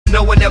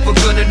No one ever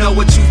gonna know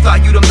what you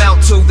thought you'd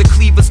amount to. The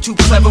cleaver's too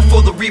clever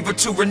for the reaver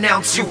to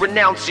renounce you.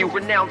 Renounce you,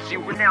 renounce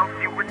you, renounce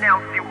you,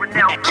 renounce you,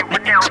 renounce you,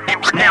 renounce you,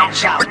 renounce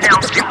you,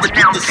 renounce you,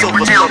 renounce you,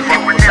 renounce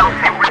you,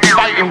 renounce you.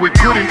 Fighting with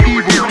good and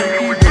evil.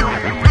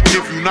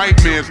 Give you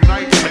nightmares,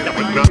 not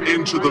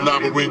into the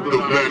labyrinth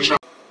of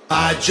magic.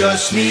 I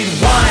just need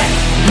one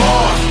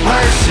more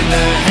person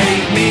to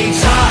hate me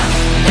time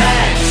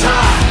and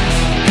time.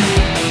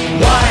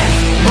 One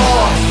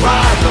more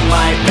rival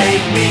might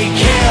make me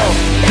kill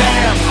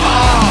them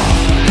all.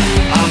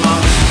 I'm a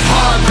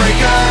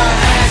heartbreaker,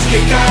 ass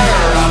kicker.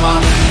 I'm a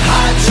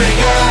hot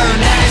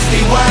trigger, nasty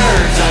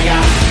words. I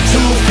got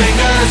 2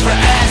 fingers for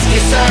ass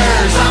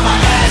kissers. I'm an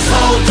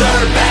asshole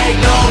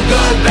dirtbag, no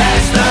good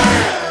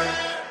bastard.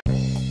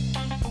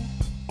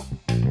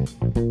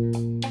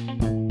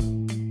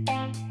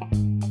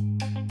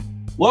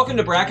 Welcome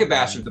to Bracket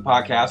Bashers, the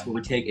podcast where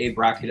we take a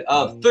bracket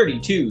of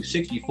 32,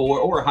 64,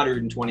 or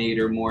 128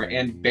 or more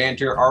and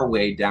banter our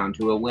way down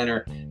to a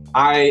winner.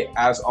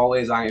 As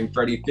always, I am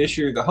Freddie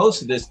Fisher, the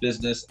host of this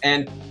business,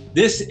 and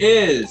this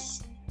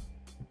is...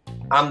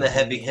 I'm the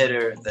heavy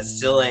hitter that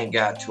still ain't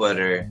got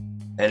Twitter,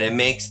 and it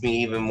makes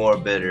me even more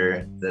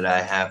bitter that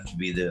I have to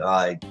be that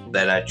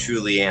I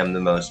truly am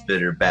the most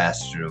bitter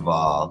bastard of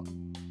all.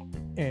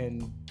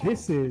 And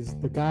this is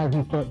the guy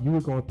who thought you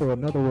were going to throw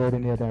another word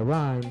in there that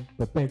rhymed,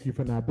 but thank you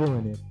for not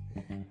doing it.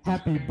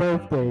 Happy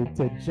birthday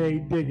to Jay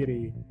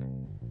Diggity.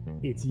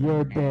 It's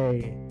your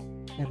day,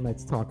 and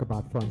let's talk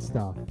about fun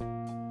stuff.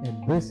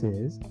 And this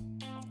is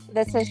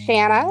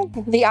Shanna,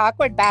 the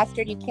awkward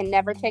bastard you can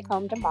never take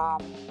home to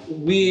mom.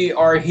 We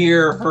are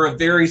here for a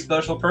very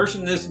special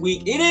person this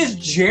week. It is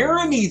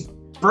Jeremy's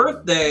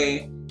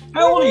birthday.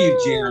 How old are you,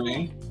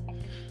 Jeremy?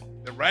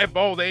 The ripe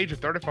old age of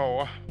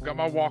 34. Got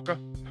my walker.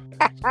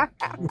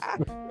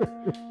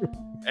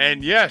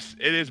 And yes,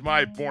 it is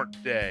my born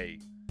day.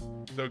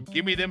 So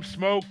give me them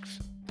smokes.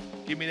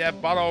 Give me that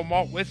bottle of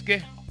malt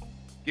whiskey.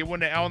 Give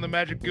one to Alan the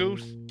Magic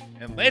Goose.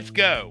 And let's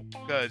go.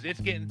 Because it's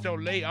getting so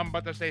late, I'm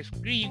about to say,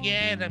 screw you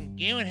guys, I'm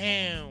going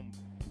home.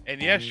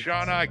 And yes,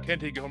 Shauna, I can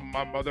take you home with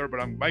my mother, but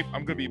I'm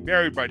going to be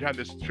married by the time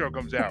this show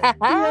comes out.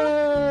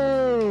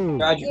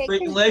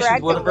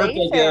 Congratulations. What a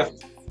birthday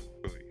gift.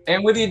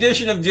 And with the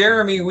addition of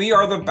Jeremy, we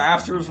are the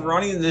bastards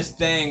running this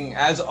thing.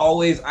 As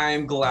always, I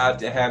am glad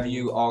to have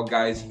you all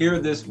guys here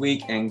this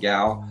week and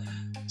gal.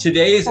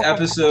 Today's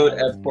episode,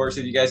 of course,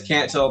 if you guys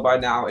can't tell by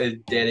now, is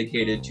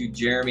dedicated to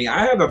Jeremy. I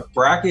have a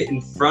bracket in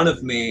front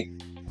of me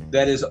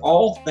that is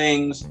all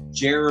things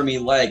Jeremy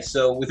likes.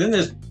 So within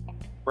this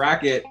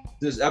bracket,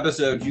 this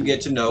episode, you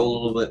get to know a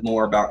little bit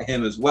more about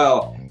him as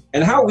well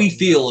and how we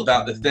feel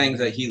about the things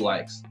that he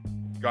likes.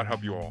 God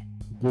help you all.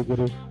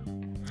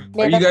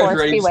 Are you guys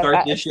ready to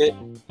start this shit?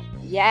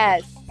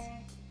 Yes.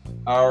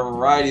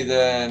 Alrighty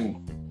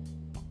then.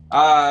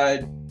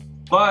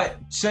 But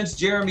since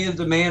Jeremy is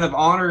the man of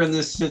honor in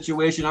this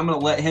situation, I'm going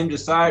to let him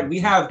decide. We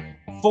have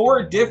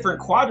 4 different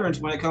quadrants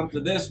when it comes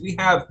to this. We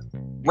have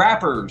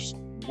rappers,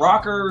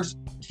 rockers,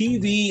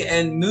 TV,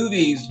 and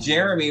movies.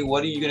 Jeremy,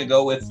 what are you going to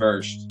go with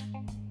first?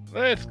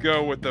 Let's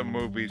go with the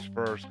movies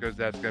first, because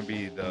that's going to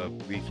be the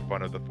least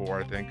fun of the 4,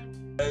 I think.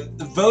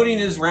 The voting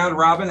is round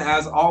robin.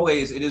 As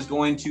always, it is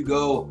going to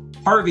go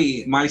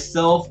Harvey,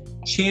 myself,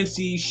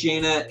 Chancey,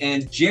 Shayna,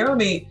 and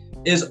Jeremy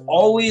is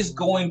always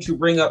going to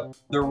bring up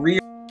the rear.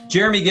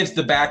 Jeremy gets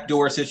the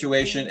backdoor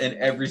situation in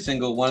every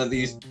single one of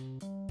these.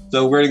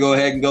 So we're going to go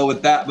ahead and go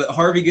with that. But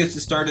Harvey gets to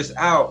start us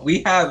out.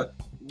 We have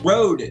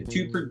Road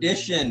to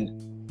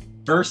Perdition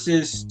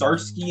versus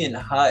Starsky and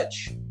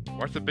Hutch.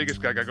 What's the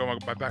biggest guy? I got to go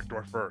my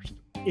backdoor first.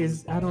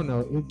 I don't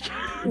know.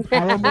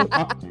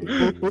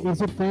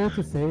 Is it fair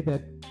to say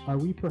that are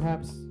we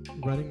perhaps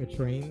running a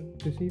train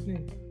this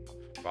evening?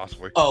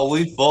 Possibly. Oh,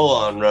 we full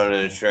on running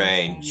a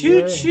train.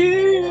 Choo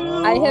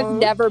choo. I have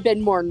never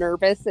been more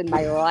nervous in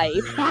my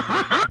life.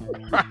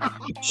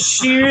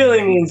 She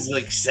really means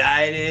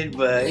excited,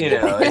 but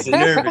it's a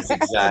nervous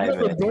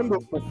excitement.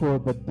 Before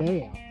the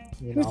day.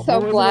 I'm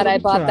so glad I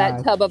bought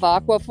that tub of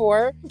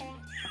Aquaphor.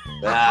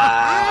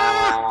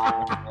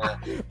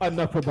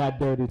 Enough of that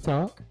dirty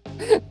talk.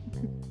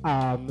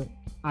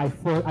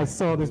 I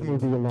saw this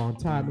movie a long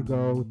time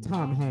ago.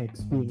 Tom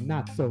Hanks being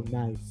not so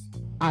nice.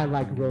 I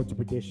like Road to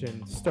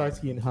Perdition.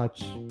 Starsky and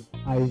Hutch.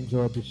 I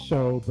enjoyed the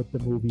show, but the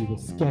movie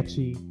was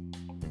sketchy.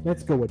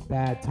 Let's go with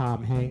bad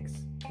Tom Hanks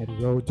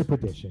and Road to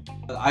Perdition.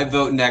 I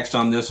vote next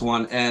on this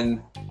one,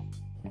 and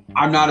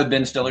I'm not a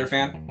Ben Stiller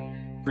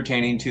fan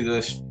pertaining to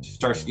the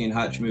Starsky and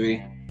Hutch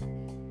movie.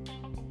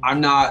 I'm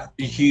not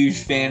a huge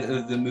fan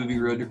of the movie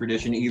Road to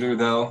Perdition either,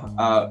 though.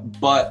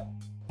 But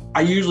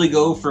I usually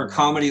go for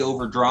comedy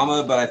over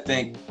drama. But I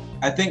think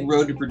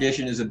Road to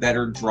Perdition is a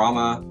better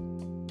drama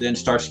than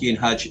Starsky and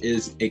Hutch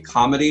is a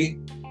comedy.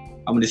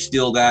 I'm going to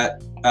steal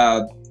that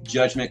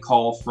judgment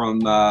call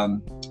from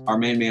our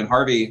main man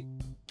Harvey,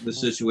 the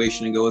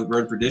situation, and go with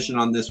Road to Perdition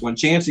on this one.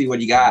 Chancey, what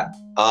do you got?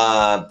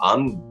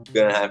 I'm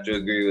gonna have to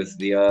agree with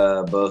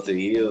the both of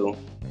you,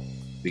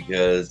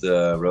 because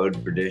Road to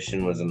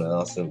Perdition was an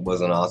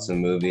awesome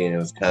movie, and it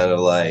was kind of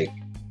like,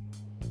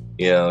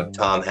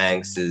 Tom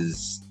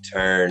Hanks's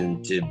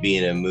turn to be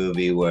in a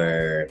movie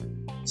where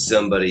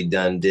somebody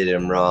did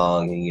him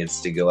wrong and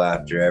gets to go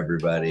after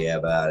everybody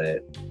about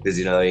it. Because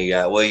you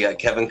got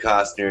Kevin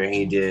Costner,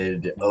 he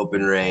did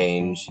Open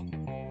Range.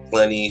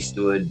 Clint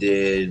Eastwood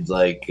did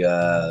like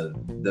the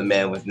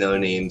Man with No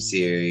Name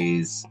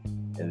series.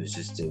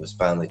 It was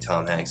finally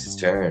Tom Hanks'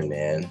 turn,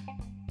 man.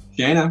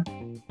 Jana.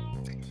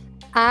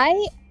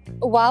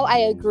 While I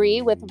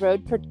agree with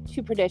Road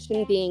to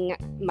Perdition being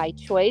my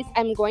choice,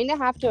 I'm going to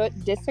have to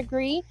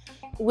disagree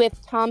with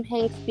Tom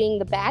Hanks being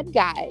the bad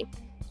guy.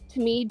 To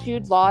me,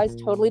 Jude Law is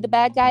totally the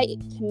bad guy.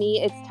 To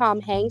me, it's Tom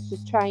Hanks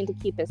just trying to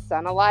keep his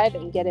son alive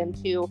and get him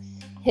to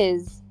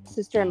his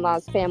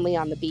sister-in-law's family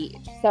on the beach.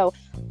 So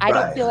I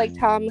don't feel like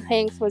Tom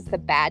Hanks was the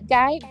bad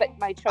guy, but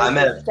my choice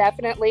is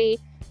definitely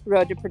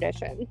Road to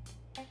Perdition.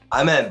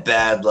 I meant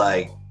bad,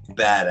 like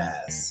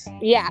badass.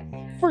 Yeah,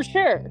 for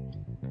sure.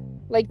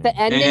 Like the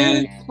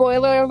ending,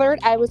 spoiler alert,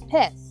 I was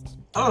pissed.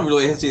 I don't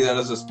really see that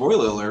as a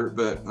spoiler alert,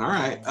 but all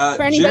right.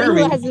 For anybody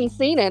who hasn't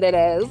seen it, it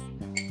is.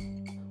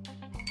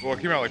 Well, it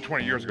came out like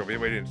 20 years ago. If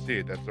anybody didn't see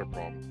it, that's their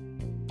problem.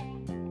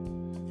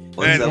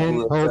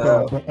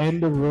 The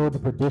end of Road to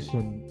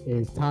Perdition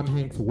is Tom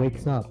Hanks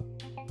wakes up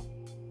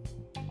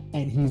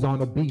and he's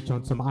on a beach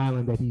on some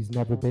island that he's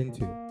never been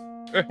to.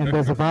 And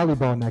there's a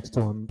volleyball next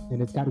to him,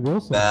 and it's got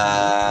Wilson.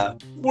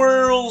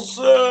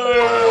 Wilson!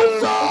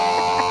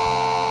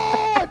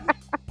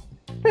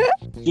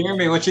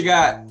 Jeremy, what you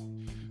got?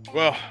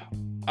 Well,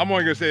 I'm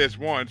only going to say this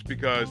once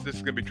because this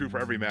is going to be true for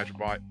every match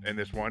in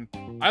this one.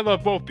 I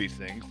love both these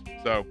things,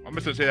 so I'm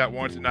just going to say that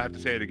once and not have to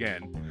say it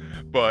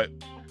again. But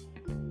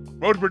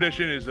Road to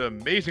Perdition is an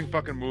amazing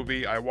fucking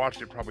movie. I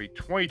watched it probably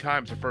 20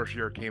 times the first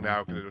year it came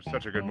out because it was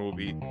such a good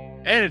movie.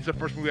 And it's the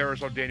first movie I ever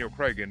saw Daniel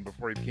Craig in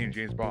before he became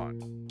James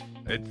Bond.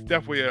 It's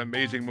definitely an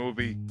amazing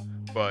movie,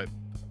 but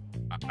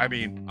I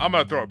mean, I'm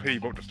going to throw a pity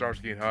vote to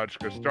Starsky and Hutch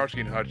because Starsky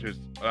and Hutch is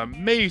an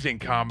amazing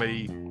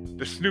comedy.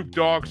 The Snoop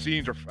Dogg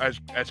scenes are, as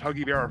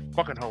Huggy Bear, are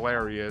fucking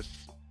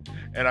hilarious.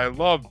 And I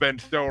love Ben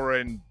Stiller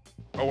and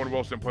Owen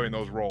Wilson playing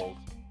those roles.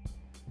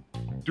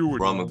 Do it.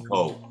 Rum and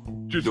Coke.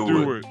 Just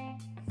do it.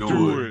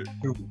 Do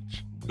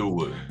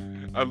it.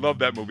 I love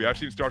that movie. I've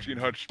seen Starsky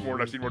and Hutch more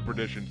than I've seen Road to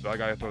Perdition, so I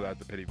gotta throw that at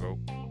the pity vote.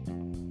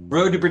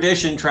 Road to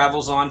Perdition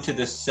travels on to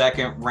the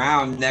second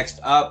round.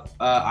 Next up,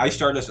 I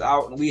start us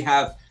out, and we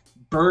have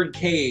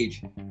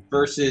Birdcage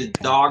versus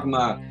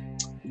Dogma.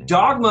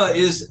 Dogma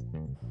is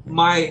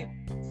my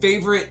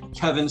favorite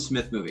Kevin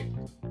Smith movie,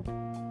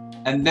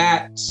 and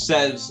that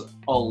says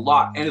a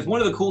lot. And it's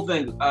one of the cool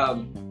things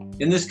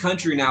in this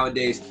country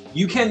nowadays.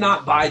 You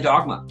cannot buy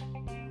Dogma.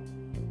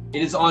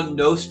 It is on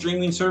no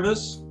streaming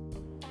service.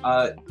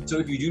 So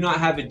if you do not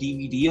have a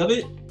DVD of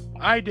it,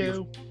 I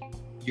do.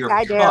 You're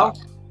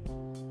fucked.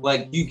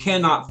 Like, you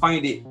cannot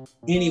find it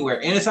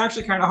anywhere. And it's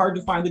actually kind of hard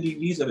to find the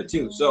DVDs of it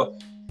too. So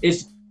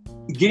it's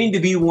getting to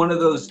be one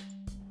of those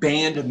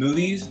banned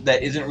movies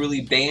that isn't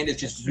really banned. It's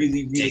just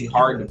really, really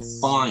hard to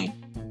find.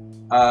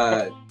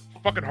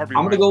 Fucking Harvey.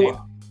 I'm gonna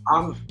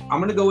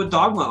go with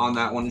Dogma on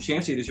that one. And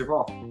Chancey, it is your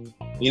call.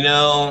 You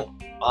know,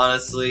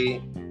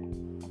 honestly,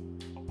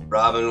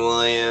 Robin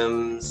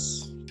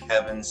Williams,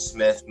 Kevin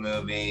Smith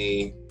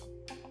movie,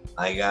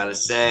 I gotta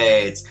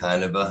say, it's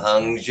kind of a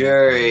hung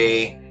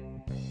jury.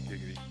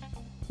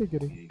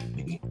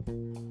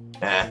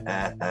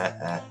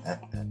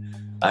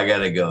 I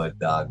gotta go with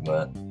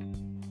Dogma.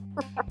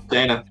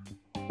 Dana.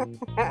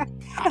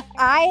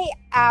 I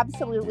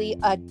absolutely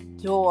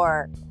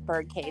adore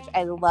Birdcage.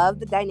 I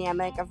love the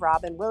dynamic of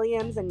Robin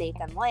Williams and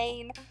Nathan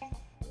Lane.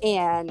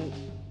 And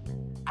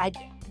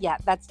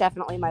that's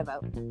definitely my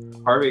vote.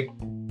 Harvey.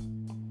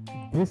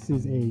 This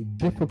is a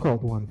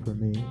difficult one for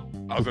me.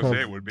 I was going to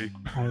say it would be.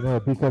 I know,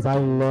 because I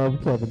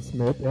love Kevin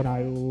Smith and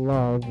I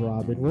love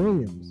Robin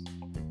Williams.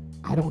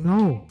 I don't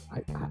know.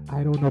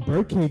 I don't know.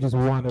 Birdcage is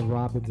one of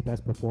Robin's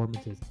best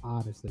performances,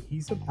 honestly.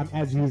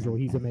 As usual,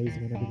 he's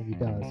amazing in everything he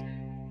does.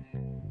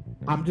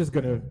 I'm just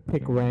going to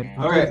pick Ren.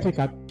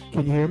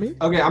 Can you hear me?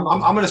 Okay, I'm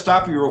going to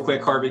stop you real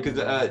quick, Harvey,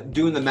 because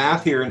doing the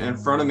math here in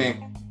front of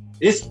me,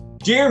 it's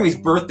Jeremy's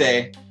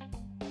birthday.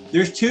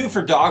 There's 2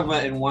 for Dogma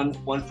and one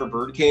for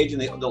Birdcage,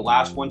 and the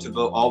last one to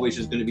vote always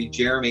is going to be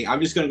Jeremy.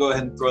 I'm just going to go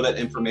ahead and throw that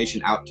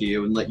information out to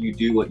you and let you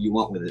do what you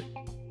want with it.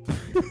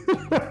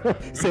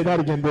 Say that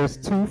again. There's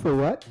 2 for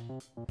what?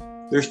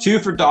 There's 2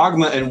 for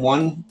Dogma and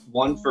one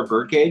for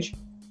Birdcage.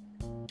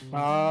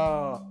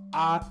 So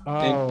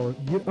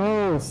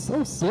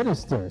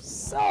sinister.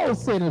 So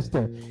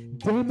sinister.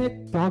 Damn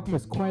it,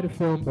 Dogma's quite a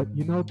film, but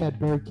you know that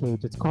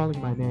Birdcage, it's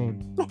calling my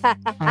name.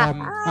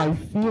 I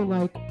feel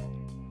like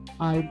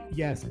I'm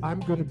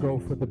gonna go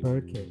for the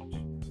Birdcage.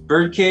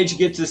 Birdcage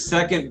gets a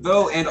second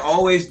vote, and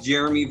always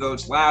Jeremy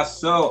votes last.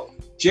 So,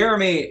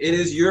 Jeremy, it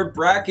is your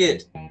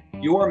bracket,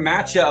 your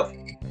matchup,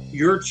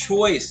 your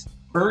choice: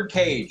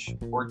 Birdcage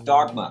or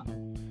Dogma.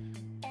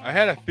 I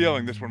had a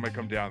feeling this one might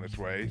come down this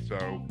way, so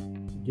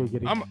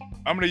I'm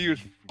gonna use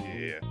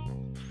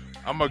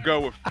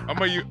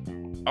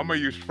I'm gonna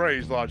use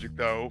phrase logic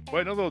though,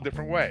 but in a little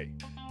different way.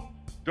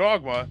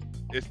 Dogma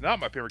is not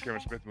my favorite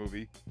Kevin Smith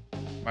movie,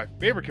 my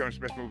favorite Kevin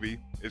Smith movie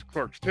is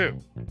Clerks 2.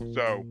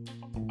 So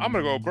I'm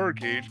gonna go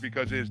Birdcage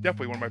because it is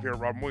definitely one of my favorite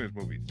Robin Williams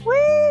movies.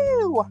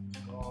 Woo!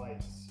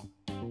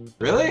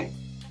 Really?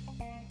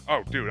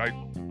 Oh, dude,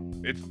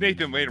 it's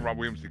Nathan Lane and Robin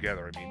Williams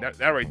together. I mean, that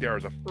right there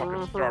is a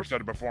fucking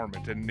star-studded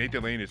performance, and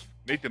Nathan Lane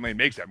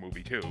makes that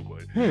movie too.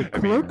 But Hey,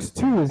 Clerks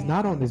 2 is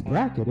not on this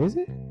bracket, is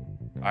it?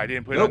 I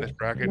didn't put it on this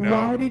bracket. No.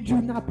 Why did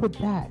you not put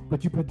that?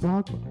 But you put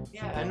Dogma.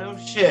 Yeah, no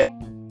shit.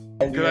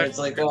 And it's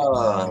like,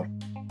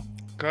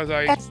 Because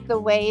That's the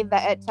way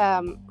that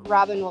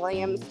Robin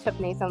Williams took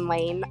Nathan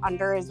Lane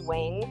under his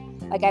wing.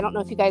 Like, I don't know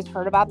if you guys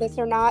heard about this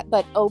or not,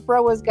 but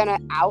Oprah was gonna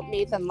out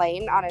Nathan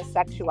Lane on his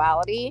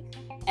sexuality,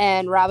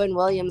 and Robin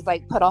Williams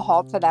like put a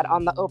halt to that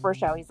on the Oprah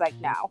show. He's like,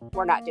 no,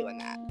 we're not doing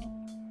that.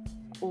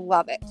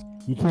 Love it.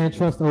 You can't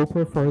trust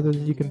Oprah further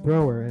than you can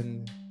throw her,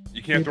 and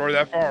you can't throw her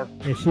that far.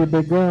 And she a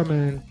big girl,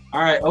 man.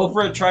 All right,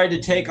 Oprah tried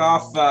to take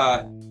off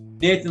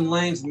Nathan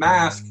Lane's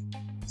mask.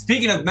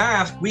 Speaking of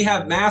mask, we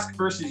have Mask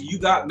versus You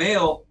Got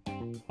Mail,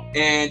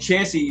 and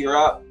Chancey, you're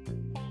up.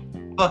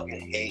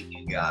 fucking hate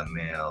You Got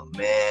Mail,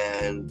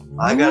 man.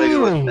 I gotta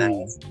go with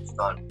Mask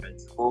on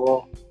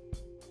principle.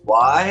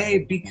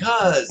 Why?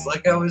 Because,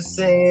 like I was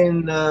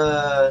saying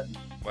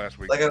last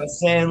week, like I was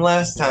saying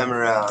last time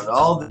around,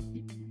 all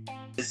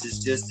this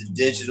is just a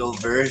digital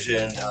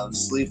version of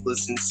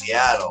Sleepless in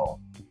Seattle.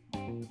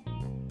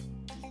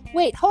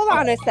 Wait, hold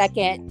on a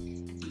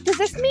second. Does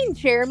this mean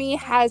Jeremy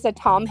has a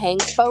Tom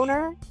Hanks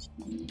boner?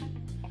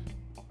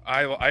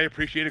 I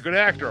appreciate a good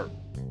actor.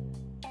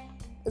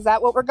 Is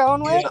that what we're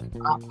going with?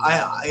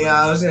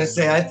 I was gonna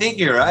say, I think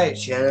you're right,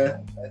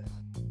 Shanna.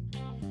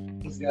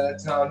 He's got a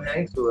Tom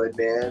Hanks wood,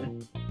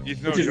 man.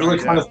 Which is really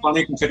kind of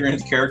funny considering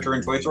his character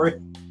in Toy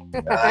Story.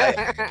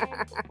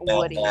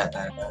 Woody.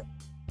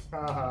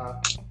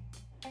 All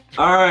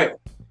right,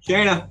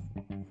 Shayna,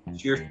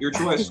 it's your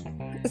choice.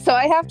 So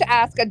I have to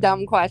ask a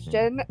dumb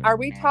question. Are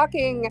we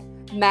talking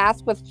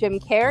Mask with Jim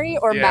Carrey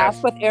or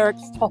Mask with Eric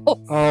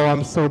Stoltz? Oh,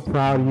 I'm so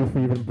proud of you for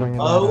even bringing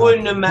that Oh, it up.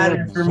 wouldn't have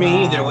mattered for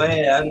me either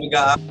way. I would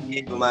have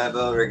gave my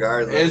vote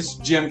regardless. It's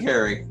Jim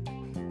Carrey.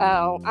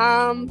 Oh,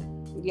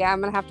 yeah,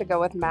 I'm gonna have to go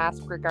with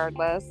Mask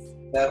regardless.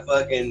 That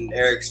fucking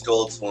Eric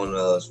Stoltz one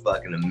was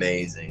fucking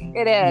amazing.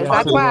 It is. Yes,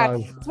 That's it why.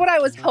 was. That's what I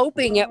was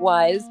hoping it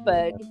was,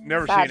 but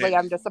Never sadly, seen it.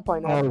 I'm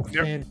disappointed. Oh,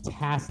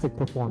 fantastic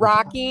performance.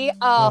 Rocky,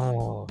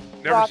 Oh,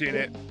 Never Rocky seen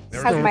it.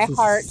 Never has seen my it. Stoltz is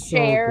heart. so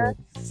Cher.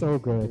 good. So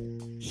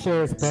good.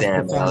 Cher's best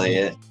Sam performance.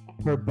 Elliott.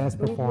 Her best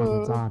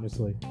performance,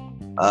 honestly.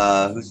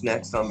 Who's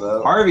next on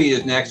vote? Harvey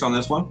is next on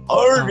this one.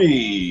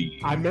 Harvey!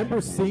 I remember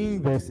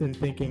seeing this and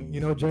thinking,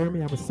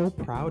 Jeremy, I was so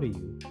proud of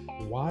you.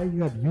 Why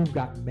you have You've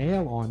Got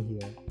Mail on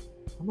here?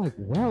 I'm like,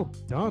 well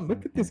done.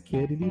 Look at this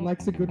kid, and he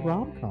likes a good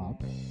rom-com.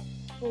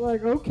 I'm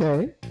like,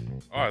 okay.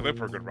 Oh, I live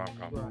for a good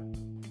rom-com.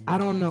 I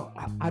don't know.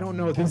 I don't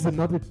know. This is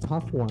another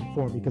tough one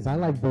for me because I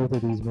like both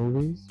of these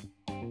movies,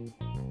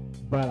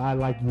 but I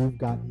like You've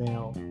Got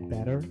Mail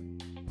better.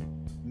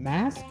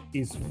 Mask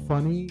is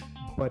funny,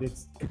 but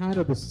it's kind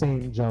of the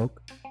same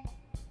joke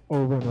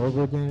over and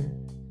over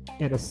again.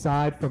 And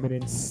aside from an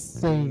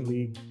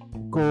insanely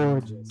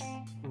gorgeous,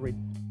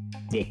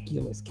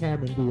 ridiculous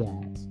Cameron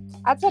Diaz,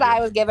 That's what I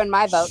was giving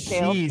my vote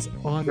to. she's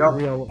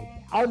unreal,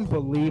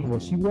 unbelievable.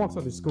 She walks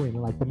on the screen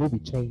and like the movie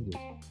changes.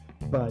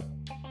 But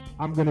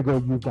I'm gonna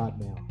go You've Got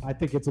Mail. I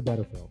think it's a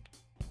better film.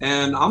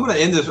 And I'm going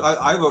to end this.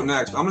 I vote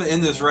next. I'm going to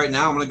end this right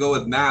now. I'm going to go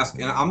with Mask.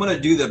 And I'm going to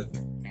do the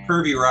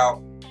curvy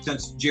route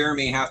since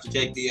Jeremy has to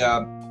take the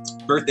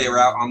birthday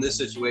route on this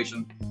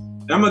situation.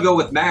 And I'm going to go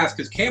with Mask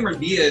because Cameron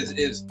Diaz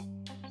is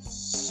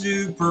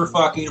super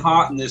fucking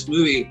hot in this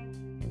movie.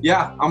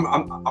 Yeah, I'm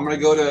going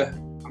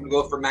to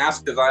go for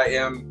Mask because I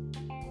am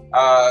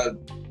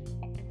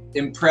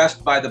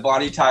impressed by the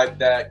body type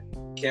that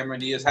Cameron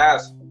Diaz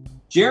has.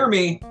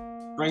 Jeremy,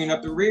 bringing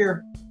up the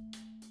rear.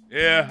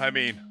 Yeah, I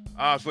mean,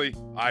 honestly,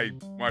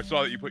 when I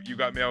saw that you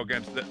got Mail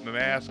against the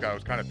Mask, I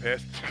was kind of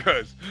pissed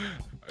because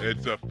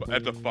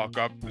that's a fuck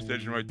up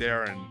decision right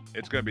there, and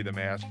it's gonna be the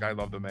Mask. I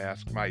love the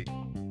Mask.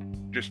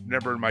 Just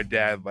remember my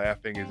dad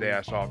laughing his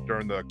ass off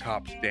during the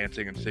cops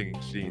dancing and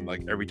singing scene,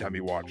 like every time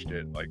he watched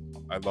it. Like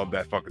I love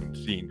that fucking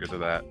scene because of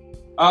that.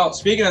 Oh,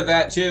 speaking of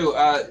that too,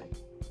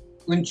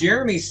 when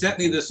Jeremy sent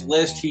me this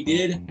list, he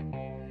did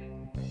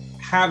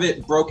have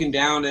it broken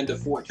down into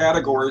 4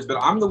 categories, but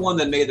I'm the one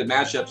that made the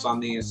matchups on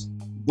these.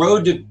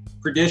 Road to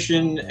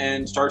Perdition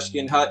and Starsky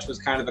and Hutch was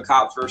kind of a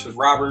cops versus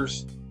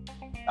robbers.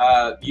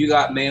 You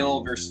Got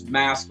Mail versus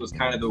Mask was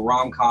kind of a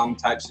rom-com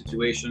type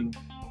situation.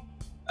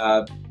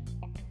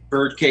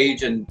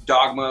 Birdcage and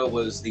Dogma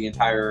was the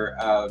entire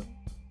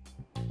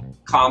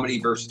comedy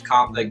versus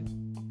comedy.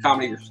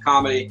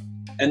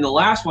 And the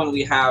last one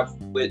we have,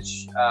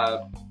 which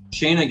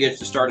Shayna gets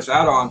to start us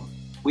out on,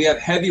 we have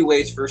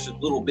Heavyweights versus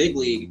Little Big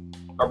League,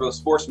 are both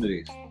sports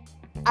movies.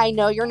 I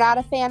know you're not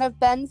a fan of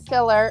Ben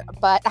Stiller,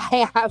 but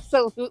I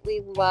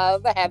absolutely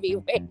love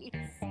Heavyweights.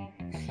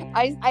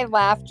 I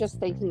laugh just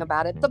thinking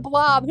about it. The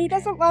Blob. Who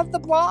doesn't love The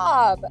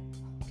Blob?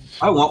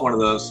 I want one of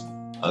those.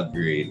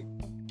 Agreed.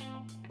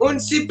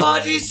 Unsi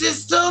body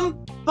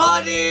system,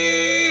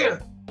 body!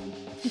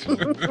 We've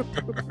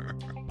never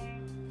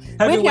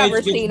Heavyweights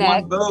gets seen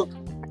one it. vote.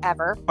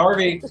 Ever.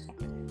 Harvey, it's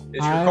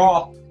your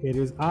call. It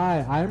is I.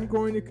 I'm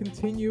going to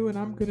continue, and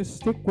I'm going to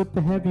stick with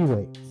the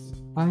heavyweights.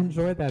 I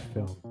enjoyed that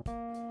film,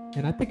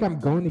 and I think I'm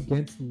going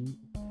against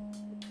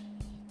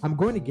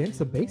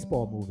a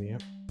baseball movie.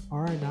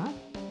 Are I not?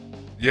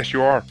 Yes,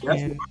 you are.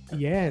 And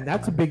yeah, and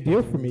that's a big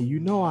deal for me. You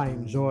know, I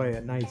enjoy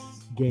a nice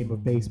game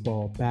of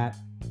baseball, bat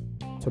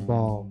to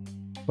ball,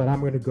 but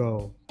I'm going to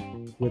go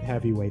with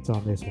heavyweights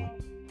on this one.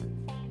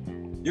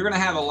 You're gonna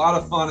have a lot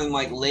of fun in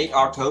like late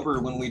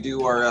October when we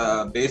do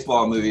our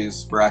baseball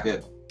movies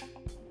bracket.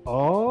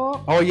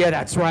 Oh yeah,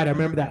 that's right. I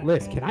remember that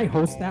list. Can I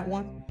host that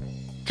one?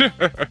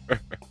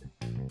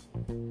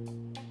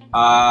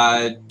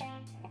 I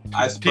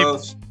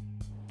suppose.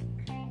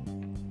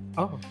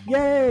 Oh,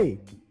 yay!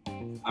 I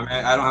mean,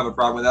 I don't have a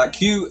problem with that.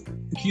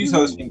 Q's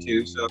hosting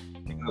too, so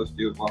you can host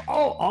too as well.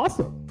 Oh,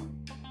 awesome!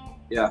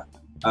 Yeah.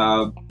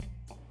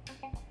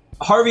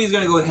 Harvey's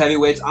going to go with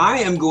heavyweights. I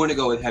am going to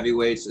go with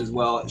heavyweights as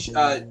well.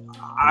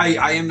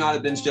 I am not a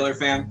Ben Stiller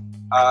fan.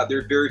 There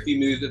are very few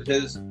movies of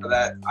his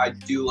that I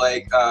do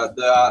like.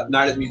 The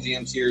Night at the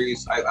Museum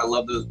series, I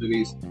love those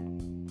movies.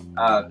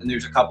 And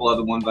there's a couple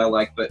other ones I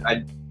like, but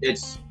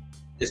it's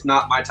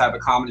not my type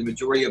of comedy.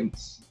 Majority of them,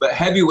 but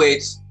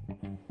heavyweights,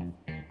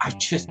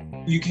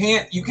 you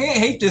can't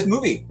hate this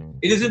movie.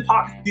 It is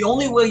impossible. The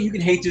only way you can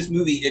hate this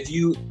movie if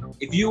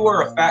you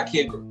were a fat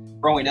kid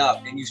growing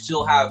up and you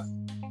still have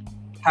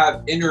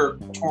inner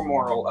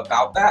turmoil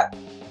about that,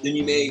 then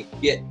you may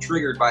get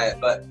triggered by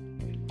it. But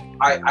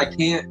I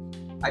can't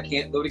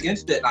vote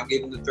against it. I'm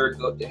giving the third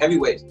vote to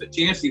heavyweights. But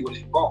Chancey, what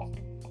is your call?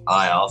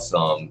 I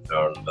also am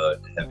throwing a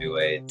vote to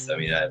heavyweights. I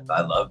mean,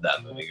 I loved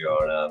that movie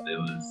growing up. It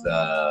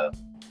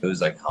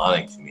was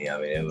iconic to me. I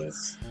mean, it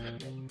was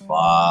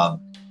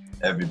Bob,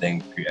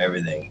 everything,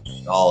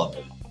 all of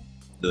it.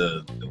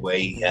 The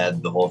way he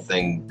had the whole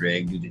thing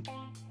rigged,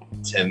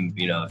 Tim,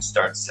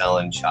 start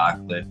selling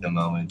chocolate the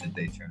moment that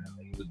they turned it.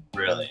 It was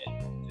brilliant.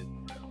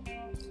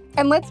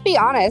 And let's be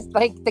honest,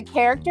 like the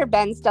character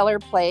Ben Stiller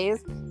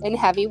plays in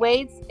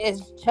Heavyweights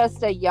is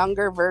just a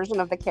younger version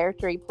of the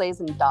character he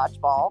plays in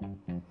Dodgeball.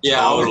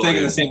 Yeah, I was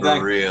thinking the same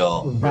thing. For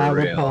real.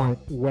 Valid point.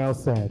 Well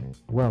said.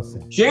 Well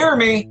said.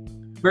 Jeremy,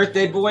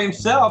 birthday boy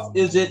himself,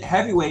 is it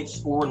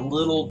heavyweights or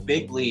Little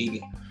Big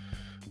League?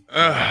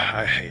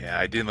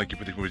 I didn't like you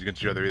put these movies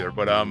against each other either,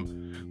 but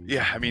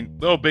yeah, I mean,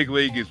 Little Big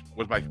League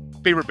was my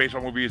favorite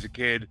baseball movie as a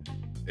kid.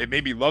 It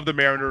made me love the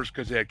Mariners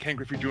because it had Ken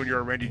Griffey Jr.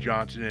 and Randy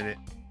Johnson in it,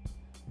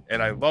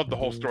 and I love the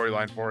whole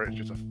storyline for it. It's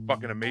just a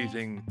fucking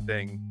amazing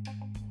thing.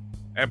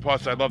 And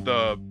plus, I love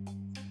the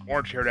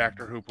orange-haired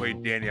actor who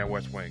played Danny on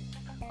West Wing.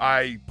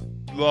 I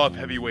love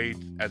Heavyweights.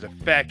 As a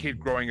fat kid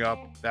growing up,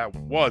 that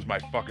was my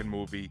fucking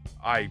movie.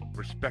 I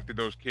respected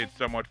those kids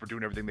so much for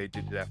doing everything they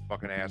did to that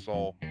fucking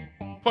asshole.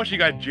 Plus, you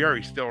got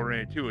Jerry Stiller in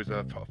it too, as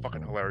a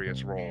fucking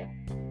hilarious role.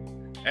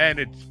 And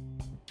it's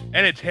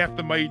half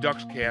the Mighty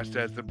Ducks cast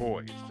as the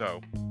boys,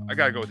 so I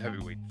gotta go with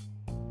Heavyweights.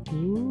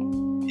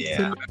 Ooh,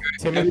 Yeah.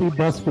 Timothy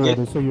Busfield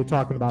is who you're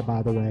talking about,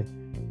 by the way.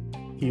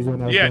 He's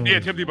one of Yeah,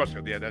 Timothy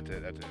Busfield. Yeah, that's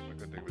it. I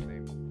couldn't think of his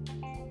name.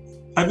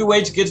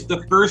 Heavyweights gets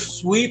the first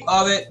sweep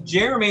of it.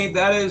 Jeremy,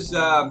 that is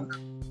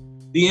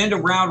the end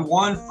of round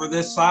one for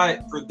this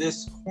side, for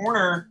this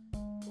corner.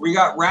 We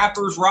got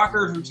rappers,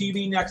 rockers, or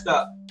TV next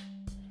up.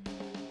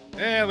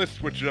 Let's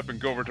switch it up and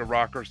go over to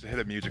rockers to hit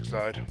the music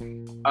side.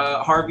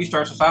 Harvey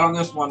starts us out on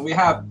this one. We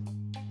have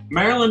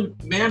Marilyn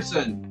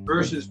Manson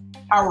versus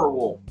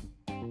Powerwolf.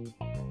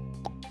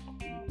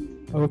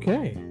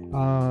 Okay.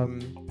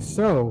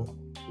 So,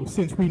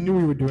 since we knew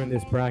we were doing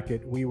this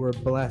bracket, we were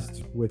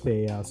blessed with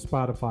a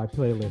Spotify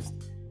playlist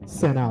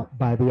sent out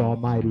by the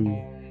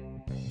almighty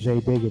Jay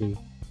Diggity.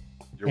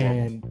 You're welcome.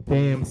 And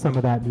damn, some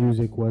of that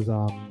music was,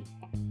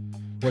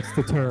 what's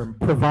the term?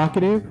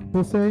 Provocative,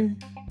 we'll say.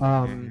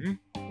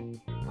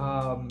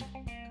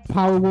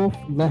 Powerwolf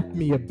left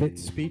me a bit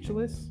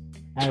speechless,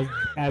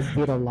 as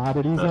did a lot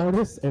of these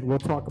artists, and we'll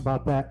talk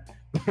about that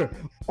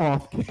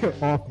off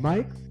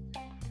mic.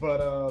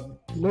 But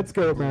let's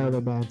go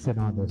Marilyn Manson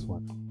on this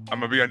one. I'm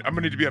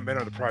gonna need to be a man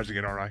on the prize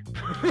again, aren't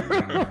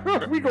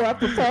I? We gonna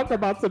have to talk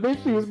about some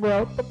issues,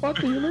 bro. What the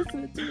fuck are you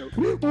listening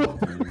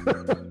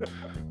to?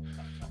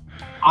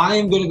 I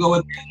am going to go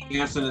with Marilyn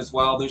Manson as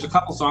well. There's a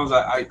couple songs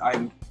I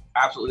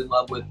absolutely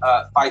love with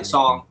Fight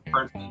Song,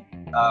 for instance,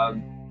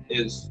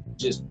 is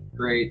just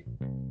great.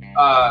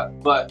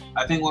 But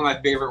I think one of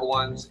my favorite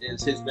ones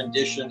is his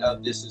rendition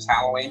of This Is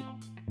Halloween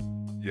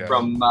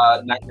from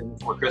Nightmare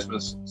Before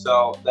Christmas.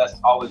 So that's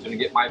always going to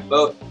get my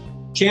vote.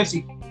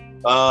 Chancey.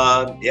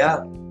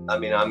 Yeah. I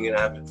mean, I'm going to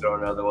have to throw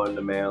another one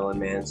to Marilyn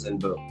Manson,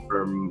 but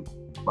for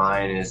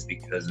mine is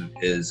because of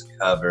his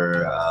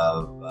cover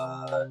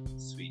of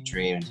Sweet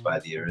Dreams by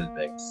the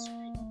Eurythmics.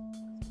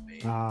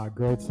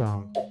 Great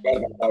song.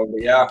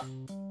 Yeah.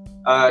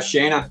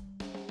 Shayna.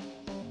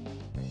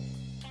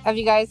 Have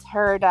you guys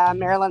heard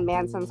Marilyn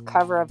Manson's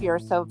cover of You're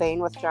So Vain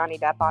with Johnny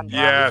Depp on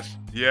drums?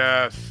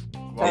 Yes.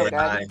 So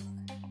good.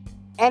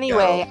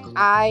 Anyway,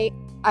 I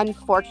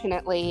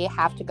unfortunately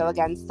have to go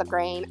against the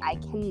grain. I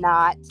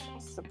cannot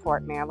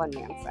support Marilyn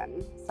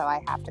Manson, so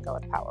I have to go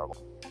with Powerwolf.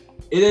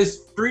 It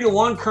is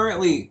 3-1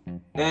 currently.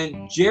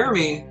 And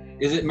Jeremy,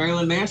 is it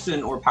Marilyn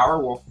Manson or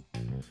Powerwolf?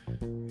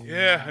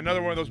 Yeah,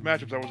 another one of those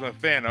matchups I wasn't a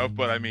fan of,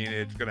 but I mean,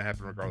 it's going to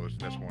happen regardless in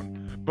this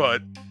one.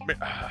 But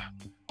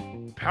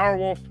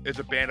Powerwolf is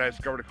a band I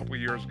discovered a couple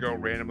years ago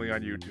randomly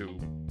on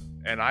YouTube,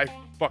 and I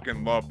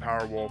fucking love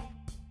Powerwolf.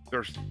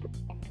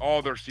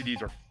 All their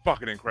CDs are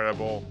fucking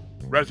incredible.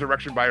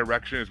 Resurrection by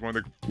Erection is one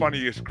of the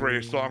funniest,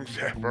 greatest songs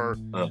ever.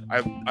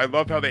 I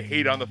love how they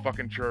hate on the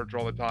fucking church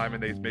all the time,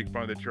 and they make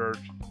fun of the church.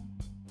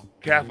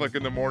 Catholic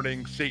in the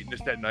Morning,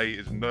 Satanist at Night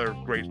is another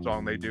great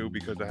song they do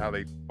because of how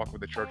they fuck with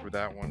the church with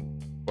that one.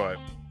 But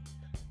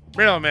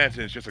Marilyn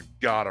Manson is just a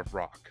god of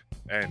rock,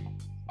 and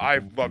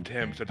I've loved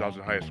him since I was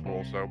in high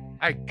school, so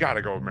I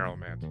gotta go with Marilyn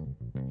Manson.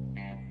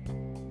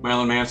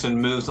 Marilyn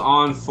Manson moves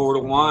on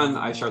 4-1.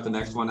 I start the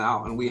next one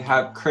out, and we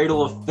have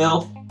Cradle of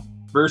Filth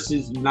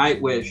versus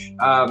Nightwish.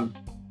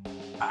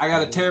 I got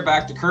to tear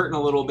back the curtain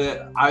a little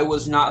bit. I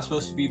was not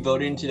supposed to be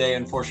voting today.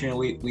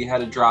 Unfortunately, we had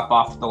to drop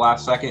off at the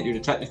last second due to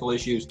technical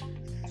issues.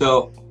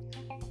 So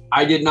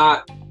I did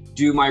not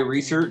do my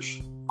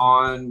research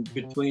on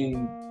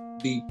between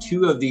the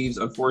two of these,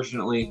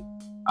 unfortunately.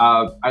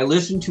 I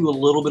listened to a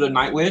little bit of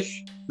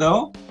Nightwish,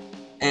 though,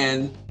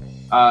 and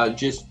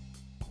just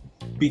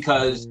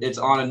because it's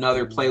on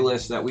another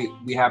playlist that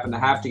we happen to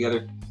have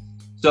together.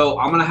 So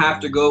I'm going to have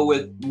to go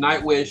with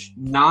Nightwish,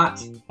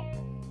 not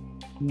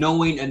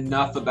knowing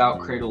enough about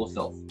Cradle of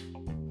Filth.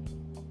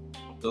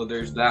 So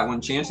there's that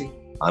one, Chancey.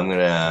 I'm going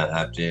to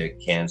have to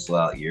cancel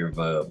out your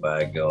vote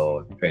by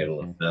going with Cradle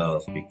of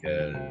Filth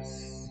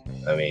because,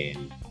 I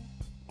mean,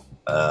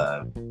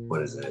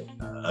 what is it?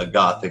 A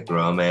Gothic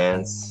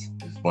Romance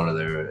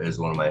is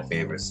one of my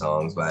favorite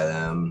songs by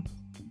them.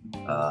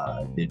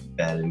 Did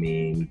Better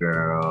Mean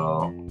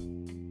Girl,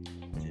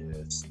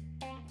 just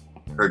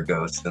Her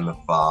Ghost in the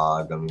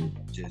Fog. I mean,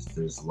 just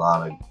there's a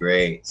lot of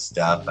great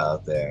stuff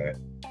out there.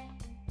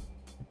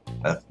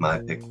 That's my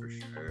pick for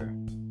sure.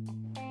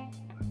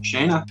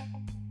 Shayna.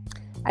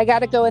 I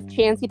gotta go with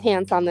Chancy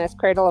Pants on this,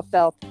 Cradle of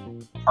Filth.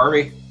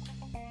 Harvey.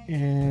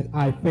 And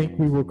I think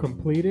we will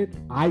complete it.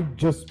 I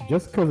just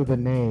because of the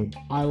name,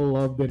 I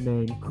love the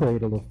name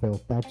Cradle of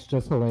Filth. That's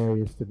just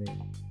hilarious to me.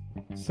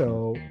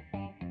 So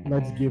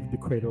let's give the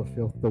Cradle of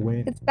Filth the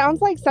win. It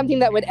sounds like something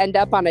that would end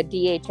up on a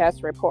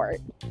DHS report.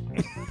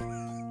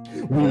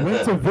 We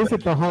went to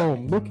visit the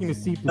home, looking to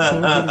see if the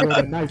children were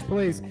in a nice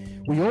place.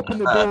 We opened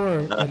the door,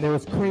 and there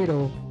was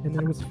Cradle, and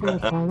there was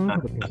filth all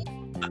over the place.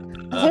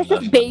 There's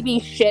just baby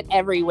shit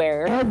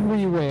everywhere.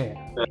 Everywhere.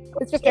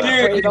 It's just a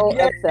cradle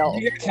of filth.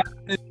 You guys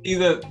happen to see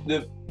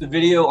the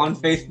video on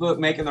Facebook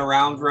making the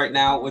rounds right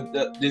now with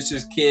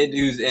this kid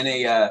who's in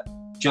a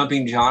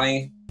Jumping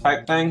Johnny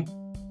type thing?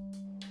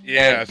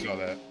 Yeah, I saw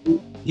that.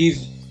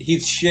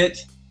 He's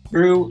shit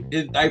through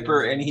his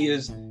diaper, and he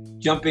is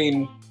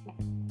jumping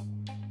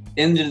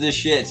into the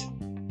shit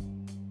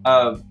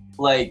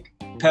like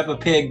Peppa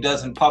Pig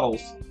does in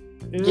puddles.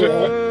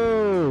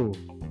 Ew.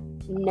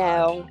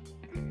 No.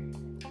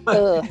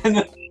 And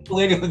the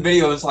lady in the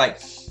video was like,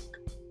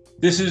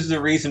 this is the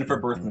reason for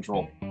birth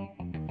control.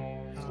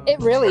 It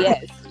really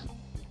is.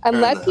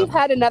 Unless you've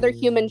had another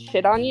human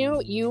shit on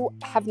you, you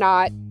have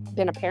not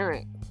been a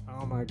parent.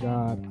 Oh my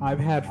God. I've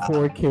had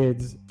 4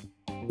 kids,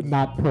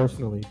 not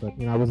personally, but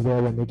I was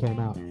there when they came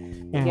out.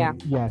 And Yeah.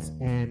 yes,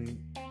 and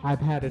I've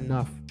had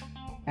enough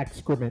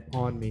excrement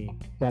on me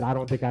that I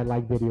don't think I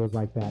like videos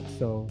like that.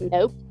 So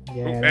Nope.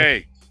 yeah,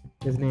 Hey,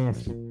 it's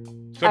nasty.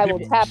 I will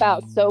tap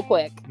out so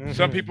quick.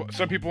 Some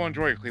people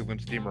enjoy a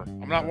Cleveland steamer.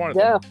 I'm not one of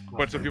Yeah. them,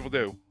 but some people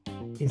do.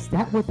 Is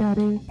that what that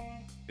is?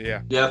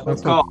 Yeah. Yeah,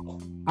 let's go.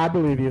 I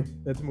believe you.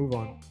 Let's move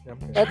on.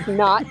 Let's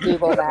not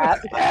Google that.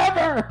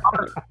 Ever.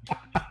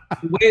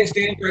 The way it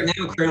stands right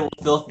now, Cradle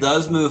of Filth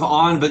does move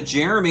on, but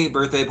Jeremy,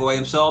 birthday boy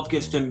himself,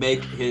 gets to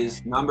make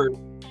his number.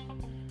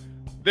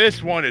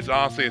 This one is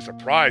honestly a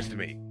surprise to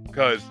me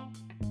because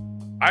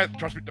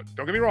trust me,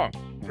 don't get me wrong.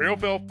 Cradle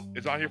of Filth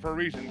is on here for a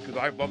reason because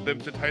I've loved them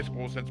since high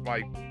school, since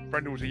my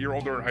friend who was a year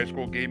older in high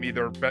school gave me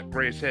their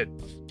greatest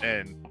hits.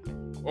 And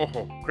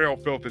Cradle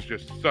of Filth is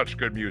just such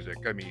good music.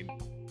 I mean,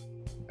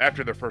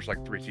 after their first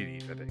 3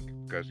 CDs, I think,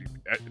 because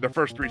the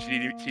first 3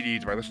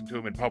 CDs, if I listen to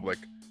them in public,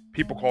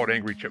 people call it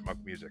Angry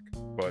Chipmunk music,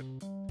 but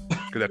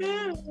because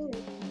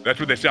that's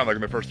what they sound like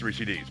in the first 3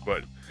 CDs.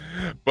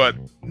 But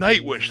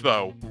Nightwish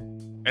though,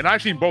 and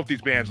I've seen both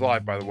these bands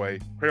live, by the way.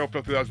 Cradle of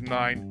Filth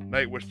 2009,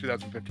 Nightwish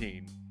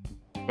 2015.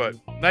 But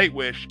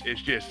Nightwish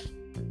is just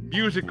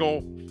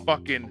musical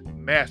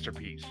fucking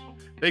masterpiece.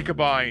 They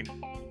combine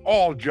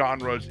all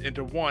genres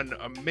into one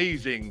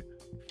amazing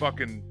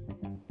fucking,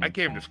 I can't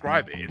even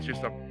describe it. It's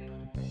just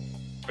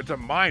it's a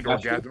mind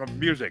orgasm of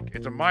music.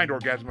 It's a mind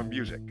orgasm of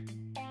music.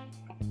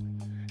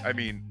 I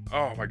mean,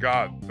 oh my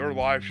God, their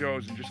live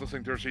shows and just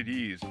listening to their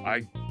CDs,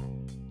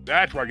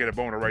 that's where I get a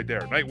boner right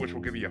there. Nightwish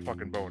will give you a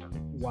fucking boner.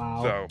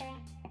 Wow. So,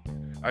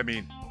 I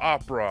mean,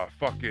 opera,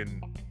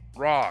 fucking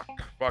rock,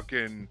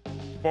 fucking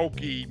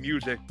folky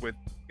music with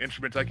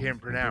instruments I can't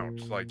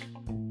pronounce.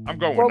 I'm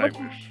going with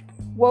Nightwish.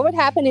 What would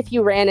happen if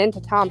you ran into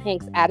Tom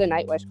Hanks at a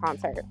Nightwish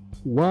concert?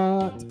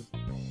 What?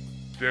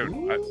 Dude,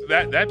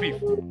 that'd be.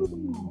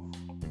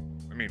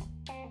 I mean,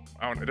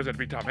 I don't. It doesn't have to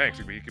be Tom Hanks.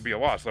 It could be a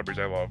lot of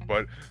celebrities I love,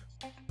 but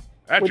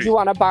actually, Would you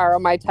want to borrow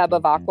my tub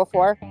of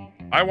Aquaphor?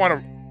 I want to.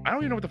 I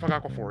don't even know what the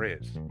fuck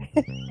Aquaphor is.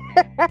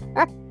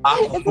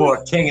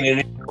 Aquaphor king in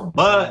it,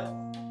 but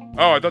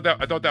Oh, I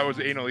thought that was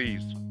anal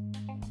ease.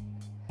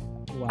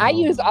 Wow. I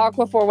use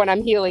Aquaphor when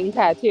I'm healing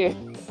tattoos.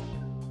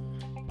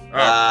 No,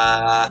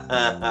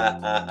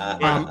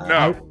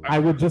 I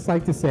would just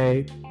like to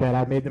say that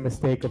I made the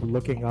mistake of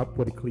looking up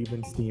what a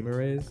Cleveland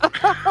steamer is,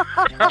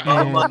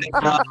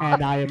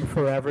 and I am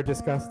forever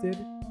disgusted.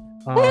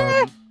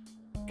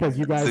 Because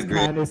you guys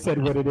kind of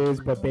said what it is,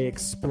 but they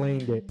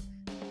explained it,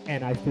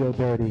 and I feel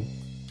dirty.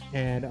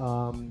 And I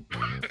don't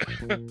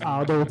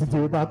know what to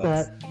do about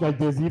that. Like,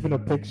 there's even a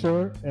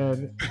picture,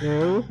 and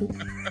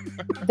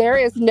There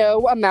is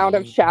no amount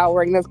of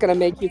showering that's going to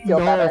make you feel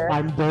better.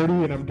 I'm dirty,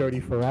 and I'm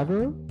dirty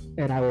forever,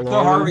 and I will.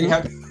 So Harvey,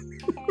 have you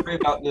heard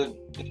about the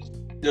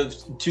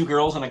two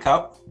girls in a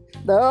cup?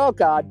 Oh,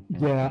 God.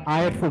 Yeah,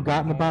 I had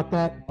forgotten about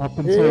that up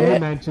until you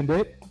mentioned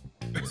it.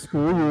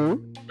 Screw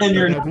you. And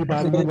you're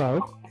everybody you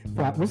love.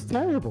 That was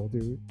terrible,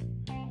 dude.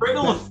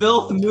 Sprinkle of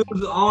filth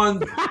moves on.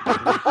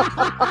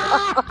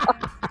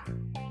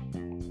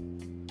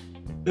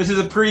 This is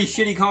a pretty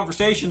shitty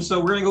conversation, so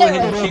we're gonna go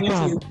ahead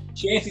and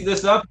chancy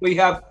this up. We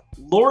have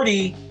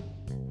Lordy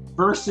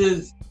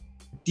versus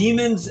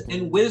Demons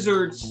and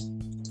Wizards.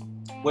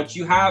 What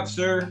you have,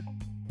 sir?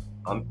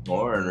 I'm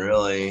torn,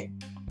 really.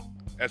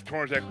 as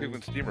torn as that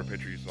Cleveland Steamer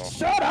picture you saw.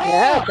 Shut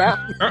up!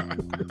 Yeah,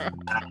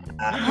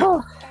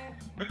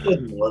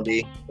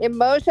 Lordy.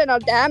 emotional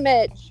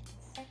damage.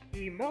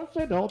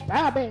 Emotional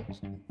damage.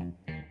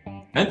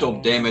 Mental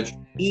damage.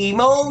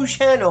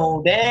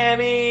 Emotional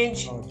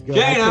damage. Oh, God,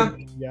 Jana.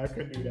 I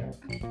couldn't do that.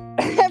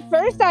 At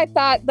first, I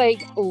thought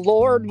like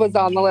Lord was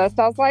on the list.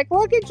 I was like,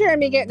 look at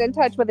Jeremy getting in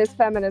touch with his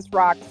feminist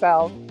rock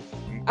self.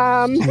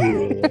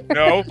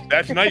 No,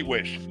 that's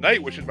Nightwish.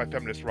 Nightwish is my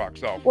feminist rock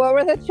self. What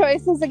were the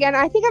choices again?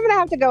 I think I'm gonna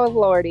have to go with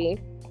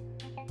Lordy.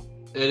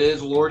 It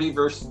is Lordy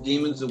versus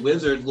Demons and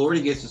Wizards.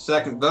 Lordy gets the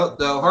second vote,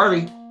 though.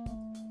 Harvey.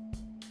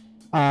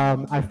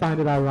 I find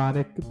it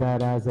ironic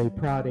that as a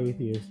proud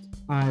atheist,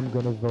 I'm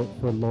gonna vote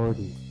for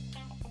Lordy.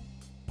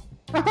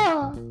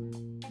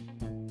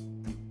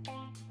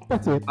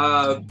 That's it.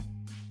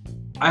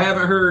 I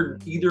haven't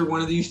heard either one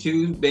of these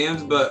two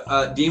bands,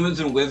 but Demons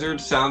and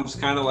Wizards sounds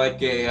kind of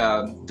like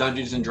a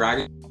Dungeons and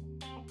Dragons.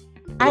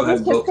 I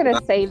was just gonna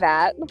say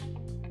that.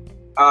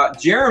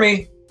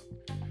 Jeremy,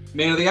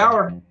 man of the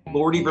hour.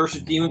 Lordy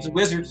versus Demons and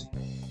Wizards.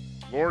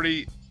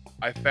 Lordy,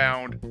 I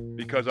found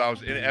because I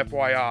was in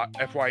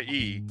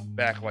FYE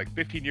back like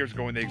 15 years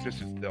ago when they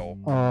existed still.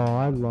 Oh,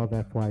 I love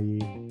FYE.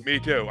 Me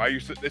too.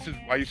 This is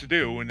what I used to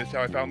do, and this is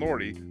how I found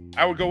Lordy.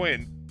 I would go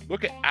in,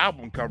 look at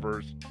album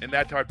covers, and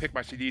that's how I pick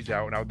my CDs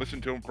out, and I would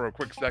listen to them for a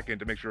quick second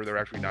to make sure they're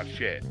actually not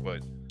shit.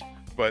 But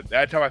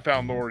that's how I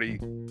found Lordy,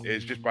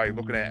 is just by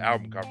looking at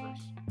album covers.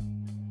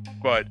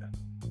 But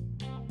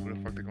what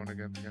the fuck they going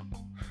against again?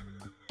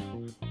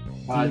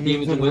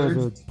 Demons and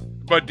Wizards.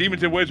 But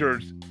Demons and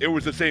Wizards, it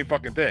was the same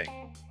fucking thing.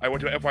 I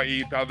went to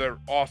FYE, found their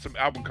awesome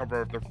album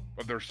cover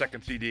of their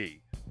second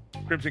CD.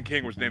 Crimson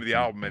King was the name of the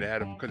album, and it had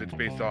because it's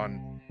based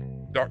on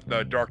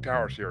the Dark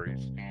Tower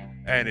series,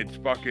 and it's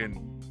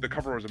fucking. The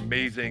cover was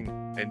amazing,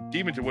 and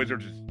Demons and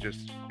Wizards is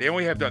just, they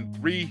only have done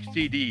 3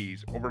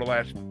 CDs over the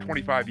last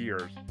 25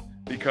 years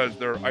because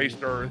they're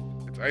Iced Earth.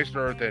 It's Iced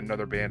Earth and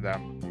another band that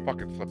I'm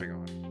fucking slipping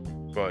on.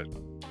 But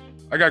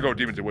I gotta go with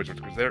Demons and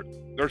Wizards because their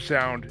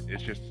sound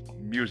is just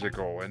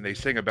musical, and they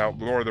sing about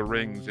Lord of the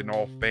Rings and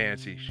all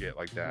fancy shit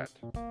like that.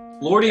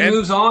 Lordy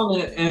moves on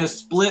in a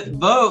split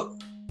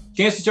vote.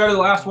 Chance started the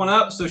last one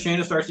up, so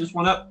Shana starts this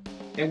one up.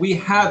 And we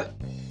have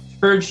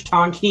Serge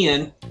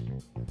Tankian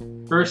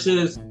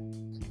versus...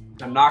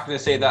 I'm not going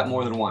to say that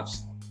more than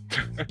once.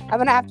 I'm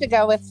gonna have to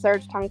go with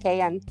Serge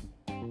Tankian.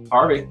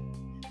 Harvey.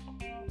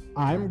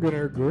 I'm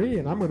gonna agree,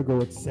 and I'm gonna go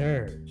with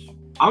Serge.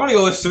 I'm going to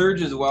go with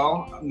Serge as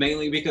well,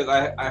 mainly because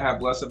I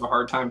have less of a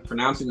hard time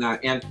pronouncing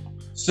that. And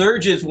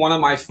Serge is one of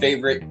my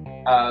favorite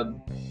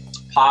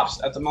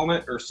pops at the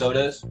moment, or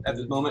sodas at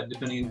the moment,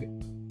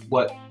 depending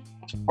what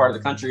part of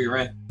the country you're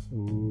in.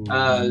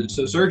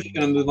 So Serge is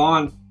going to move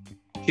on.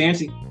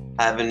 Chancey.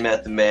 Having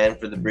met the man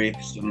for the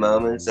briefest of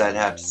moments, I'd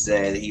have to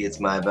say that he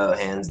gets my vote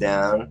hands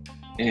down.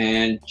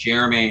 And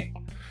Jeremy.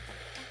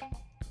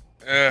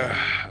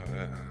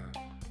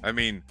 I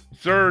mean,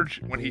 Serge,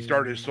 when he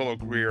started his solo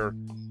career,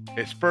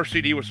 his first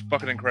CD was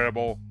fucking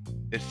incredible.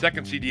 His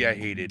second CD I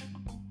hated.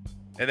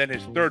 And then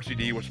his third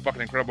CD was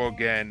fucking incredible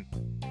again.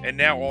 And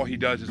now all he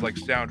does is like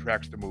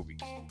soundtracks to movies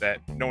that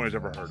no one has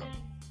ever heard of.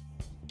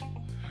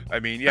 I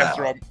mean, yes,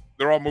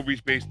 they're all movies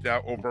based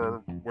out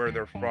over where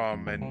they're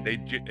from, and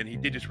he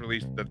did just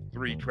release the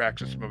 3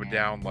 tracks of Slow It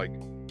Down, like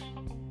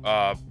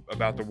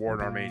about the war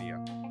in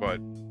Armenia. But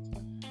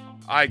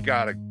I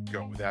gotta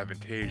go with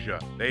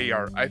Avantasia.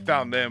 I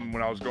found them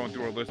when I was going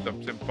through a list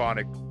of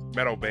symphonic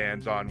metal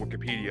bands on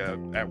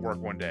Wikipedia at work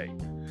one day,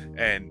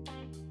 and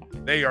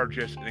they are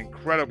just an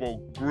incredible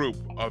group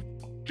of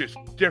just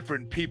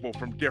different people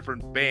from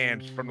different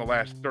bands from the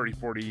last 30,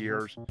 40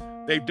 years.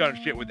 They've done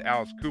shit with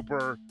Alice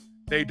Cooper.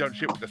 They've done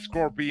shit with the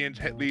Scorpions,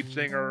 lead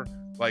singer.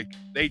 Like,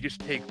 they just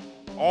take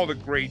all the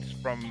greats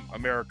from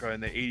America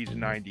in the 80s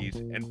and 90s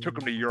and took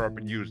them to Europe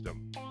and used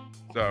them.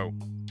 So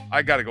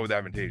I got to go with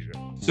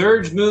Avantasia.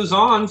 Surge moves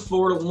on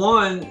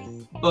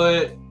 4-1,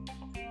 but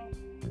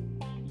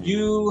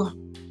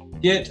you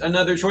get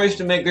another choice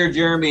to make there,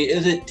 Jeremy.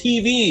 Is it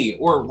TV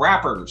or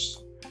rappers?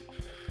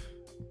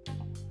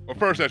 Well,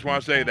 first, I just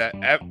want to say that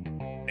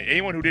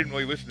anyone who didn't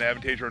really listen to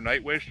Avantasia or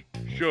Nightwish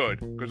should,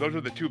 because those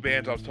are the two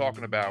bands I was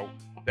talking about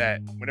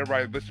that whenever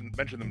I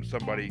mention them to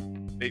somebody,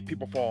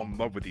 people fall in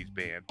love with these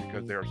bands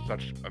because they're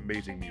such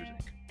amazing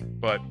music.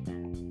 But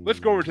let's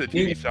go over to the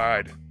TV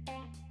side.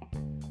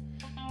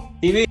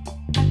 TV.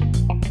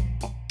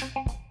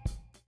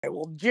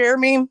 Well,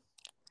 Jeremy,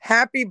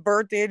 happy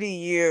birthday to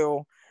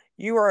you.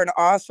 You are an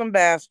awesome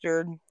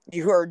bastard.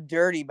 You are a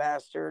dirty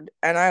bastard.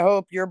 And I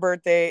hope your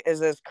birthday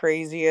is as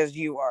crazy as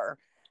you are.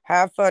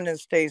 Have fun and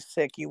stay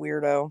sick, you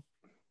weirdo.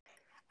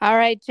 All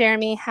right,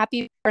 Jeremy,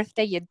 happy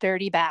birthday, you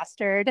dirty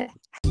bastard.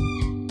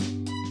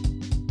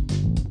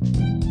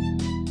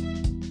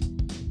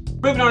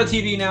 Moving on to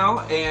TV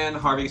now, and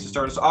Harvey gets to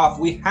start us off.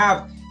 We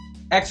have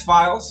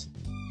X-Files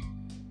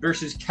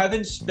versus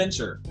Kevin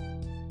Spencer.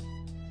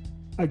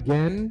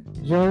 Again,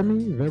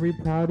 Jeremy, very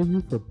proud of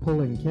you for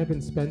pulling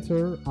Kevin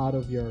Spencer out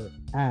of your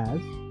ass.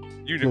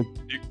 Do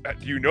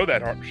you know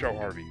that show,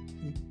 Harvey?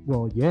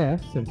 Well, yeah,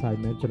 since I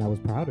mentioned I was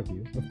proud of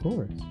you, of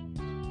course.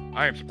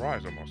 I am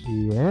surprised almost.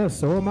 Yeah,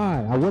 so am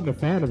I. I wasn't a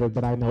fan of it,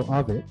 but I know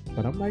of it.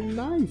 But I'm like,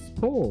 nice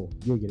pull,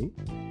 giggity.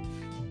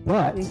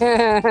 But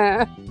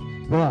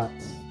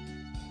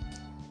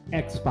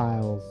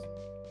X-Files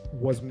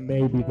was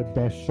maybe the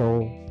best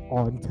show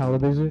on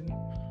television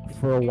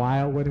for a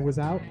while when it was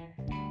out.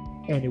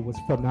 And it was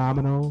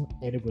phenomenal.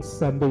 And it was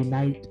Sunday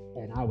night,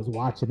 and I was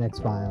watching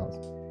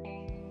X-Files.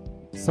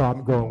 So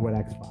I'm going with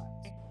X-Files.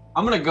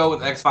 I'm going to go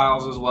with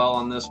X-Files as well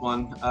on this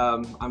one.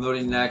 I'm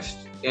voting next.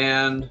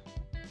 And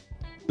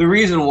the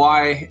reason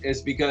why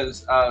is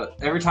because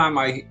every time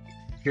I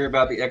hear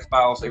about the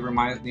X-Files, it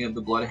reminds me of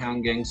the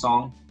Bloodhound Gang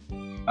song,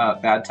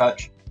 Bad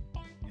Touch.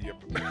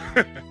 Yep.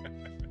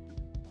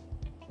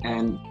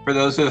 And for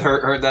those who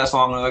heard that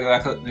song, know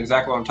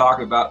exactly what I'm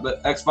talking about.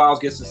 But X-Files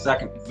gets the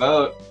second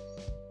vote.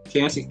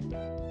 Chancey.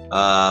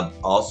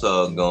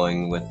 Also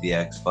going with the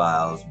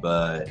X-Files,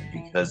 but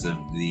because of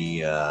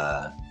the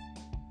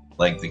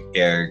the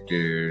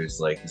characters,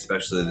 like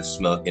especially the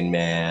Smoking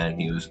Man,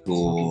 he was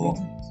cool.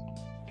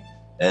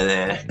 And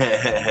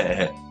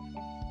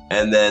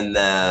then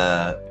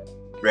the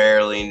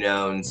rarely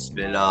known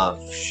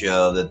spin-off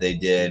show that they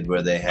did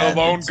where they had The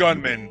Lone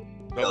Gunman.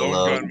 The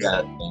Lone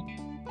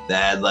Gunman.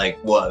 That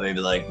had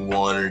maybe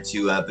 1 or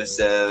 2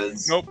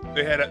 episodes. Nope,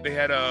 they had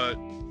a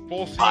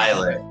full season.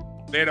 Pilot.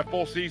 They had a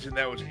full season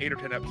that was 8 or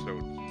 10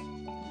 episodes.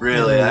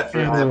 Really? It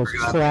was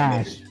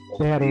trash.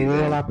 They had a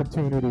real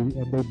opportunity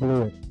and they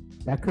blew it.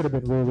 That could have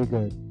been really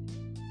good.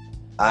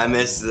 I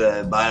missed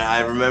but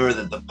I remember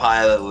that the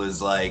pilot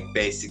was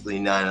basically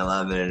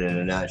 9/11 in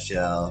a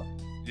nutshell.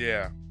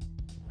 Yeah.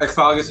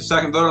 X-Files gets the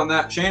second vote on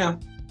that.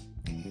 Shayna.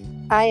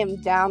 I am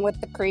down with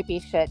the creepy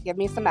shit. Give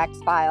me some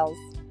X-Files.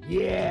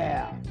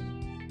 Yeah.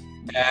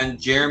 And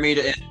Jeremy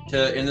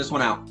to end this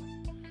one out.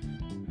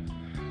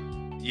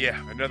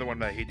 Yeah, another one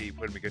that I hate that you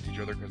put them against each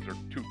other because they're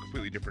two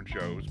completely different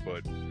shows.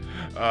 But,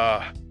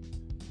 I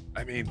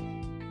mean,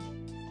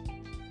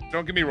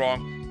 don't get me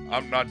wrong.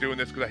 I'm not doing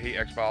this because I hate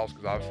X-Files,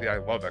 because obviously I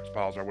love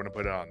X-Files. I wouldn't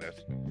put it on this.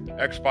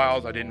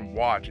 X-Files I didn't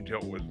watch until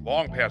it was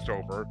long past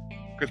over,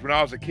 because when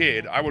I was a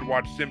kid, I would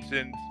watch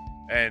Simpsons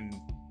and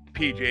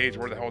PJs,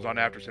 where the hell was on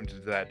after Simpsons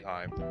at that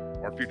time,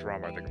 or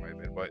Futurama, I think it might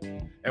have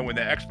been. And when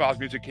the X-Files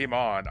music came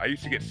on, I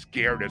used to get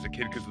scared as a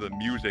kid because of the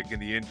music in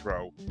the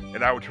intro,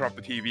 and I would turn off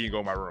the TV and go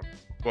in my room.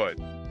 But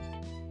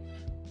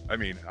I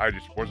mean, I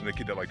just wasn't a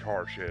kid that liked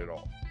horror shit at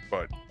all.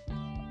 But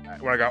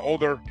when I got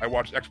older, I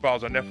watched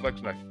X-Files on Netflix,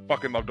 and I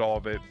fucking loved all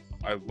of it.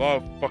 I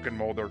love fucking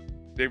Mulder.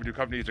 David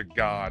Duchovny is a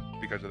god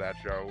because of that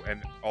show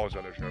and all his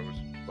other shows.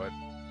 But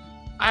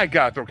I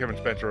gotta throw Kevin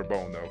Spencer a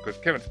bone, though, because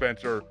Kevin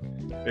Spencer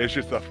is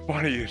just the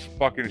funniest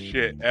fucking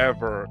shit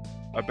ever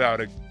about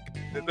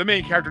the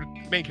main character.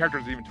 The main character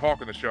doesn't even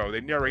talk in the show.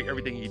 They narrate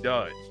everything he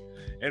does.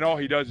 And all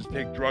he does is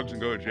take drugs and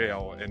go to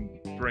jail and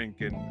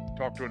drink and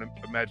talk to an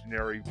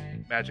imaginary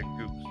magic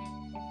goose.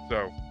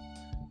 So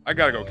I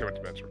gotta go Kevin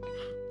Spencer.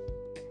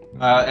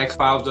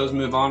 X-Files does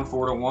move on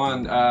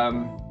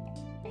 4-1.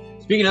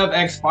 Speaking of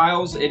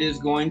X-Files, it is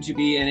going to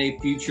be in a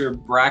future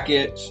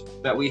bracket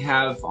that we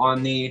have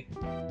on the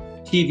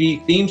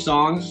TV theme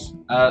songs.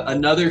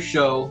 Another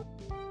show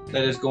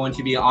that is going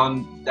to be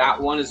on that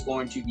one is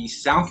going to be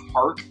South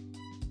Park.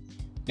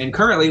 And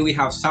currently we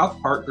have South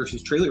Park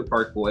versus Trailer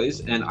Park Boys,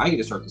 and I get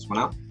to start this one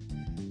out.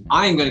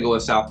 I am going to go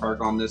with South Park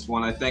on this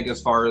one. I think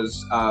as far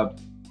as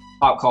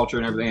pop culture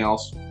and everything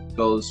else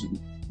goes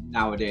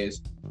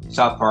nowadays,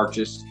 South Park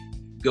just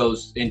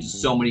goes into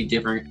so many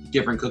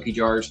different cookie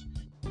jars.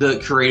 The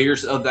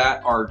creators of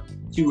that are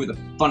two of the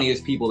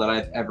funniest people that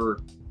I've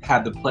ever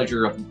had the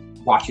pleasure of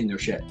watching their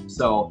shit.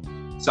 So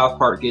South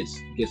Park gets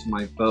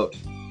my vote.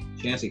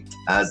 Chancy.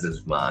 As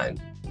is mine.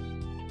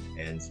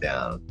 Hands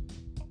down.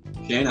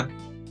 Shayna.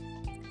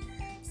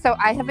 So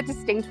I have a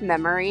distinct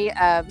memory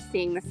of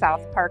seeing the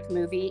South Park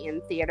movie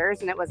in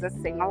theaters, and it was a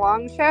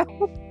sing-along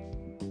show.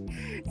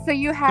 So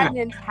you had an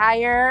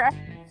entire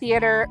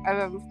theater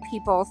of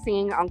people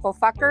singing Uncle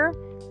Fucker.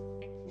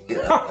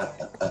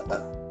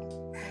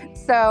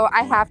 So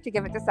I have to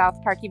give it to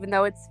South Park, even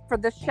though it's for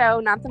the show,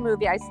 not the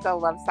movie. I still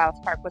love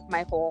South Park with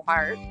my whole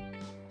heart.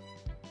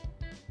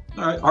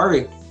 All right,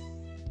 Harvey.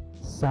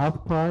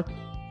 South Park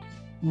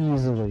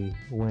easily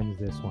wins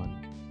this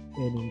one.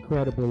 An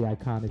incredibly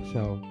iconic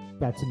show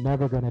that's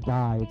never going to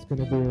die. It's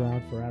going to be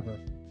around forever.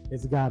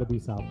 It's got to be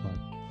South Park.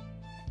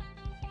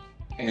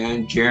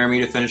 And Jeremy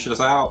to finish us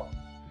out.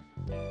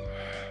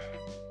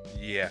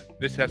 Yeah,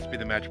 this has to be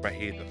the matchup I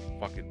hate the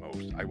fucking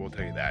most. I will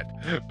tell you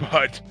that.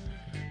 But,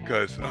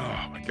 because,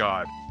 oh my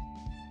god.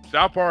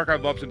 South Park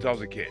I've loved since I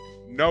was a kid.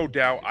 No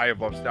doubt I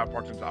have loved South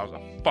Park since I was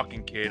a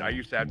fucking kid. I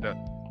used to have to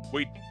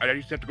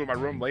go to my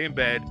room, lay in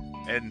bed,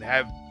 and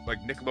have like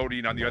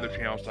Nickelodeon on the other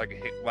channel so I could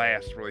hit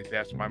last really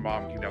fast. And my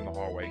mom came down the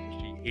hallway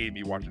because she hated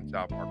me watching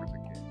South Park as a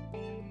kid.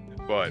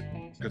 But,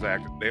 because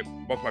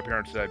both of my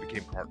parents said I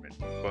became Cartman.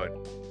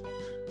 But,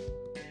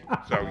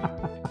 so,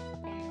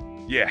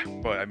 yeah,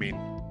 but I mean,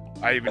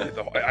 I even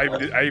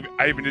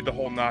did the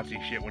whole Nazi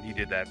shit when he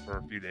did that for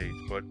a few days.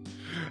 But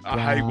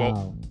I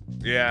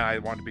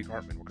wanted to be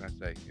Cartman. What can I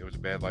say? It was a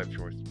bad life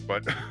choice.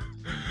 But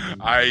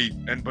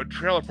but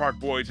Trailer Park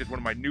Boys is one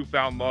of my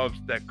newfound loves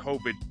that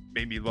COVID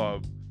made me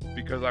love,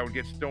 because I would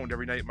get stoned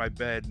every night in my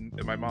bed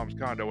in my mom's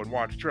condo and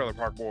watch Trailer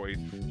Park Boys,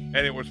 and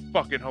it was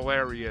fucking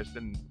hilarious.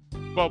 And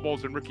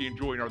Bubbles and Ricky and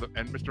Julie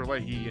and Mr.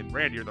 Leahy and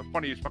Randy are the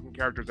funniest fucking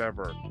characters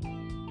ever.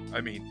 I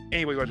mean,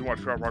 anybody who doesn't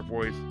watch Trailer Park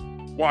Boys,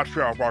 watch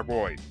Trailer Park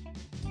Boys.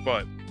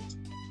 But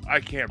I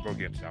can't vote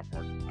against South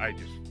Park. I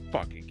just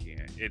fucking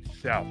can't. It's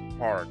South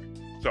Park.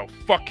 So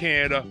fuck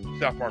Canada.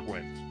 South Park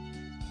wins.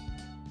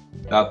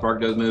 South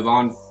Park does move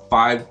on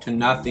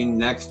 5-0.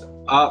 Next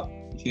up,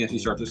 Chancey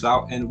starts us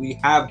out, and we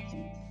have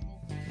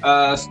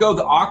let's go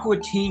the Aqua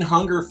Teen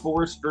Hunger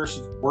Force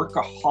versus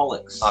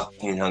Workaholics. Aqua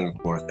Teen Hunger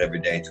Force every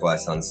day,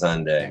 twice on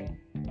Sunday.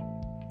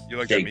 You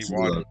like that meat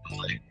wad?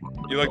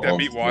 You like that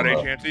meat wad,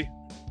 Chancey?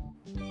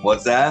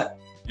 What's that?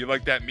 You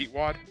like that meat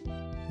wad?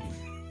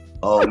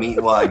 Oh,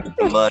 meat wad, get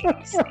the money,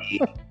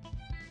 G.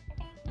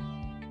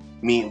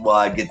 Meat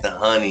wad, get the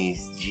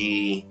honeys,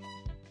 G.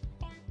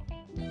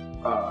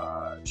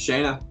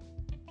 Shayna.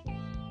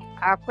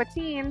 Aqua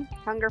Teen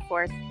Hunger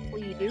Force,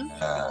 please.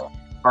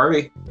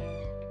 Harvey.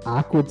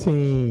 Aqua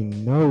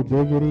Teen, no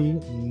diggity,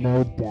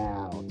 no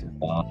doubt.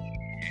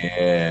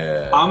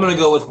 Yeah. I'm gonna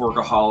go with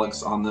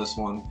Workaholics on this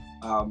one.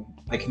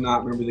 I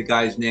cannot remember the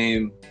guy's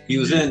name. He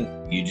was in.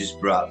 You just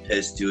brought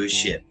piss to a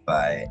shit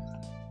fight.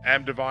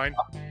 Am Divine.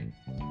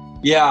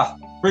 Yeah,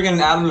 friggin'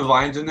 Adam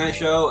Devine's in that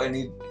show,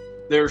 and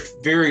there's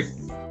very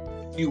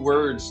few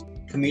words,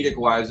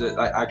 comedic-wise, that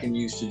I can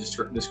use to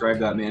describe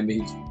that man, but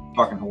he's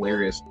fucking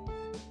hilarious.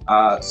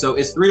 So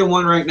it's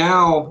 3-1 right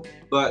now,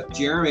 but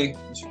Jeremy,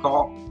 what's your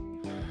call?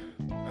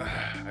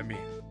 I mean,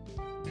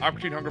 Aqua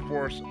Teen Hunger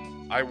Force,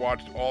 I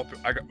watched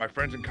my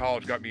friends in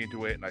college got me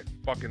into it, and I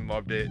fucking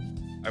loved it.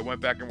 I went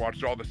back and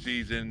watched all the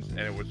seasons, and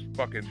it was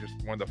fucking just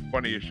one of the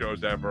funniest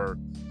shows ever.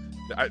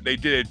 They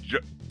did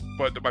it,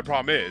 but my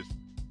problem is,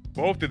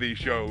 both of these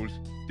shows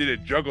did a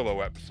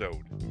Juggalo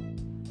episode,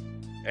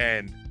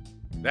 and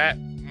that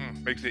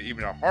makes it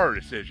even a harder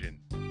decision.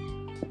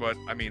 But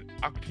I mean,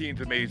 Aqua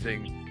Teen's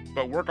amazing,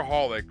 but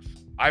Workaholics,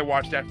 I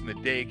watched that from the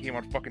day it came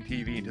on fucking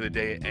TV until the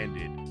day it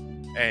ended.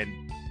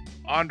 And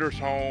Anders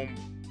Home,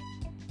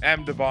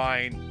 M.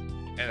 Divine,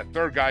 and a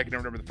third guy I can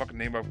never remember the fucking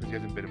name of because he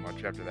hasn't been in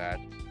much after that.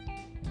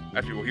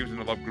 Actually, well, he was in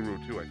The Love Guru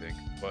too, I think.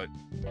 But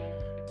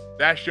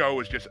that show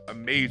was just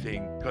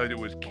amazing because it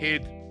was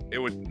kids. It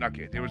was not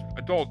kids. It was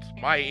adults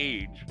my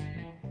age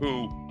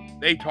who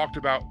they talked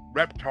about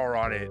Reptar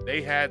on it.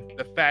 They had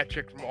the fat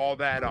chick from All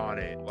That on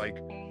it, like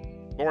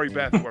Lori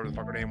Beth, whatever the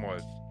fuck her name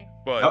was.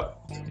 But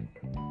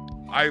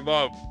I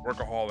love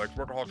Workaholics.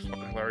 Workaholics is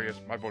fucking hilarious.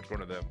 My vote's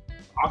going to them.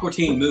 Aqua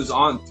Teen moves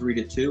on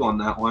 3-2 on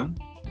that one.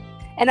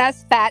 And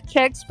us fat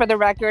chicks, for the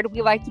record,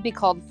 we like to be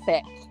called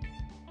thick.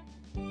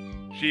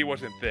 She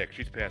wasn't thick.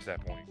 She's past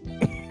that point.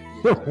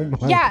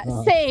 Oh Yeah,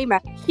 God. same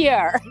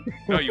here.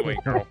 No, you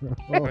ain't, girl.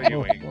 No,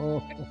 you ain't.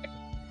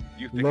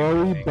 You think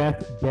Lori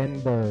Beth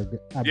Denberg.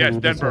 I Yes,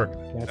 believe is her-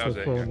 Denberg. That's That her was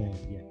it, full yeah. name,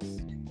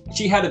 yes.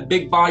 She had a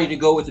big body to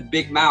go with a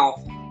big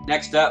mouth.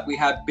 Next up, we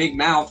have Big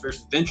Mouth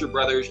versus Venture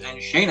Brothers, and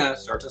Shayna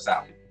starts us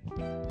out.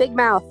 Big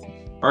mouth.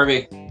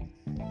 Harvey.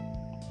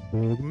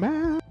 Big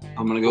mouth.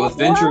 I'm going to go with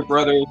Venture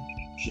Brothers.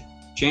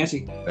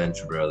 Chancey.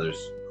 Venture Brothers.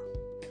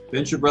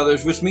 Venture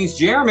Brothers, which means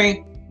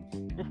Jeremy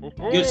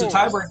gets a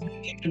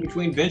tiebreaker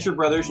between Venture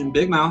Brothers and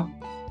Big Mouth.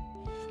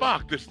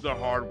 Fuck, this is a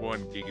hard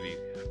one, giggity.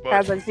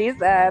 That's But, what she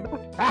said.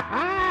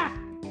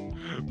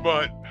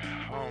 but,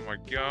 oh my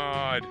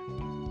god.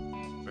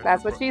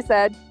 That's what she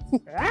said.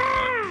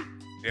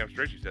 Damn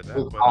straight she said that.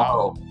 With But,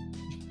 Tahoe.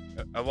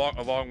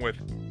 along with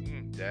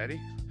Daddy.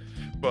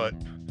 But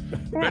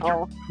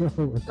Oh,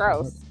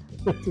 gross.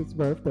 It's his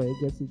birthday. I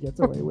guess he gets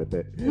away with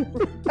it.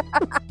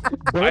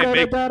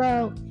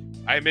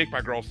 I make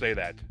my girl say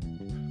that.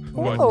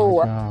 But Oh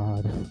my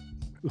God.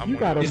 If I'm you one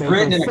gotta of make those-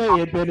 written her in a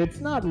say it, then it's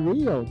not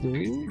real,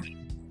 dude.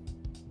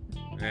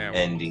 yeah, well,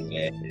 Ending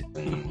it.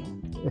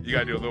 you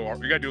gotta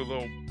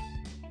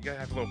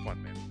have a little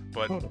fun, man.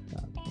 But Oh,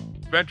 God.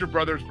 Venture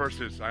Brothers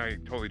versus, I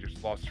totally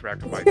just lost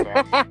track of my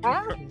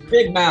thoughts.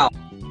 Big Mouth.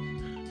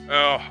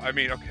 Oh, I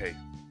mean, okay.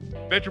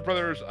 Venture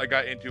Brothers, I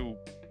got into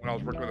when I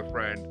was working with a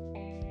friend,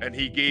 and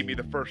he gave me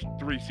the first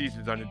 3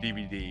 seasons on a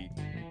DVD,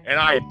 and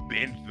I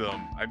binged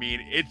them. I mean,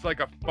 it's like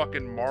a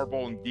fucking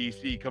Marvel and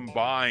DC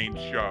combined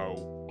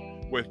show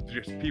with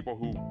just people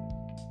who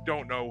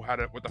don't know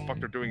what the fuck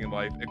they're doing in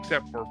life,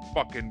 except for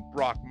fucking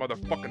Brock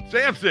motherfucking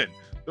Sampson,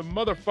 the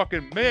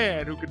motherfucking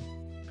man who could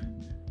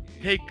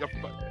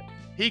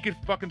he could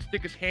fucking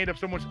stick his hand up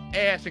someone's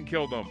ass and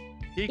kill them.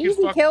 He could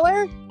Easy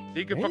killer.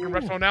 He can fucking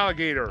wrestle an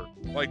alligator.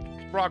 Like,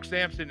 Brock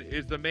Sampson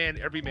is the man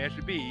every man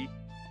should be,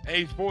 and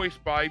he's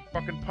voiced by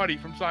fucking Putty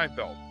from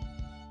Seinfeld.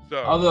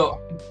 So, Although,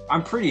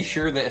 I'm pretty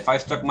sure that if I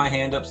stuck my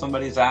hand up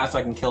somebody's ass,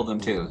 I can kill them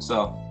too.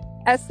 So,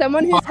 As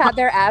someone who's had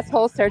their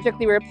asshole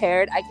surgically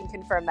repaired, I can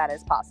confirm that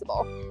is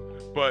possible.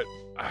 but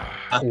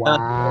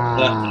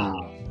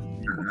Wow.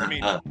 I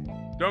mean,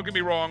 don't get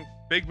me wrong,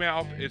 Big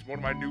Mouth is one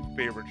of my new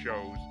favorite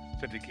shows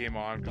since it came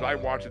on, because I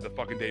watched it the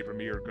fucking day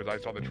premiere because I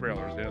saw the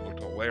trailers and it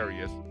looked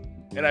hilarious.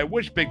 And I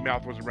wish Big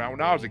Mouth was around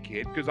when I was a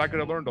kid, because I could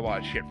have learned a lot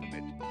of shit from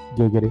it.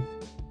 Giggity.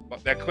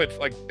 But that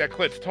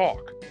clips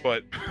talk,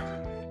 but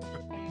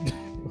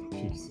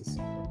Jesus.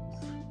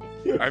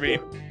 I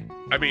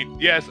mean,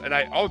 yes, and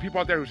all the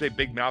people out there who say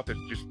Big Mouth is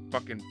just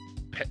fucking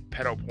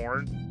pedo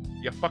porn,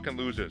 you fucking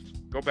losers.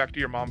 Go back to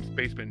your mom's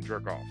basement and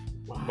jerk off.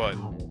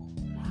 Wow.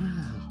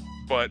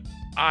 But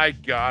I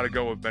gotta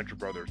go with Venture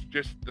Brothers.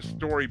 Just the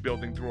story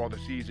building through all the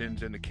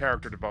seasons and the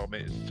character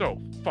development is so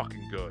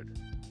fucking good.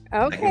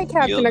 Okay, can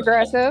feel Captain that.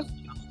 Aggressive.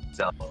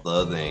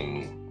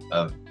 Self-loathing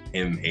of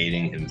him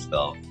hating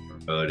himself for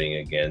voting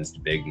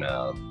against Big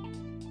Mouth.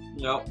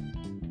 Yep.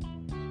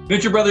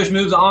 Venture Brothers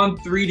moves on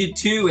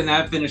 3-2, and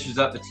that finishes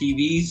up the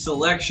TV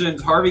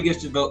selections. Harvey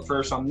gets to vote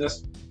first on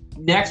this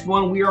next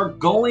one. We are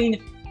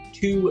going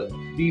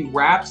to the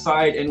rap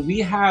side, and we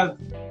have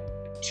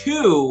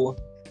 2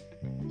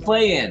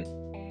 play-in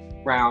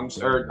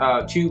rounds,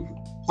 or 2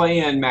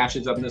 play-in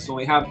matches up in this one.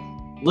 We have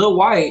Lil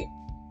White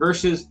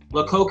versus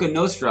La Coca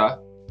Nostra.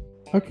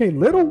 Okay,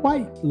 Lil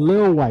White,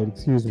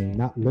 excuse me,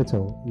 not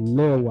Little,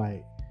 Lil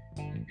White.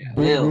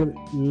 Lil.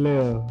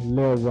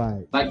 Lil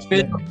White. Like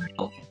Phil.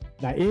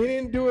 Now, he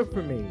didn't do it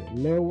for me.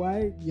 Lil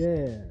White,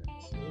 yeah,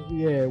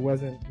 it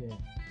wasn't, yeah.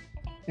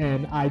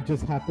 And I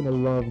just happen to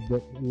love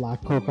the La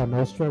Coca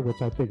Nostra,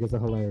 which I think is a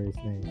hilarious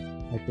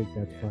name. I think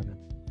that's funny.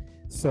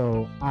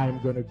 So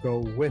I'm gonna go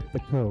with the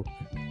Coke,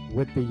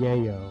 with the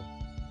Yayo,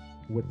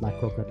 with La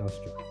Coca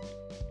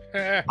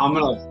Nostra. I'm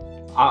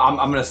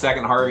gonna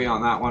second Harvey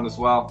on that one as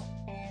well.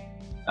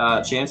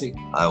 Chancey.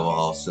 I will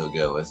also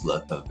go with La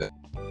Coca.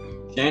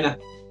 Shayna.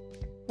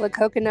 La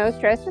Coca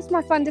Nostra. It's just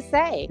more fun to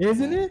say.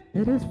 Isn't it?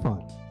 It is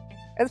fun.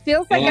 It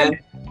feels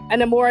like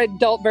a more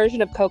adult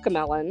version of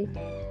Cocomelon.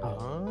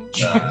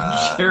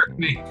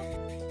 Jeremy.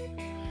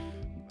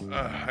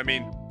 I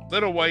mean,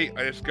 Little White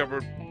I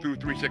discovered through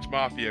 3-6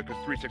 Mafia,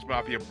 because 3-6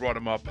 Mafia brought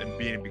him up and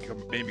made him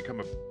become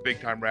a big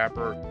time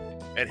rapper.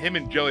 And him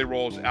and Jelly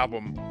Roll's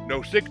album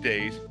No Sick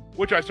Days,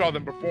 which I saw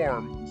them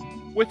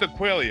perform with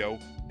Aquilio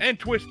and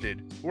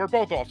Twisted, who are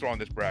both also on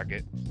this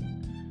bracket.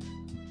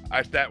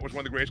 That was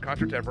one of the greatest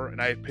concerts ever,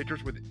 and I have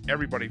pictures with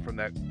everybody from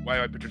that. I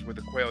have pictures with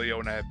Aquilio,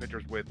 and I have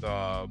pictures with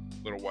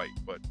Little White.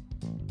 But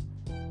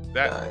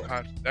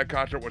that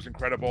concert was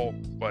incredible.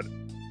 But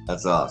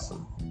That's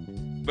awesome.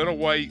 Little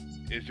White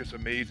is just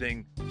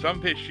amazing. Some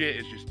of his shit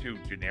is just too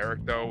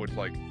generic, though. It's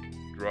like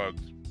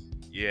drugs,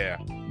 yeah,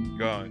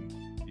 guns,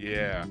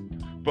 yeah.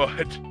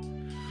 But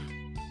and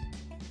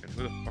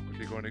who the fuck was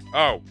he going to?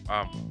 Oh,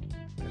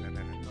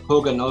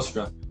 Coca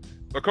Nostra.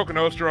 La Coca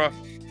Nostra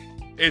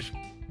is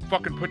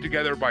fucking put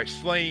together by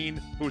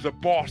Slane, who's a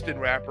Boston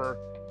rapper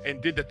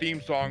and did the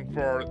theme song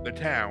for The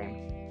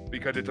Town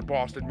because it's a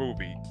Boston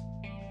movie.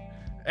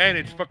 And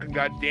it's fucking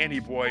got Danny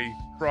Boy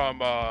from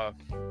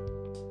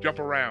Jump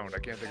Around. I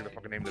can't think of the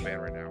fucking name of the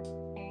band right now.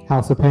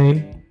 House of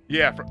Pain.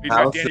 Yeah, he's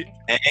got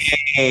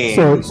Danny.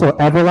 So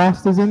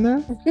Everlast is in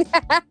there?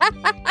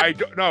 I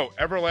don't know.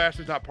 Everlast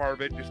is not part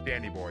of it. Just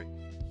Danny Boy.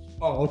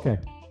 Oh, okay.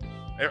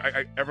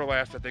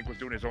 Everlast, I think, was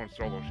doing his own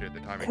solo shit at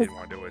the time. He didn't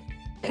want to do it.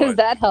 Because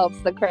that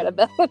helps the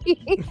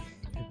credibility.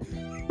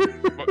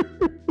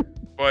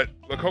 But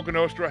La Coca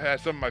Nostra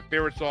has some of my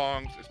favorite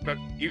songs,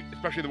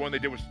 especially the one they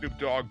did with Snoop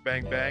Dogg,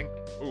 Bang Bang.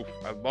 Oof,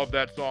 I love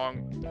that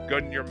song.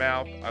 Gun in Your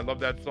Mouth, I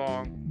love that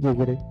song.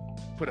 Giggity.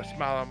 Put a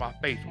smile on my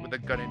face with a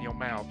gun in your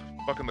mouth.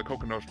 Fucking La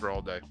Coca Nostra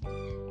all day.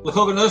 La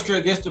Coca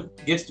Nostra gets to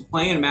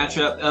play in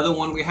matchup. The other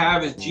one we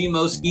have is G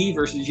Moski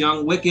versus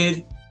Young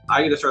Wicked.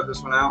 I get to start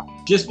this one out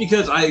just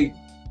because I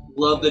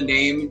love the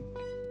name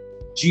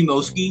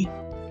G-Moski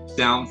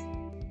sounds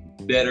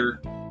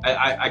better.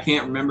 I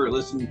can't remember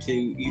listening to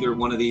either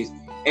one of these,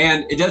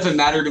 and it doesn't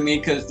matter to me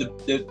because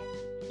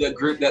the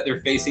group that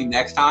they're facing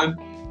next into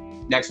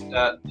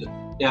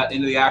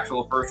the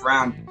actual first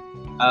round,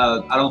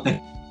 I don't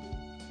think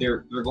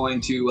they're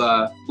going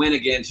to win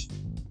against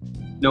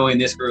knowing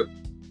this group.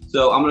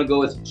 So I'm gonna go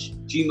with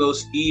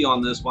G-Moski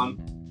on this one.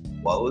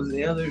 What was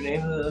the other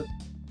name of the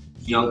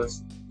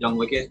Young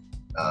Wicked?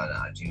 Oh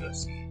no,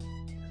 G-Moski.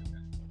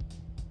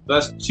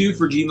 That's 2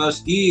 for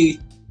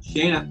G-Moski.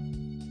 Shayna.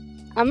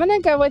 I'm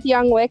gonna go with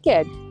Young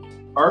Wicked.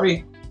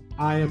 Harvey.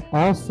 I am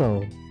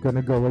also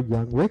gonna go with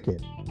Young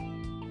Wicked.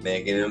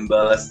 Making him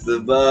bust the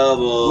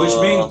bubble. Which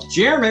means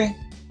Jeremy.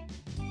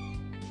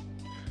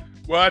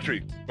 Well,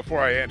 actually, before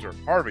I answer,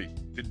 Harvey,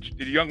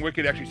 did Young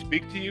Wicked actually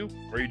speak to you,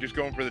 or are you just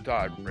going for the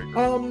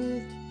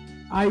tiebreaker?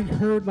 I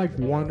heard like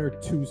 1 or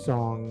 2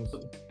 songs,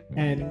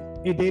 and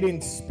they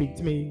didn't speak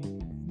to me,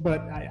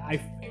 but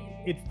I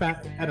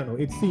don't know.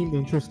 It seemed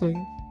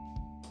interesting.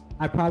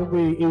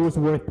 It was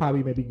worth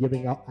probably maybe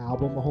giving an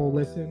album a whole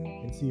listen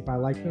and see if I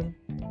like them.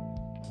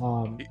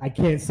 I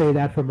can't say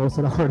that for most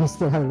of the artists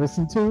that I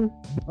listen to,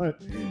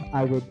 but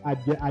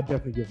I'd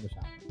definitely give them a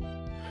shot.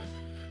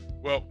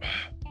 Well,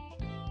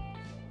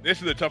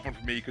 this is a tough one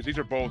for me because these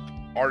are both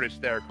artists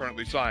that are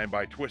currently signed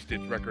by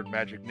Twisted's record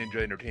Magic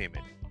Ninja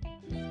Entertainment.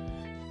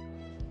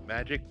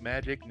 Magic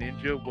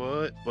Ninja,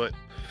 what? But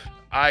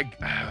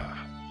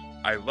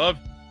I love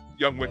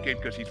Young Wicked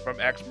because he's from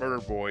Axe Murder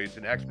Boys,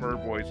 and Axe Murder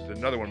Boys is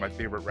another one of my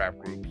favorite rap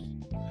groups.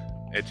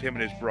 It's him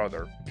and his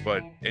brother.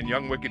 And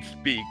Young Wicked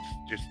speaks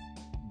just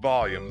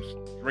volumes.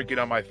 Drinking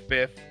on My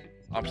Fifth,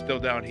 I'm Still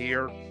Down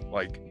Here.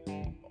 Like,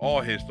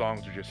 all his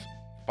songs are just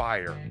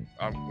fire.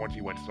 Once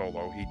he went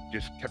solo, he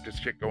just kept his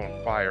shit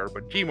going fire.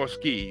 But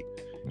G-Moski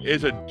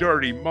is a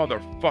dirty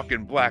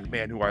motherfucking black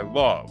man who I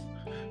love.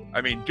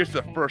 I mean, just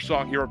the first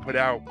song he ever put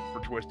out for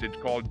Twisted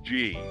is called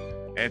G.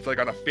 And it's like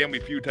on a Family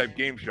Feud type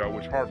game show,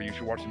 which, Harvey, you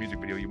should watch the music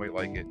video. You might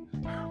like it.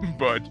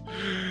 but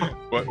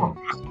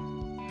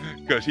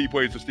because he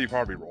plays the Steve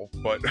Harvey role.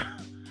 But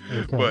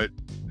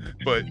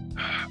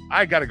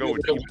I gotta go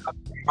with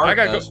I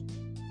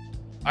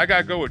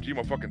gotta go with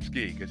Gmo fucking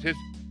Ski because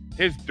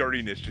his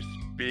dirtiness just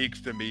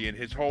speaks to me, and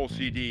his whole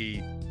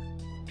CD,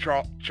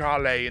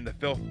 Charlie and the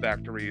Filth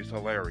Factory, is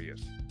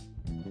hilarious.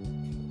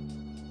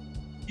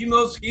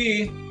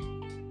 G-Moski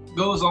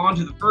goes on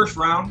to the first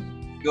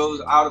round, goes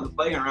out of the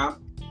playing round,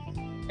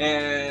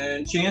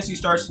 and Chancey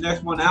starts the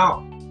next one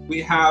out.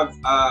 We have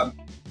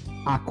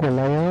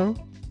Aquileo.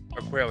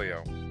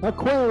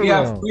 We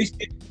have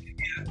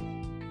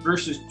 3-6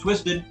 versus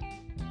Twisted.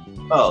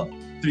 Oh,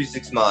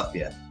 3-6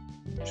 Mafia.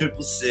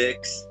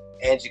 666,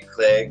 Angie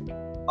Clegg.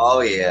 Oh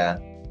yeah.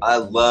 I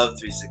love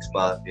 3-6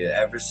 Mafia.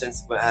 Ever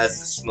since As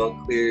the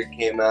Smoke Clear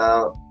came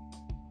out,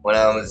 when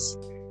I was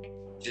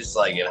just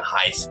like in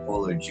high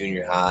school or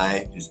junior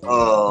high, just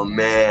oh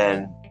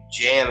man,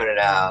 jamming it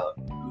out,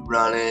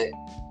 run it,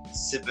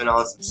 sipping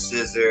on some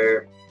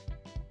scissor.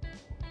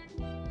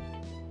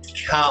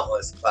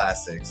 Countless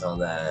classics on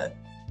that.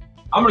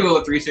 I'm gonna go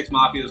with 3-6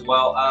 Mafia as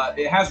well.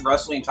 It has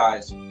wrestling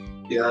ties,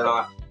 believe it or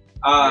not.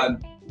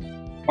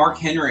 Mark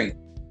Henry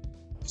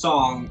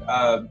song.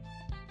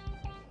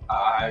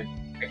 I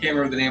can't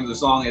remember the name of the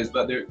song is,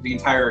 but the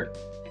entire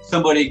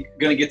somebody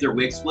gonna get their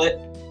wig split.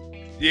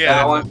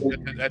 Yeah,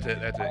 that's it.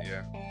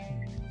 Yeah.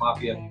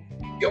 Mafia.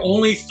 The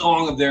only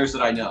song of theirs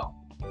that I know.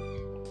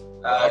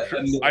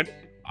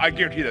 I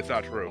guarantee that's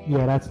not true.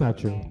 Yeah, that's not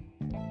true.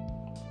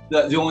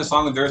 The only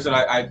song of theirs that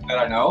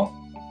I know.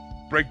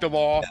 Break the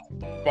Law,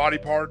 Body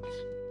Parts.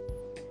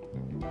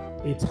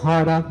 It's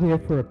Hard Out Here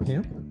for a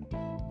Pimp.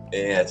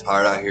 Yeah, It's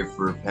Hard Out Here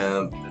for a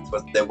Pimp. That's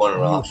what they want to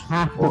You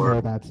have to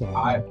know that song.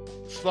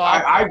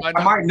 I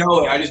might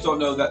know it. I just don't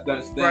know that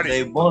it's them.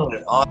 They won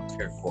an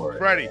Oscar for it.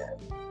 Freddie,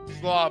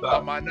 slob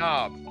on my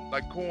knob,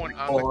 like corn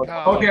on the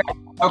cob. Okay.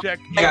 Check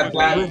Yeah,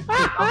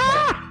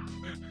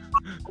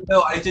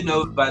 no, I didn't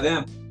know it by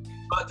them.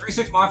 But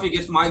 3-6 Mafia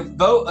gets my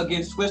vote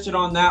against Twisted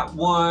on that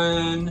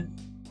one.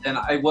 And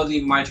it wasn't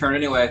even my turn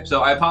anyway.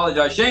 So I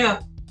apologize.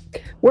 Shayna.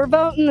 We're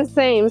voting the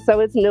same,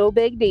 so it's no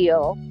big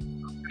deal.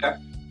 Okay.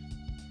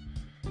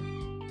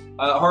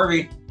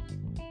 Harvey.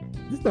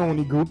 This is the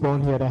only group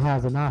on here that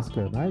has an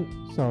Oscar, right?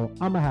 So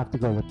I'm gonna have to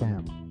go with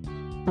them.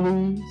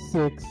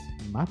 3-6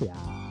 Mafia.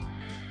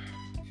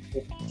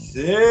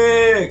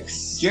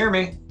 6.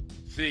 Jeremy.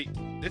 See,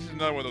 this is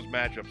another one of those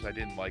matchups I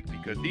didn't like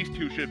because these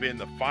two should have been in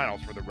the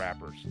finals for the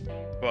rappers.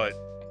 But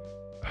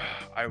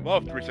I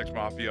love 3-6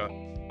 Mafia.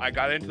 I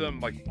got into them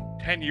like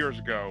 10 years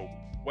ago.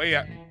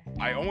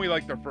 I only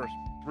liked their first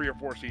 3 or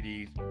 4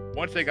 CDs.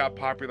 Once they got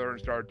popular and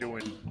started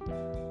doing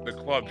the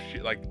club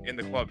shit, like in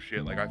the club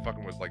shit, like I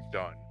fucking was like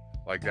done.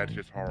 Like that's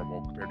just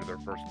horrible compared to their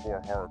first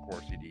 4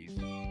 horrorcore CDs.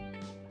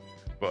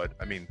 But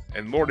I mean,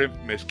 and Lord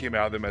Infamous came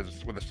out of them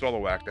with a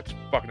solo act that's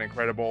fucking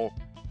incredible.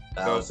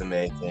 That was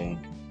amazing.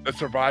 The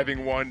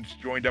surviving ones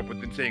joined up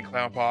with Insane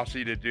Clown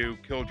Posse to do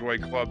Killjoy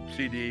Club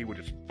CD, which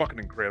is fucking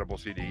incredible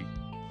CD.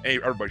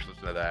 Everybody should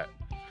listen to that.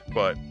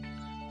 But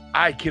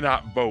I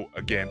cannot vote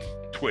against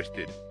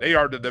Twisted. They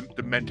are the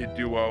demented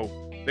duo.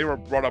 They were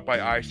brought up by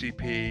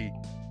ICP.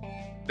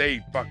 They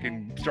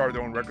fucking started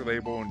their own record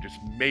label and just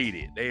made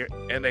it. They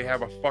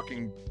have a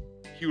fucking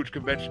huge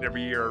convention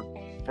every year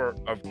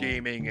of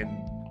gaming and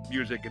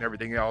music and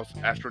everything else.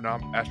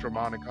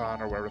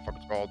 Astronomicon or whatever the fuck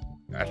it's called.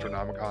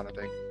 Astronomicon, I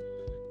think.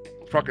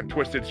 Fucking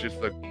Twisted's just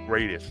the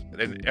greatest.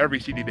 And every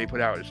CD they put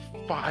out is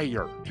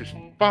fire. Just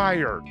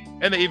fire.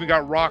 And they even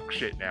got rock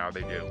shit now,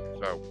 they do.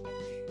 So,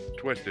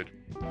 Twisted.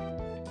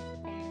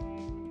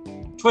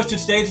 Twisted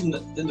stays in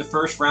the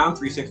first round.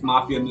 3-6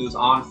 Mafia moves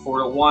on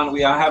 4-1.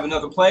 We have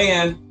another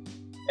play-in.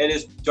 It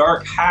is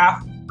Dark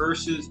Half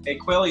versus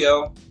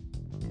Aquilio.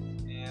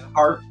 And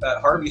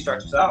Harvey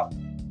starts us out.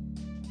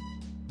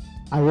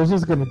 I was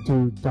just gonna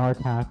do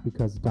Dark Half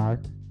because dark,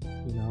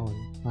 and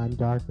I'm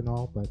dark and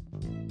all, but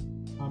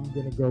I'm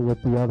gonna go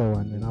with the other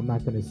one, and I'm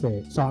not gonna say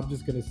it. So I'm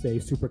just gonna say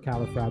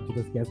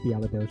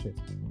supercalifragilisticexpialidocious.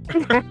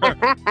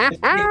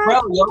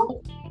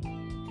 Aquilio.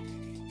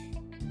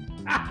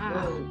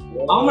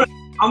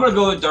 I'm gonna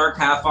go with Dark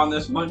Half on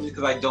this one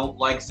because I don't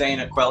like saying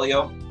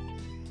Aquilio.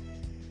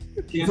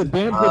 It's a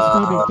damn good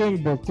Stephen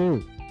King book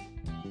too.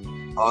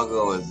 I'll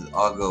go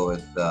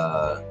with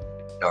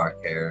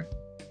Dark Hair.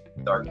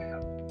 Dark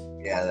Half.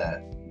 Yeah,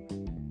 that.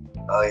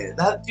 Oh yeah,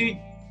 that dude.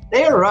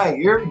 They are right.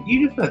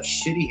 You just have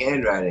shitty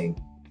handwriting.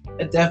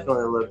 It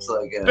definitely looks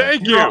like a.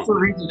 Thank You you. also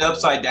read it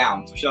upside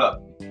down. So shut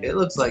up. It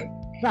looks like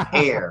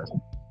hair.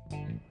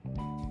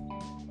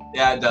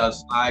 Yeah, it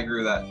does. I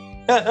agree with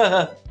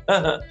that.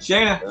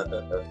 Shayna.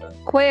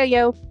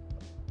 Quayo.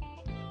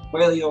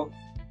 Aquilio.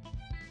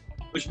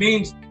 Which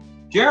means,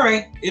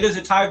 Jeremy, it is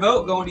a tie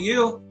vote going to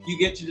you. You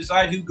get to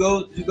decide who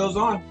goes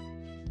on.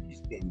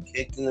 He's getting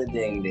kicked in the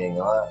ding ding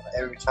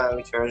every time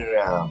he turns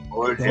around.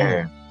 Poor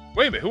Jared.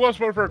 Wait a minute, who else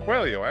voted for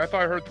Aquilio? I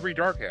thought I heard 3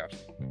 Dark Halves.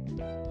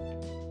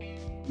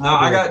 No,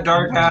 I got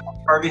Dark Half.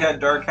 Harvey had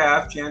Dark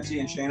Half.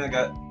 Chancey and Shayna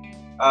got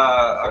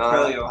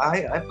Aquilio.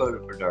 I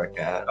voted for Dark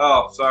Hat.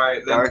 Oh, sorry.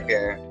 Then, Dark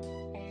Hair.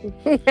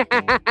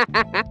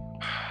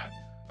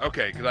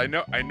 Okay, because I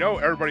know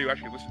everybody who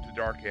actually listens to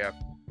Dark Half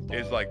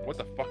is like, what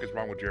the fuck is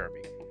wrong with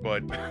Jeremy?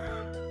 But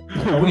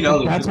we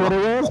know That's what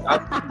it is.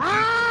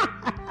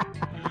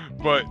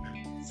 but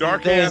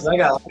Dark The thing Half. is, I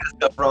got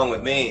stuff wrong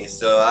with me,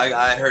 so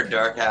I heard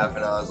Dark Half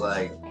and I was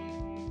like,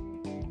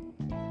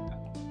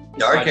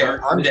 Dark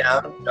Hair, I'm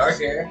down. Dark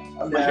Hair,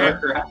 I'm down.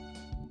 Darker Half.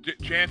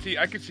 Chancey,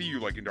 I can see you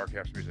liking Dark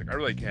Half's music. I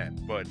really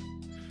can. But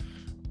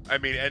I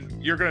mean,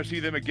 and you're gonna see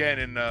them again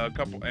in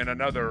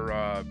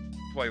another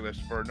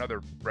playlist for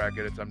another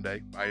bracket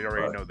someday. I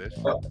already know this,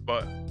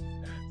 but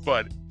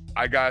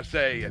I gotta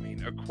say, I mean,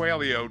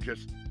 Aquilio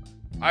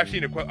I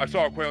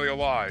saw Aquilio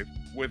live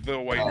with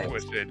Lil Wayne and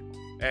Twisted,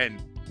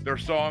 and their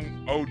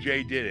song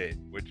OJ Did It,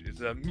 which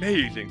is an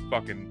amazing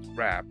fucking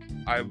rap.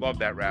 I love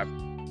that rap.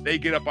 They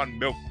get up on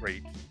milk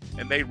crates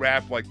and they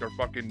rap like they're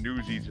fucking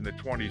newsies in the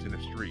 20s in the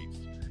streets.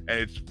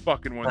 And it's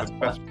fucking one of the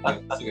best.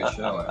 That's a good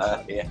show.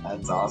 Yeah,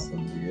 that's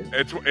awesome,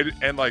 dude.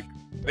 And like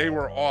they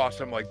were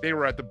awesome. Like they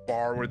were at the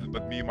bar with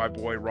me and my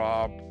boy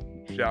Rob.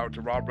 Shout out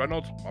to Rob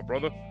Reynolds, my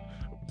brother.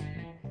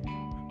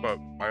 But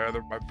my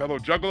fellow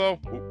juggalo.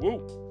 Woo,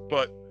 woo.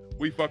 But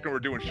we fucking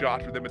were doing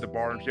shots with them at the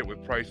bar and shit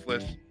with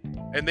Priceless.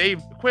 And they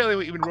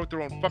Quayle even wrote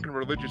their own fucking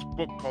religious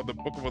book called the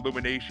Book of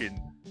Illumination,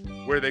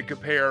 where they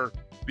compare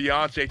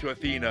Beyonce to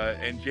Athena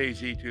and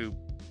Jay-Z to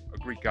a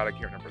Greek god I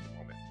can't remember at the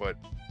moment. But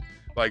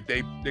like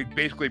they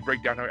basically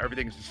break down how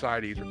everything in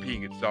society is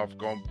repeating itself,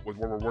 going with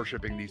where we're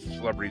worshiping these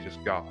celebrities as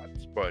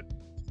gods. But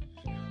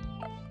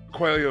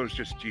Aquilio is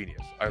just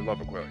genius. I love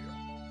Aquilio,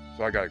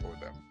 so I gotta go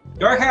with them.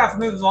 Dark Half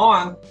moves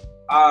on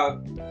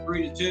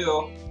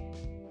 3-2.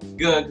 It's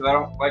good because I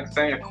don't like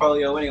saying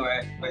Aquilio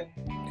anyway. But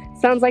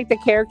Sounds like the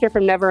character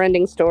from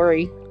Neverending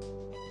Story.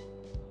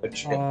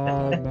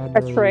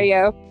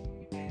 Atreyo.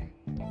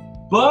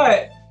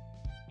 But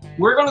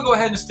we're gonna go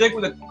ahead and stick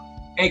with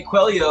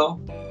Aquilio.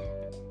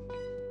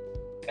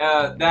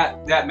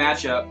 That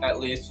matchup at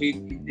least.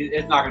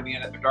 It's not gonna be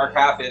in it, but Dark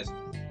Half is.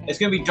 It's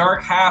gonna be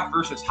Dark Half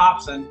versus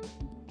Hobson.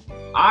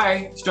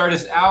 I start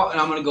us out, and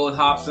I'm gonna go with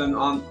Hobson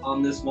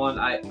on this one.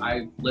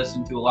 I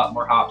listened to a lot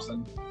more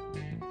Hobson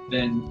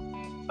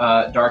than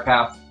Dark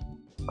Half.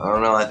 I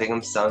don't know. I think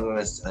I'm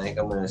gonna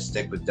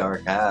stick with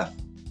Dark Half.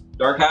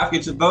 Dark Half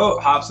gets a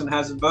vote. Hobson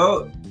has a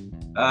vote.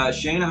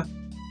 Shayna.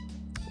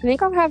 I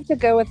think I'll have to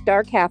go with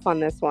Dark Half on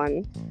this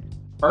one.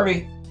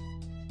 Harvey.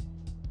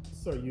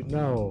 So you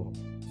know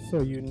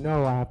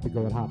I have to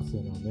go with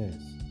Hobson on this.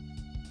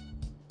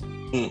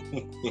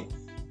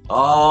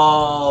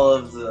 All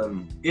of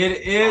them.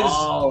 It is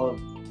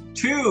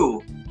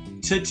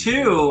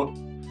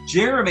 2-2.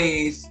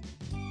 Jeremy's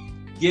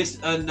gets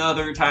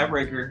another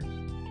tiebreaker.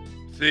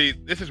 See,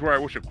 this is where I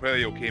wish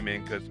Aquilio came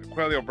in, because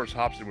Aquilio versus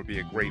Hobson would be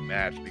a great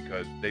match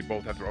because they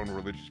both have their own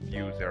religious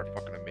views that are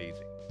fucking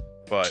amazing.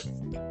 But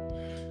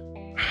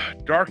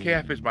Dark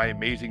Half is my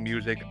amazing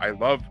music. I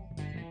love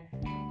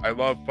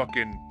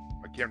fucking,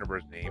 I can't remember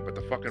his name, but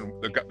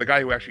the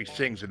guy who actually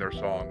sings in their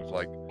songs,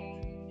 like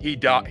he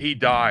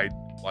died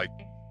like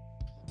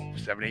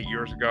 7-8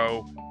 years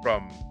ago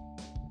from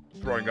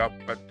throwing up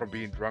from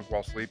being drunk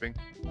while sleeping.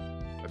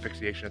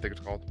 Asphyxiation, I think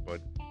it's called.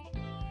 But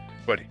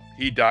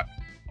he died.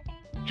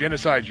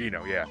 Genocide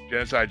Gino, yeah.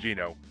 Genocide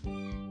Gino.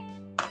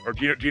 Or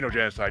Gino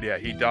Genocide, yeah.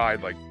 He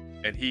died, like,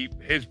 and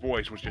his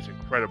voice was just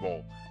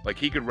incredible. Like,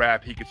 he could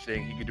rap, he could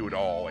sing, he could do it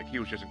all. Like, he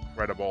was just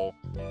incredible.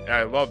 And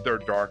I love their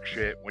dark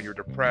shit. When you're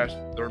depressed,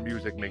 their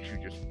music makes you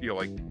just feel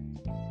like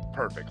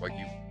perfect. Like,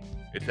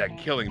 it's that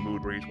killing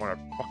mood where you just want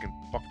to fucking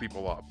fuck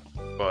people up.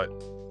 But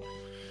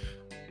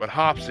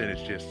Hobson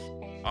is just,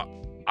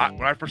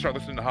 when I first started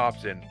listening to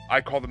Hobson,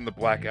 I called him the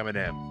Black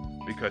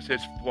Eminem because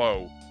his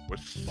flow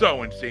was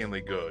so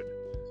insanely good.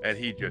 And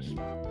he just,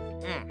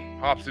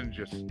 Hobson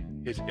just,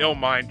 his Ill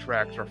Mind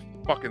tracks are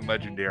fucking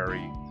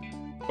legendary.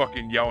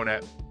 Fucking yelling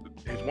at,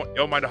 his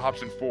Ill Mind to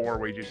Hobson 4,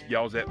 where he just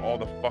yells at all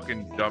the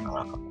fucking dumb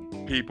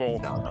people.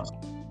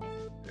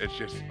 It's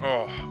just,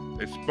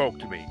 it spoke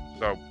to me.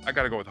 So I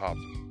gotta go with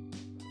Hobson.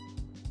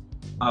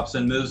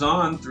 Hobson moves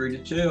on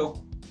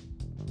 3-2.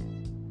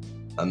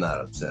 I'm not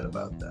upset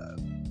about that.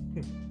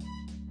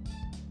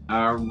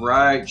 All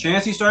right,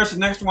 Chancey starts the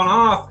next one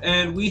off,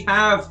 and we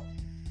have,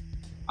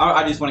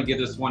 I just want to give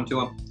this one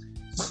to him.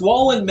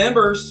 Swollen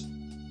Members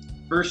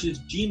versus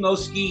G-Mo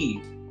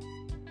Ski.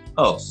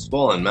 Oh,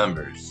 Swollen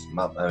Members.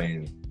 I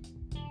mean,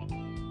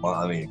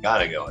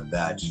 gotta go with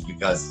that just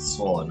because it's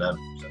Swollen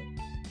Members.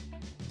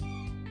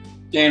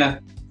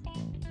 Dana.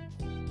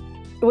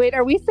 Wait,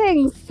 are we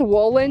saying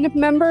swollen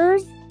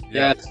members?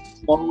 Yes,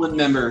 Swollen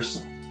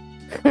Members.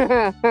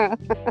 I'm gonna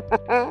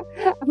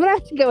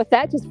have to go with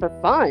that just for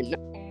fun.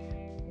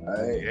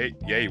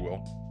 Yeah, you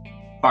will.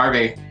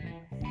 Harvey.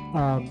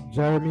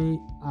 Jeremy,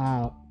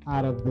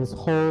 out of this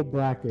whole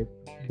bracket,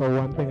 the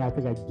one thing I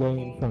think I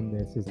gained from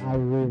this is I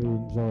really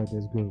enjoyed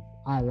this group.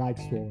 I like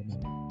Swollen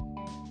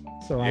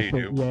Members. So I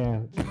think,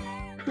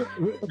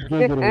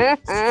 giggity.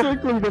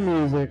 Strictly the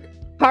music.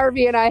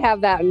 Harvey and I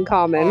have that in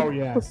common. Oh,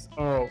 yes.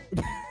 Oh,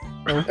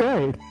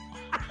 okay.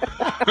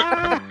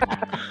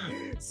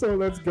 So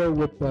let's go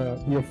with the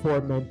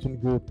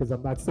aforementioned group, because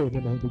I'm not saying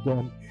the name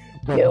again.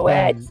 Do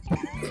it.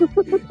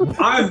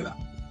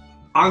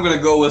 I'm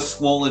gonna go with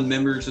Swollen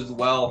Members as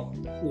well.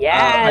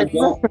 Yes.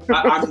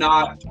 I'm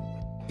not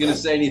gonna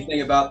say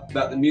anything about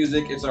the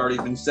music. It's already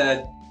been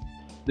said.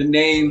 The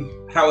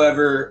name,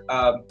 however,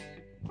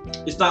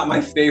 it's not my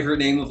favorite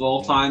name of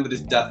all time, but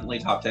it's definitely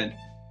top 10.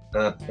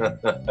 So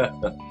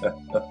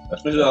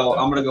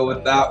I'm gonna go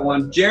with that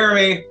one.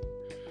 Jeremy,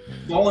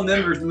 Swollen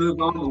Members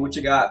move on. What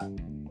you got?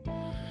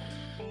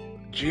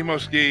 G-Mo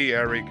Ski, I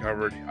already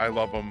covered. I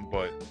love them,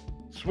 but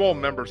Swollen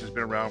Members has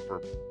been around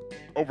for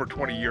over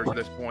 20 years at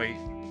this point.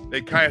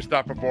 They kind of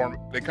stopped performing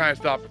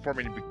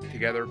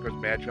together because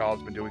Mad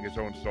Child's been doing his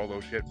own solo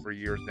shit for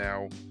years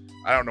now.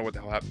 I don't know what the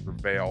hell happened for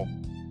Vale,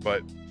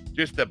 but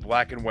just the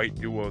black and white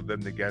duo of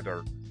them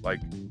together, like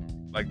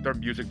their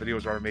music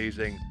videos are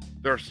amazing.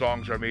 Their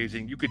songs are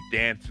amazing. You could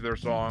dance to their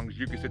songs.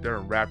 You could sit there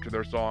and rap to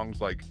their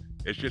songs. Like,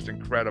 it's just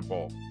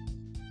incredible.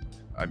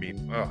 I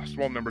mean,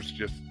 Swollen Members is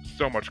just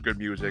so much good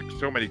music,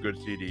 so many good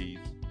CDs.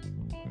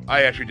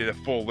 I actually did a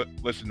full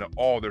listen to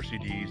all their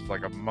CDs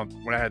like a month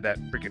when I had that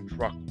freaking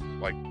truck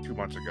like 2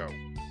 months ago.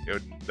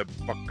 Because the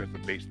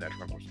bass in that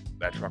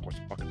truck was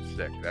fucking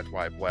sick. That's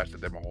why I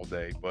blasted them a whole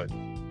day. But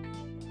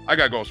I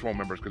gotta go with Swollen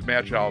Members because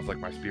Mad Child's like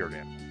my spirit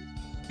animal.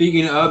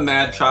 Speaking of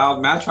Mad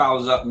Child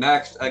is up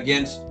next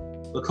against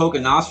La Coca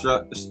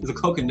Nostra.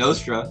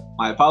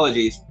 My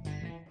apologies.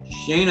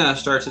 Shayna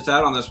starts us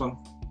out on this one.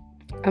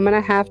 I'm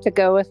gonna have to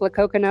go with La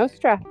Coca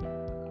Nostra.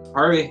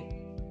 Harvey.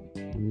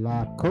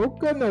 La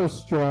Coca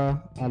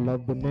Nostra. I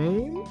love the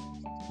name.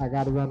 I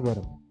gotta run with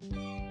him.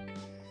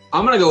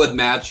 I'm gonna go with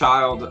Mad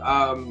Child.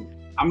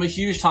 I'm a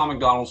huge Tom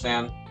MacDonald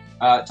fan.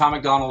 Tom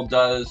MacDonald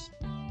does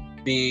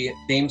the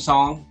theme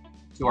song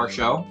to our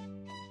show,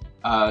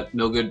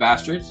 No Good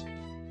Bastards.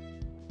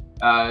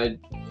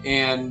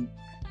 And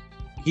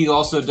he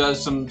also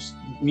does some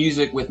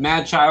music with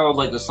Mad Child,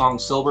 like the song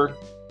Silver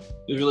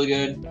is really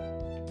good.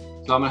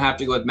 So I'm gonna have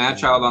to go with Mad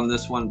Child on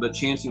this one. But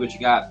Chancey, what you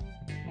got?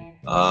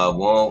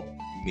 Won't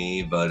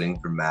me voting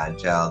for Mad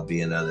Child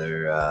be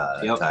another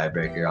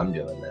tiebreaker? I'm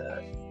doing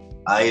that.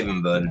 I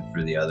even voted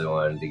for the other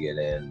one to get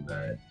in,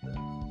 but the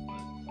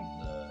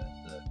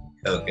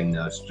Coca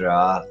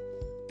Nostra.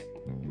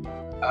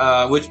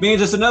 Which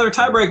means it's another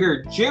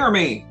tiebreaker.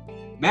 Jeremy,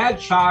 Mad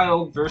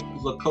Child versus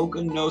La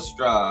Coca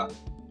Nostra.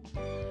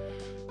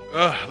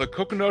 La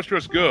Coca Nostra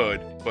is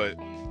good, but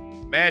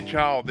Mad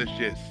Child is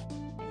just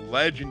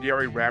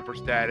legendary rapper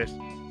status.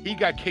 He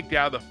got kicked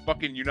out of the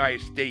fucking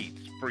United States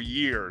for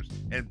years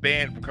and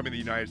banned from coming to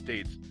the United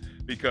States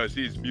because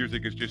his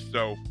music is just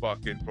so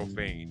fucking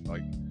profane.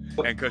 Like,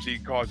 and because he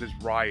causes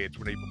riots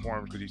when he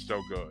performs because he's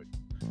so good.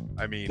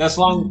 I mean, that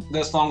song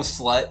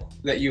 "Slut"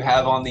 that you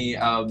have on the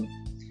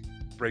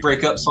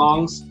breakup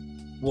songs,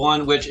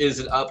 one which is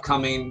an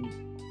upcoming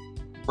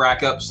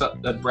bracket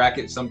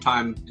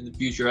sometime in the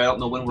future. I don't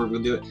know when we're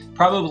going to do it.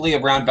 Probably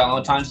around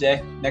Valentine's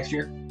Day next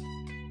year.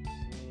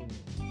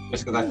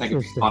 Just because I think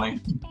it's funny.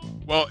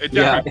 Well,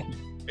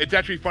 it's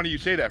actually funny you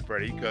say that,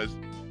 Freddie, because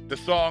the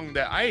song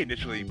that I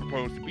initially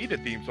proposed to be the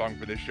theme song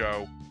for this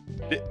show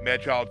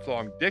Mad Child's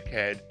song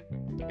 "Dickhead"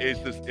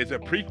 is a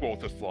prequel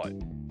to "Slut."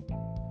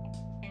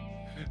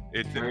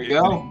 There you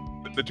go.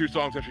 The two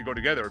songs actually go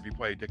together if you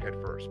play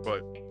 "Dickhead" first,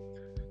 but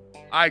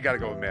I gotta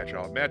go with Mad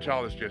Child. Mad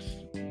Child is just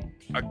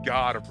a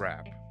god of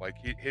rap. Like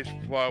his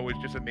flow is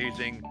just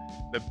amazing.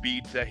 The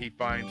beats that he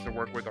finds to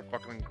work with are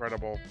fucking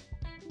incredible.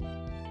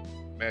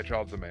 Mad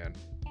Child's the man.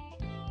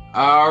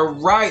 All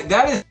right,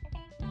 that is.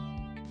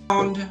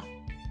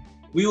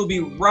 We will be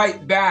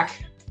right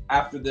back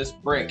after this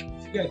break.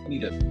 You guys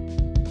need it.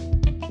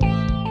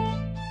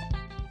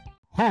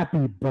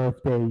 Happy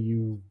birthday,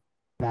 you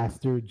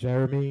bastard,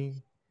 Jeremy.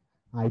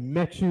 I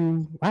met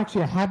you.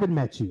 Actually, I haven't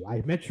met you.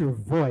 I met your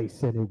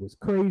voice, and it was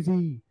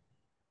crazy,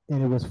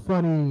 and it was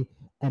funny,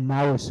 and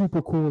now it's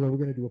super cool that we're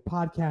going to do a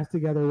podcast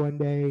together one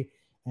day,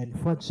 and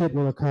fun shit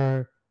will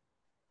occur.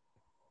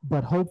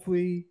 But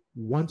hopefully,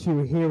 once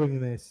you're hearing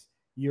this,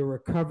 you're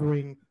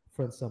recovering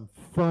from some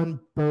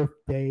fun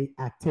birthday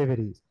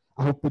activities.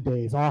 I hope the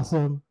day is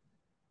awesome.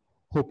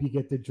 Hope you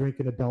get to drink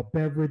an adult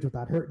beverage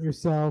without hurting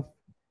yourself.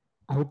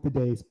 I hope the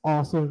day is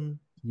awesome.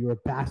 You're a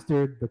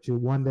bastard, but you're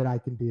one that I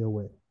can deal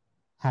with.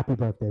 Happy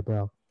birthday,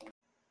 bro.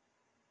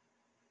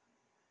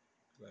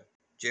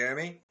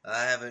 Jeremy,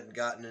 I haven't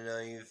gotten to know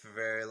you for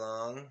very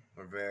long,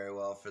 or very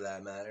well for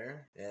that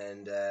matter.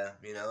 And,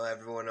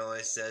 everyone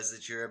always says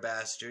that you're a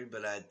bastard,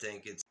 but I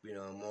think it's,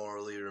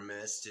 morally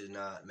remiss to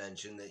not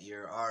mention that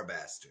you're our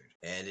bastard.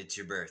 And it's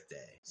your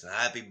birthday. So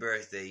happy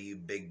birthday, you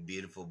big,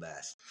 beautiful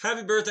bastard.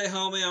 Happy birthday,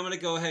 homie. I'm going to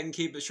go ahead and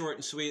keep it short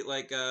and sweet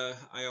like I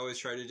always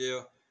try to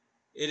do.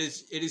 It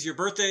is your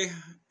birthday.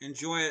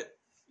 Enjoy it.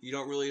 You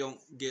don't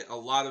get a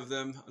lot of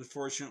them,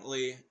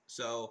 unfortunately.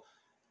 So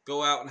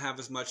go out and have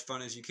as much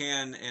fun as you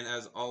can. And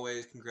as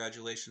always,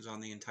 congratulations on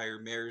the entire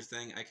mayor's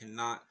thing. I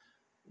cannot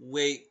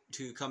wait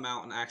to come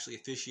out and actually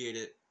officiate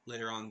it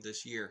later on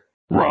this year.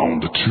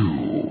 Round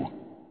 2.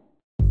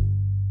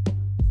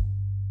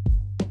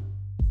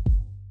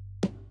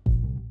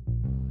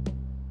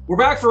 We're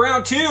back for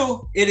round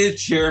 2. It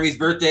is Jeremy's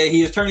birthday.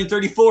 He is turning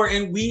 34,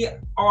 and we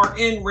are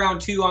in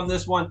round 2 on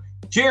this one.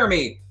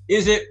 Jeremy,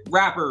 is it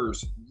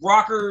rappers,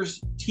 rockers,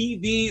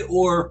 TV,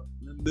 or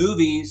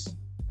movies?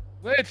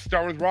 Let's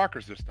start with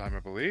rockers this time, I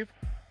believe.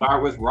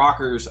 Start with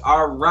rockers.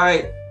 All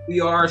right. We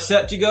are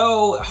set to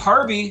go.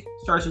 Harvey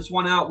starts this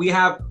one out. We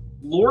have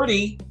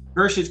Lordy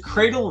versus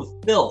Cradle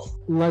of Filth.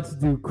 Let's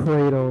do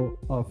Cradle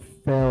of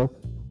Filth.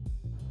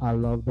 I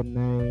love the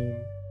name.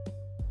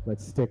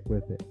 Let's stick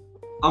with it.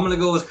 I'm going to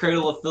go with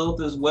Cradle of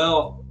Filth as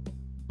well.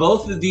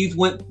 Both of these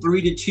went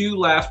 3-2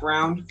 last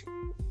round.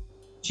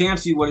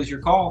 Chancey, what is your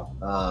call?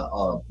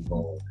 I'm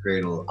going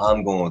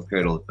with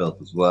Cradle of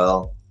Filth as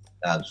well.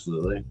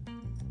 Absolutely.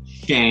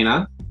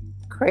 Shayna.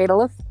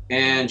 Cradle of.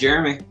 And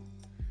Jeremy.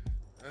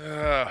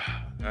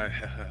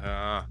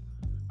 I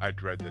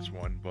dread this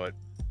one, but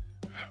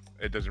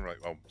it doesn't really.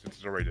 Well, since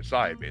it's already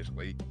decided,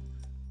 basically.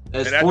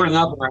 It's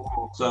 4-0 right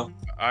now, so.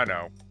 I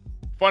know.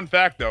 Fun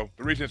fact, though,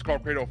 the reason it's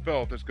called Cradle of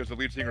Filth is because the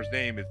lead singer's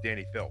name is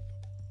Danny Filth.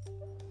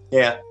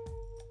 Yeah.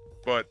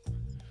 But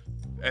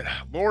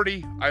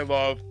Lordy, I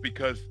love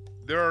because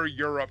they're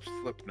Europe's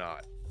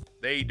Slipknot.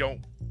 You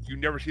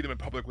never see them in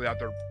public without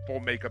their full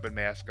makeup and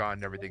mask on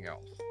and everything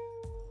else.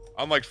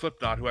 Unlike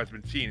Slipknot, who has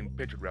been seen and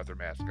pictured without their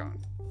mask on.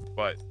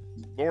 But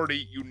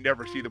Lordy, you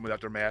never see them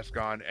without their mask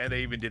on, and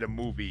they even did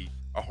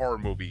a horror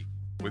movie,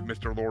 with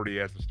Mr.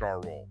 Lordy as the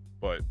star role.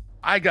 But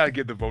I gotta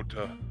give the vote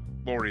to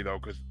Lordy, though,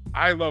 because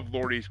I love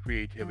Lordy's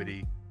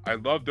creativity. I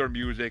love their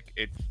music.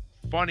 It's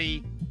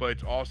funny, but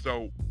it's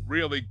also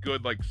really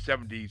good, like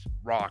 70s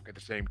rock at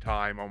the same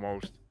time,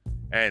 almost.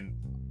 And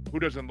who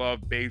doesn't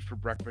love babes for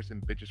breakfast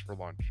and bitches for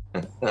lunch?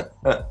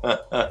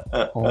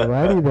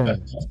 Alrighty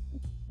then.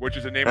 Which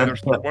is the name of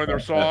one of their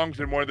songs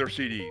and one of their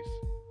CDs.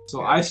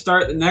 So I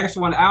start the next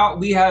one out.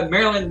 We have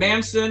Marilyn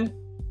Manson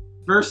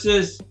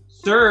versus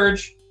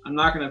Surge. I'm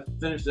not going to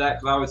finish that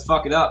because I always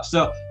fuck it up.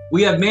 So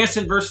we have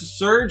Manson versus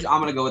Surge.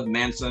 I'm going to go with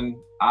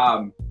Manson.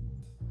 I'm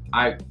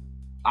a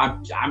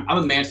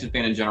Manson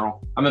fan in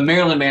general. I'm a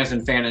Marilyn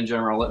Manson fan in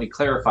general. Let me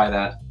clarify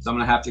that. So I'm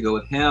going to have to go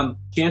with him.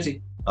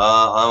 Chancey.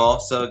 I'm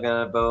also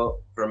going to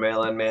vote for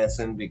Marilyn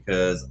Manson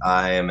because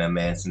I am a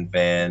Manson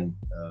fan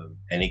of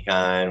any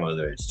kind,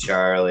 whether it's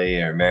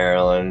Charlie or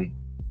Marilyn.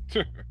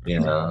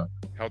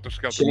 Helter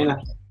Skelter.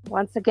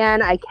 Once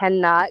again, I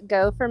cannot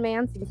go for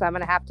Manson, so I'm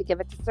going to have to give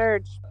it to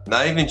Surge.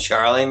 Not even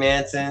Charlie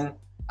Manson.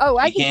 Oh,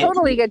 I can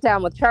totally get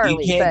down with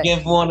Charlie. You can't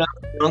give one up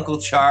to Uncle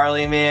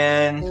Charlie,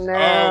 man.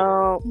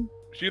 No.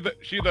 She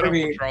let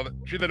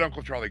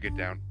Uncle Charlie get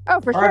down.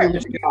 Oh, for sure.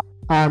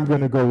 I'm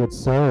going to go with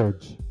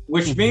Surge.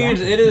 Which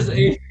means it is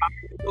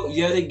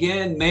yet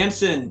again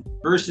Manson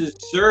versus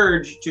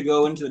Surge to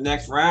go into the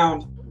next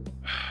round.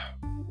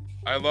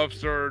 I love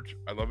Surge.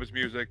 I love his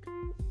music.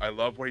 I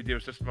love what he did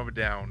with System of a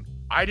Down.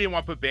 I didn't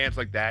want to put bands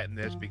like that in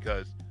this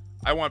because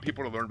I want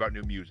people to learn about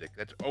new music.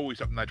 That's always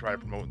something I try to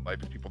promote in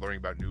life, is people learning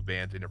about new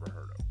bands they never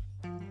heard of.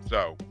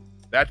 So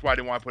that's why I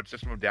didn't want to put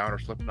System of a Down or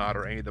Slipknot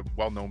or any of the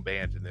well-known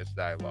bands in this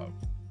that I love,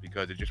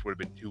 because it just would have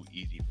been too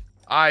easy.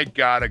 I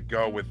gotta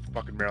go with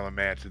fucking Marilyn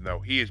Manson, though.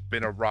 He has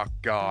been a rock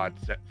god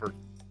for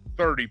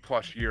 30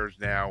 plus years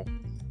now,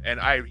 and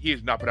he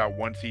has not put out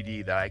one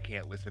CD that I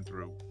can't listen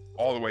through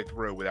all the way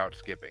through without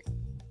skipping.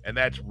 And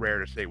that's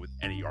rare to say with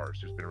any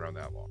artist who's been around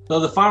that long.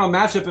 So the final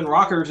matchup in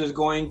Rockers is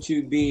going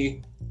to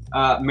be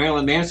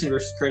Marilyn Manson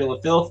versus Cradle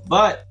of Filth.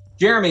 But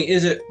Jeremy,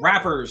 is it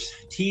rappers,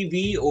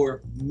 TV,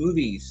 or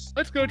movies?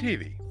 Let's go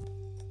TV.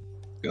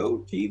 Go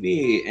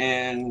TV.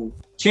 And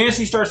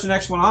Chancey starts the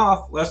next one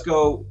off. Let's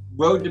go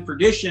Road to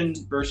Perdition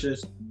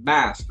versus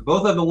Mask.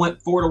 Both of them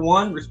went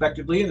 4-1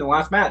 respectively in the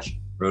last match.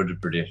 Road to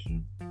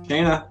Perdition.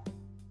 Shayna.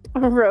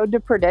 Road to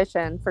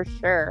Perdition for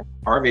sure.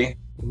 Harvey.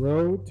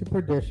 Road to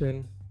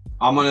Perdition.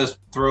 I'm going to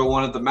throw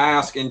one at the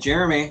Mask. And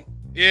Jeremy.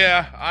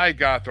 Yeah, I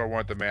got to throw one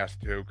at the Mask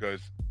too,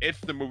 because it's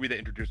the movie that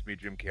introduced me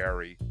to Jim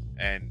Carrey.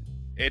 And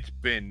it's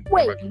been...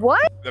 Wait,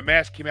 what? The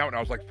Mask came out when I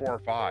was like 4 or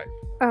 5.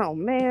 Oh,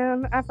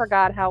 man. I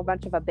forgot how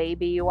much of a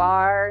baby you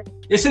are.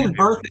 It's his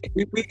birthday.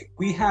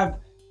 We have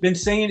been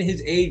saying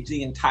his age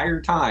the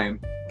entire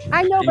time.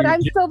 I know, but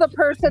I'm still the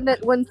person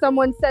that when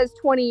someone says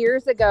 20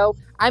 years ago,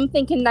 I'm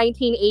thinking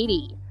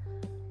 1980.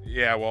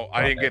 Yeah, well,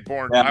 I didn't get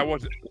born. Yeah.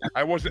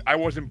 I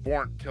wasn't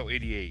born till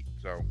 88.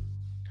 So,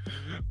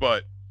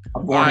 but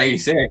I'm born in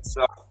 86.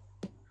 So.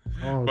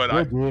 Oh, But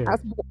good year.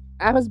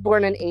 I was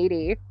born in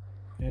 80.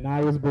 And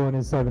I was born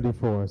in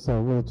 74,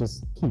 so we'll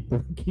just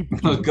keep.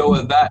 Let's go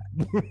with that.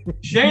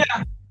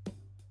 Shayna.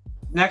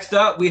 Next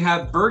up, we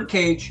have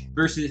Birdcage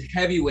versus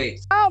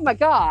Heavyweights. Oh my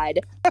God.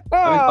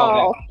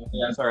 Oh.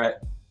 Yeah, that's all right.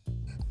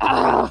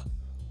 Ah.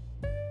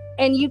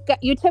 And you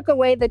took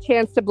away the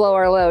chance to blow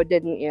our load,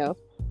 didn't you?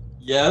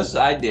 Yes,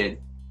 I did.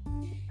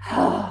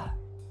 I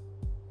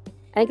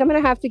think I'm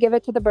gonna have to give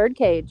it to the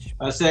Birdcage.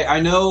 I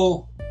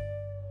know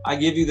I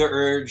give you the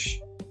urge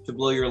to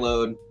blow your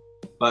load,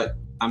 but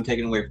I'm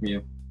taking away from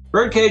you.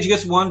 Birdcage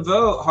gets 1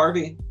 vote.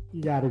 Harvey.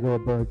 You gotta go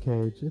with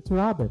Birdcage. It's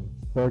Robin.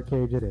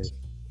 Birdcage it is.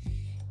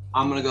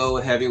 I'm going to go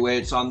with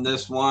Heavyweights on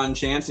this one.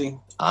 Chancey.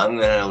 I'm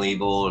gonna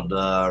leave old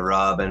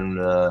Robin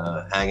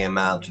hang him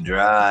out to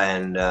dry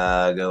and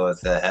go with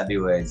the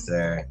Heavyweights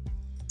there.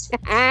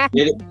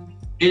 It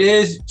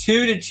is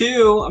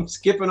 2-2. I'm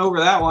skipping over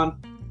that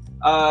one.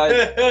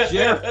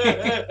 Jeremy.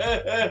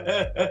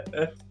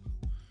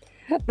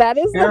 That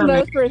is the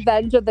most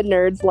Revenge of the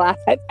Nerds laugh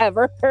I've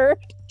ever heard.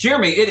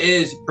 Jeremy, it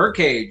is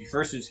Birdcage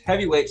versus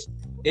Heavyweights.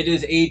 It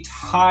is a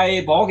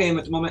tie ball game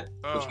at the moment.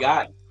 What you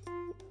got?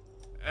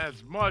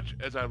 As much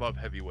as I love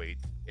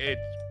Heavyweights,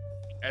 it's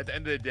at the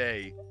end of the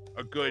day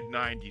a good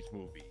 90s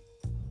movie.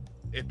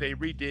 If they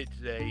redid it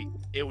today,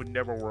 it would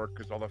never work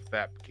because all the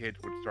fat kids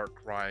would start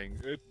crying.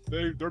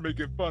 They're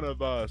making fun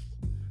of us.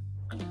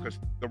 Because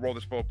the world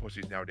is full of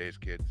pussies nowadays,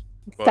 kids.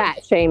 But,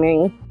 Fat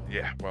shaming.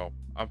 Yeah, well,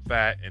 I'm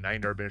fat and I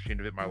ain't never been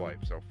ashamed of it in my life,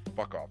 so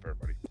fuck off,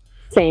 everybody.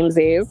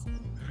 Samesies.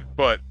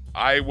 But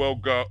I will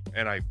go,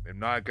 and I am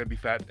not going to be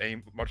fat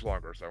any much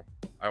longer, so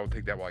I will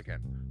take that while I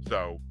can.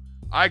 So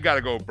I got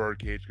to go with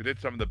Birdcage because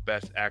it's some of the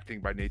best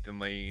acting by Nathan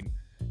Lane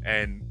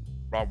and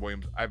Rob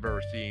Williams I've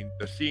ever seen.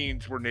 The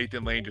scenes where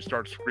Nathan Lane just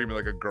starts screaming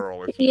like a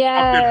girl, it's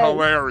fucking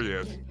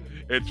hilarious.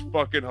 It's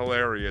fucking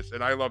hilarious.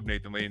 And I love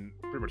Nathan Lane,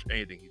 pretty much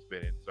anything he's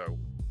been in, so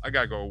I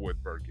got to go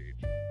with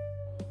Birdcage.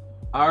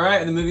 All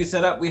right, in the movie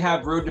setup, we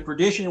have Road to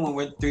Perdition. One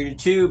went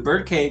 3-2.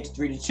 Birdcage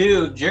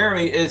 3-2.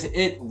 Jeremy, is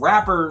it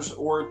rappers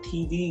or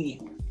TV?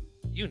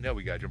 You know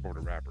we gotta jump over to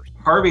rappers.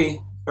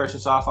 Harvey starts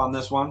us off on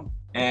this one,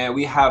 and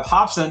we have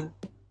Hobson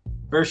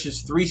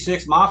versus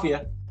 3-6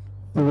 Mafia.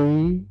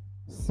 3-6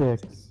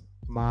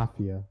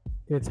 Mafia.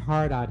 It's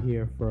hard out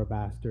here for a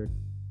bastard.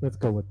 Let's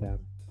go with them.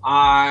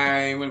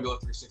 I'm gonna go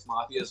with 3-6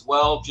 Mafia as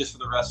well, just for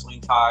the wrestling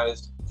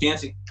ties.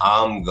 Chancey.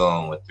 I'm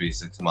going with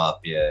 3-6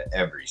 Mafia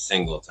every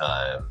single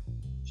time.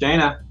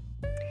 Shayna.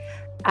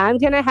 I'm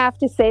going to have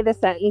to say the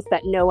sentence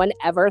that no one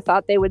ever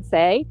thought they would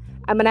say.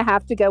 I'm going to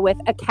have to go with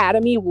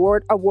Academy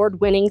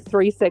Award-winning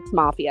 3-6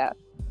 Mafia.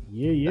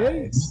 Yeah.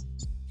 Nice.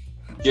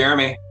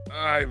 Jeremy.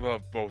 I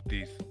love both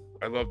these.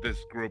 I love this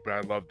group and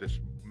I love this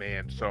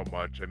man so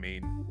much. I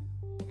mean,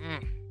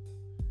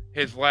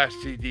 his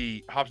last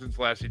CD, Hobson's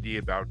last CD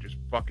about just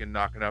fucking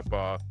knocking up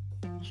a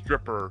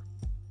stripper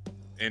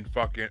in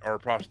fucking, or a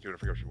prostitute, I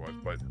forget what she was,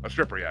 but a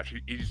stripper, yeah.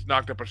 He just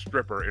knocked up a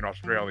stripper in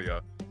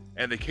Australia.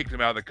 And they kicked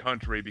him out of the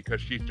country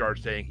because she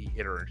started saying he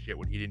hit her and shit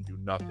when he didn't do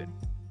nothing.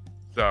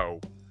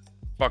 So,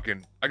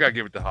 fucking, I gotta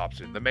give it to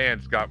Hobson. The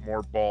man's got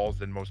more balls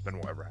than most men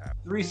will ever have.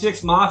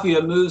 3-6 Mafia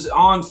moves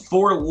on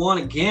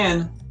 4-1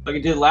 again, like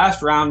it did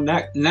last round.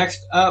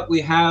 Next up,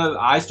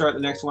 I start the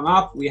next one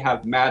off. We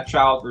have Mad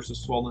Child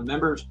versus Swollen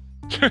Members.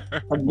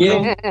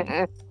 Again,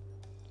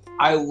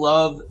 I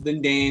love the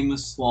name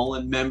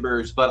Swollen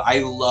Members, but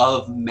I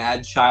love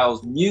Mad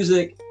Child's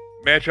music.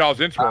 Mad Child's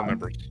in Swollen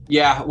Members.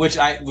 Yeah, which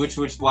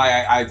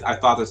why I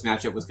thought this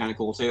matchup was kind of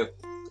cool too.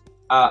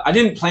 I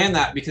didn't plan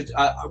that because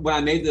when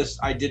I made this,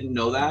 I didn't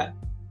know that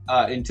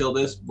until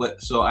this.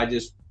 But so I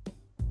just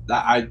think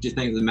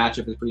the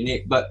matchup is pretty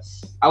neat. But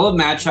I love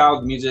Mad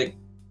Child's music.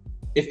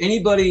 If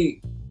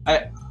anybody,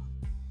 I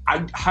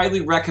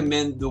highly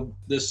recommend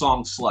the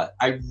song "Slut."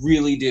 I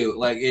really do.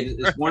 Like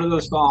it's one of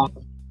those songs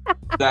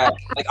that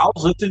like I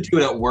was listening to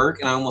it at work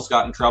and I almost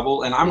got in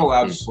trouble, and I'm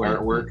allowed to swear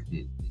at work.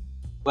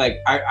 Like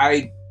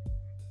I'll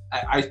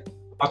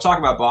talk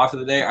about boss of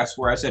the day. I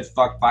swear I said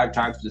fuck 5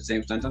 times in the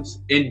same sentence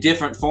in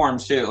different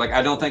forms too. Like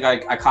I don't think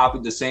I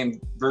copied the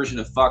same version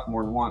of fuck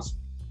more than once.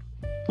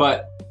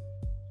 But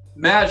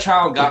Mad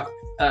Child got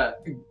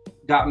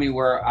me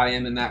where I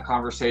am in that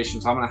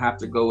conversation, so I'm gonna have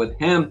to go with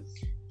him.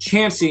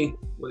 Chancey,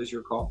 what is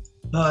your call?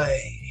 Hi.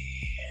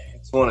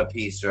 It's one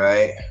apiece,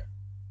 right?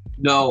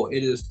 No,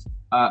 it is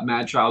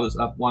Mad Child is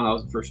up 1. I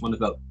was the first one to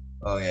vote.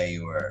 Oh yeah,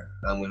 you were.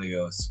 I'm gonna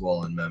go with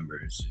swollen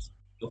members.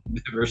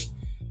 Members.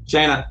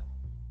 Shayna.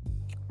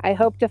 I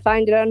hope to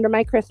find it under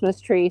my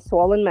Christmas tree,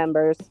 swollen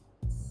members.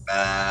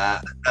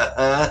 And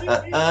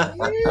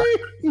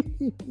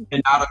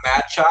not a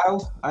Mad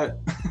Child?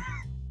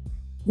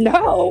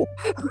 No.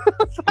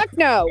 Fuck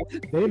no.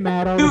 They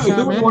mad all the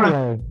time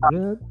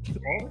anyway.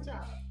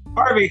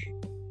 Harvey.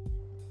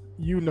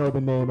 You know the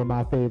name of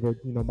my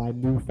favorite, my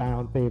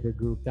newfound favorite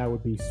group. That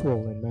would be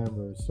Swollen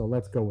Members. So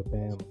let's go with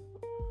them.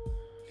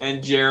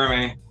 And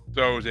Jeremy.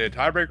 So is it a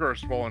tiebreaker or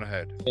swollen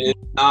ahead? It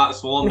is not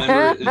swollen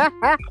members.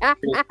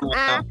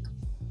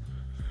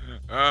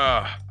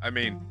 I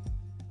mean,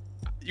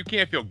 you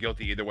can't feel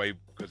guilty either way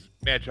because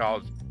Mad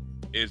Child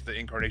is the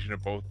incarnation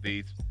of both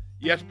these.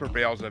 Yes,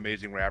 Prevail's an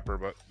amazing rapper,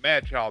 but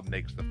Mad Child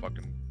makes the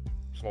fucking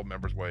swollen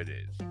members what it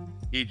is.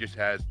 He just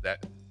has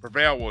that.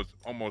 Prevail was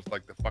almost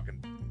like the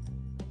fucking.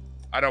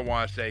 I don't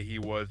want to say he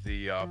was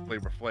the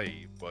Flavor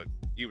Flav, but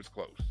he was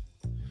close.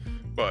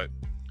 But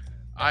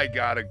I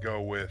gotta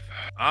go with,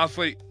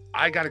 honestly,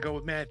 I gotta go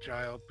with Mad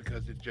Child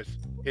because it's just,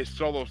 his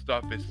solo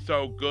stuff is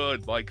so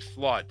good, like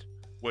Slut,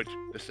 which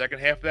the second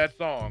half of that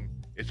song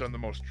is some of the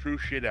most true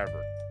shit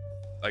ever.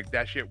 Like,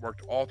 that shit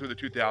worked all through the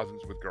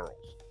 2000s with girls.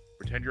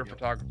 Pretend you're a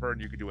photographer and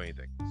you can do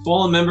anything.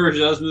 Swollen Members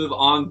does move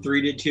on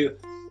 3-2.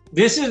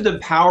 This is the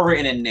power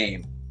in a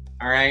name,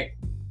 all right?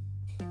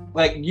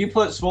 Like, you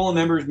put Swollen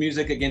Members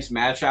music against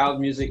Mad Child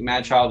music,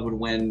 Mad Child would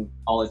win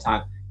all the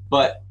time.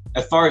 But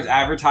as far as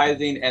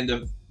advertising and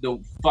the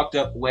fucked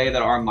up way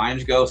that our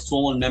minds go,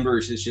 Swollen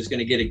Members is just going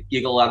to get a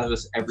giggle out of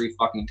us every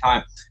fucking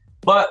time.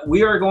 But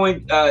we are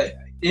going, it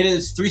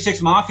is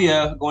 3-6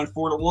 Mafia going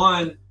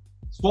 4-1.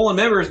 Swollen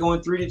Members going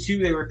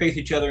 3-2. They will face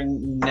each other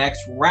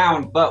next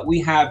round. But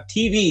we have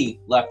TV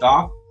left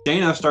off.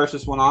 Dana starts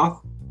this one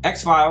off.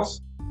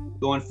 X-Files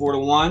going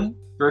 4-1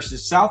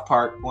 versus South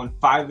Park going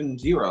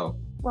 5-0.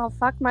 Well,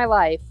 fuck my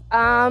life.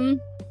 I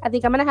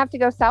think I'm gonna have to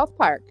go South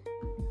Park.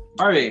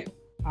 Harvey.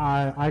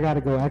 I gotta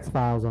go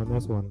X-Files on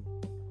this one.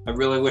 I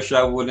really wish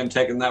I wouldn't have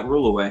taken that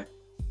rule away.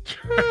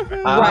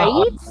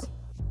 Right?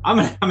 I'm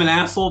an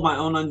asshole of my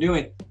own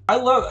undoing. I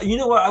love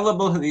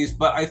both of these,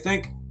 but I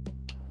think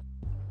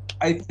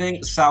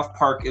South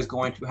Park is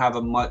going to have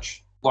a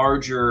much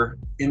larger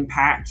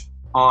impact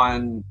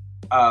on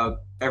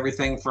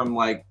everything from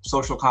like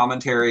social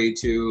commentary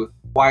to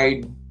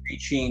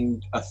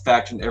wide-reaching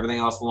effect and everything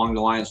else along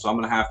the line. So I'm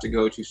going to have to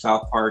go to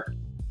South Park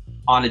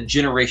on a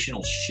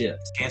generational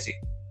shift. Nancy.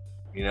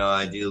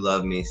 I do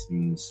love me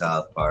some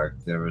South Park.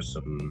 There were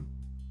some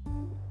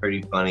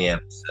pretty funny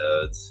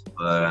episodes,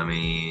 but I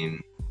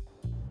mean,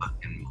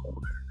 fucking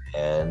Mulder,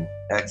 man.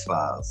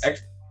 X-Files.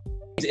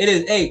 It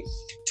is a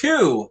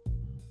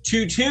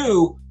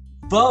 2-2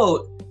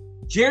 vote.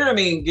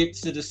 Jeremy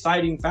gets the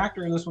deciding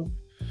factor in this one.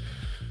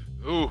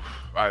 Ooh,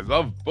 I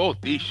love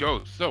both these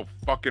shows so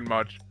fucking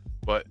much,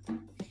 but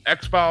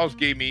X-Files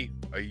gave me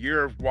a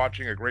year of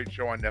watching a great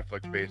show on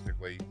Netflix,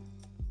 basically,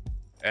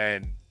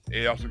 and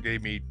it also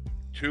gave me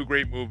 2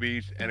 great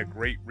movies and a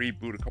great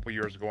reboot a couple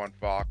years ago on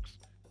Fox,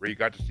 where you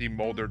got to see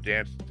Mulder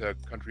dance to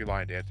country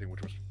line dancing,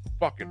 which was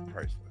fucking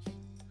priceless.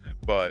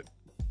 But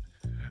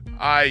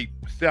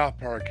South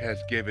Park has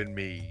given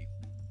me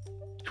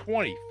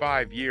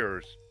 25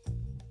 years.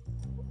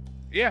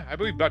 Yeah, I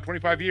believe about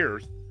 25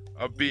 years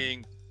of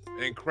being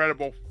an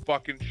incredible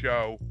fucking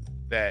show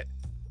that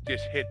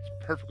just hits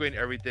perfectly in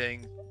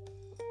everything.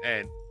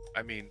 And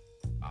I mean,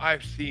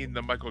 I've seen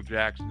the Michael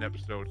Jackson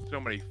episode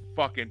so many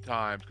fucking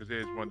times because it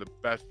is one of the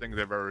best things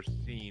I've ever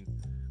seen.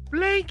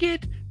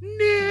 Blanket,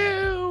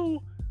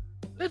 no!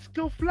 Let's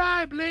go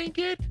fly,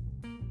 Blanket!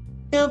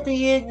 Don't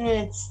be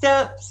ignorant.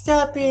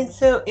 Stop being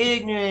so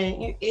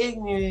ignorant. You're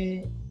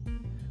ignorant.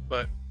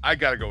 But I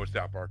gotta go with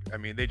South Park. I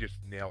mean, they just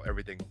nail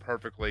everything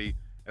perfectly.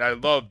 And I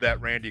love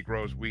that Randy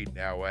grows weed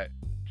now at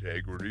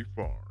Integrity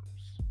Farms.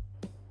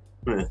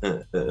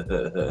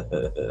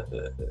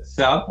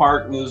 South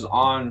Park moves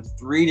on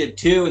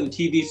 3-2 in the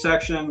TV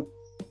section.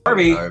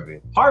 Harvey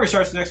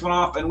starts the next one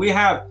off, and we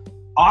have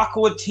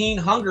Aqua Teen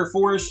Hunger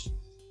Force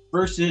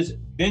versus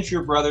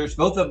Venture Brothers.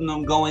 Both of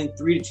them going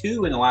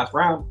 3-2 in the last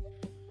round.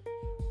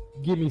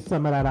 Give me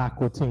some of that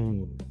Aqua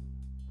Teen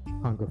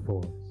Hunger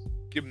Force.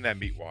 Give them that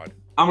meat wad.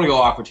 I'm gonna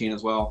go Aqua Teen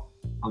as well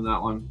on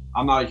that one.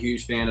 I'm not a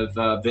huge fan of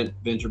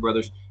Venture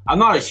Brothers. I'm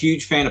not a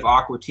huge fan of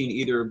Aqua Teen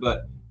either,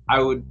 but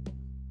I would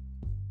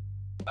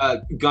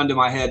gun to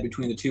my head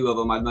between the two of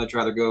them. I'd much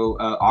rather go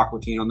Aqua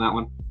Teen on that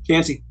one.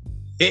 Chancey.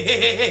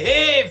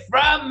 Hey,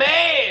 from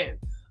man!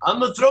 I'm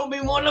gonna throw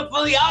me one up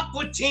for the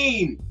Aqua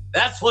Teen.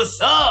 That's what's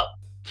up.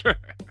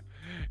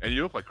 And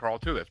you look like Carl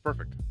too. That's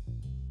perfect.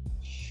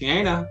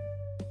 Shayna.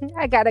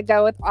 I gotta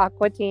go with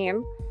Aqua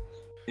Teen.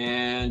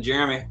 And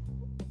Jeremy.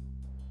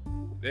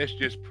 This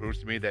just proves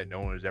to me that no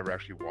one has ever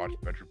actually watched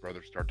Venture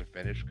Brothers start to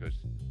finish, because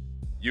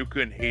you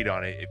couldn't hate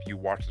on it if you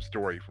watched the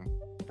story from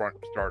front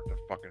start to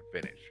fucking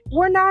finish.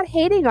 We're not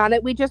hating on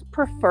it. We just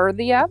prefer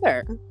the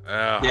other.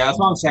 Yeah, that's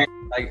what I'm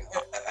saying. Like,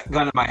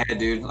 gun in my head,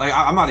 dude. Like,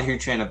 I'm not a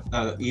huge fan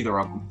of either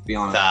of them, to be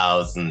honest.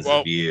 Thousands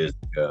of years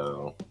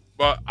ago.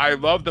 But I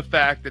love the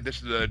fact that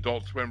this is an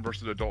Adult Swim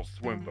versus Adult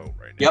Swim vote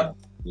right now. Yep.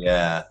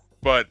 Yeah.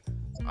 But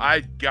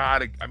I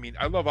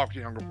love Aqua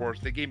Teen Hunger Force.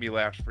 They gave me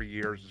laughs for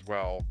years as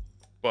well.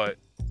 But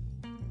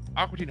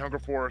Aqua Teen Hunger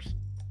Force,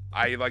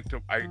 I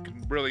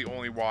can really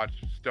only watch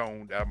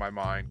stoned out of my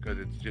mind because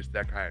it's just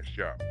that kind of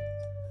show.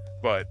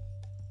 But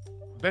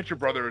Venture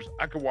Brothers,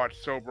 I could watch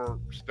sober,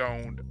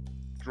 stoned,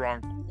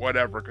 drunk,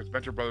 whatever, because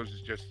Venture Brothers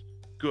is just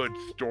good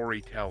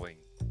storytelling.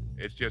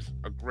 It's just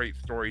a great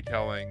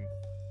storytelling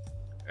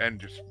and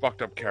just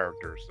fucked up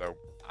characters. So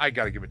I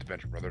gotta give it to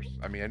Venture Brothers.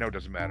 I mean, I know it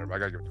doesn't matter, but I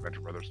gotta give it to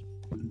Venture Brothers.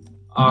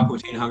 Aqua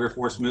Teen Hunger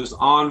Force moves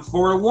on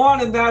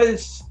 4-1, and that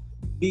is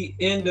the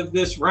end of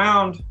this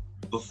round.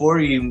 Before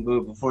you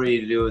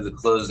do the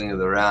closing of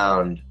the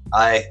round,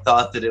 I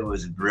thought that it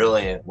was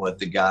brilliant what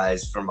the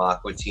guys from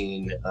Aqua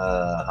Teen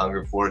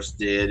Hunger Force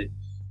did.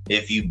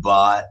 If you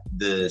bought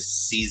the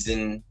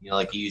season,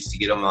 like you used to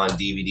get them on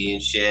DVD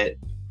and shit,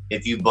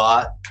 if you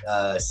bought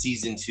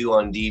season 2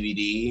 on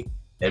DVD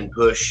and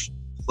pushed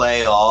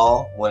play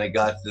all when it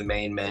got to the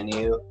main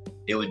menu,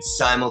 it would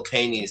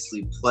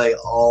simultaneously play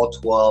all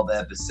 12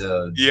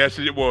 episodes. Yes,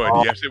 it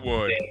would. Yes, it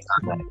would.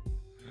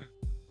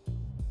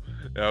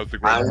 That was the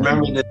great. I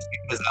remember this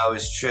because I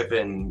was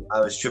tripping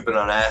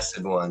on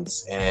acid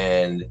once,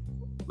 and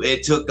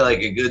it took like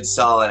a good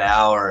solid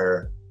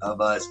hour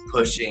of us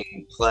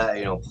pushing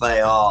play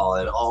all,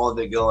 and all of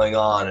it going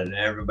on, and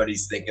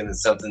everybody's thinking that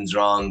something's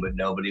wrong, but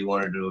nobody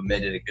wanted to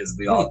admit it because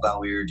we all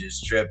thought we were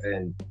just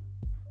tripping.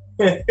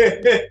 We'll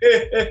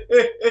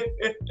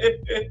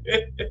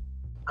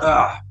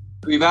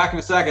be back in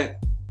a second.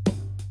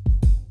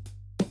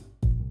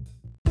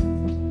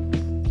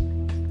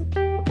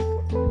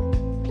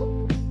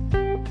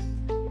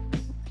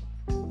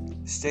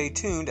 Stay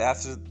tuned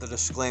after the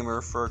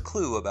disclaimer for a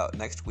clue about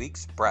next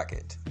week's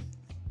bracket.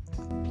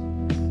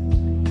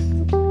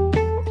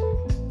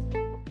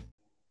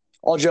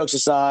 All jokes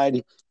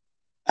aside,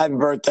 happy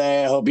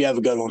birthday. I hope you have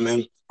a good one,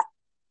 man.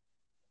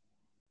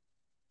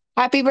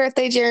 Happy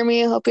birthday,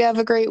 Jeremy. I hope you have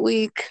a great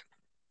week.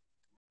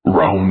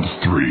 Round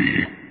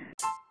 3.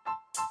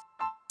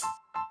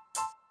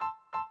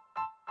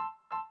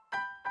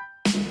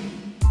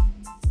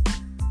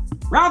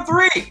 Round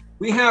 3.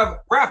 We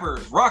have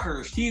rappers,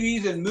 rockers,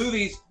 TVs, and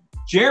movies.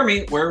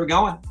 Jeremy, where are we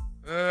going?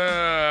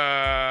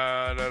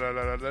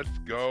 Let's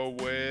go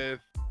with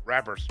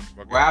rappers.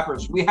 Okay.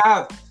 Rappers. We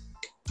have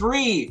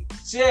 3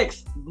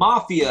 6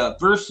 Mafia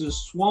versus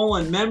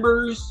Swollen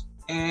Members,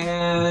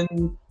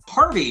 and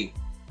Harvey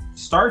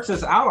starts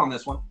us out on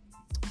this one.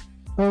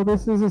 Oh,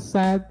 this is a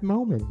sad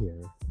moment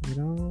here.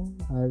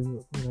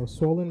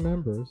 Swollen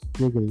Members,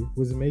 Giggity,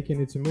 was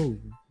making its move,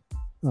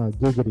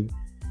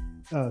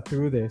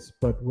 through this,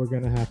 but we're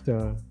gonna have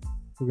to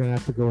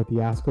go with the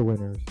Oscar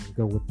winners and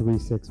go with 3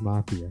 6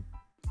 Mafia.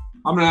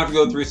 I'm gonna have to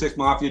go 3 6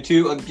 Mafia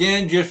too.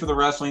 Again, just for the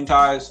wrestling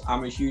ties.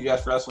 I'm a huge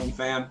ass wrestling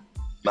fan.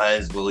 Might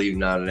as well leave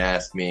not and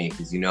ask me,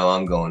 because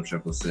I'm going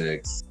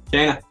 666.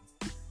 Dana.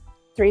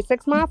 3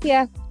 6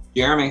 Mafia.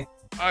 Jeremy.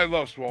 I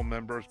love Swole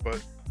Members,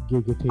 but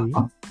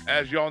Giggity.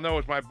 As y'all know,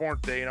 it's my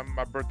birthday, and I'm in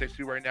my birthday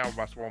suit right now with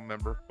my Swole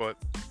Member, but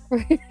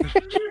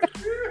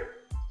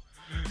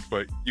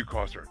but you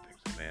call certain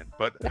things, man.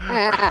 But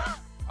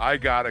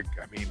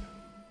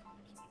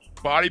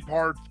Body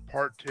Parts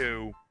Part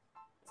 2.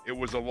 It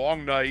was a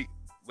long night,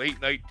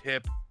 late night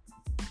tip,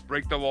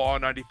 Break the Law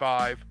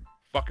 95,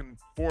 fucking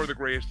 4 of the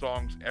greatest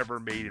songs ever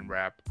made in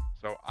rap.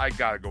 So I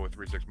gotta go with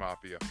 3 6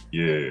 Mafia.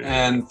 Yeah.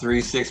 And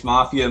 3 6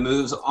 Mafia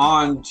moves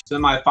on to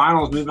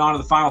semifinals, moving on to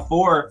the final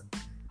 4.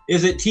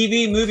 Is it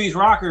TV, movies,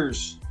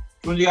 rockers?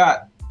 What do you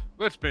got?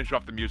 Let's finish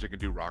off the music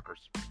and do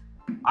rockers.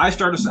 I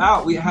start us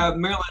out. We have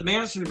Marilyn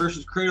Manson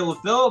versus Cradle of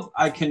Filth.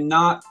 I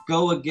cannot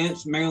go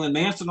against Marilyn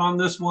Manson on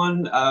this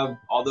one,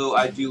 although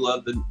I do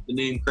love the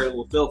name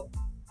Cradle of Filth.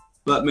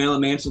 But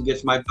Marilyn Manson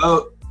gets my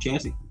vote.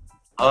 Chancey.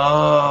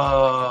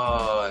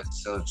 Oh,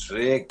 it's so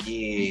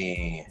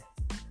tricky.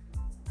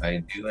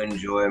 I do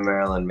enjoy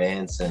Marilyn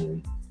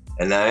Manson,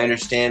 and I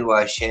understand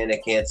why Shanna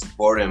can't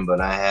support him,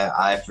 but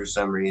I for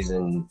some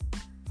reason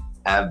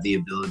have the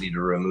ability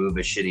to remove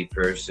a shitty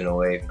person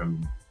away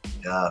from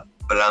stuff.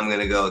 But I'm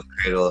gonna go with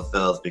Cradle of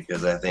Filth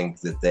because I think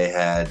that they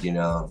had,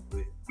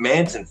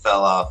 Manson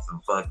fell off the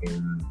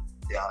fucking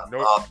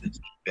off the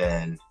deep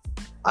end.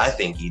 I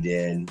think he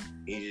did.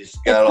 He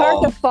just got It's hard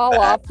all to fall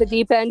off the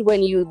deep end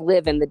when you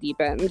live in the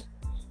deep end.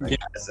 I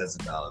guess that's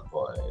a valid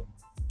point.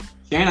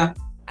 Shanna.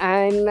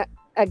 I'm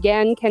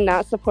again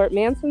cannot support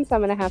Manson, so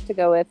I'm gonna have to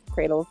go with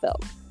Cradle of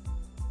Filth.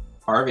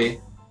 Harvey.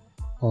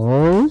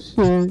 Oh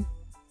shit.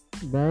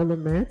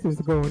 Marilyn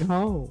Manson's going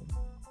home.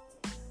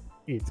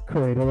 It's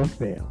Cradle of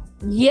Filth.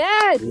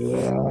 Yes.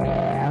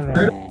 Yeah.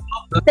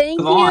 Thank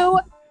Come on. you.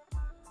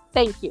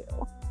 Thank you.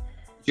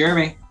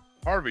 Jeremy.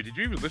 Harvey, did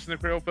you even listen to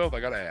Cradle of Filth? I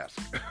gotta ask.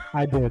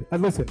 I did.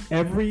 And listen,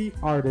 every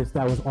artist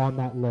that was on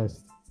that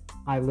list,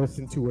 I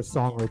listened to a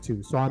song or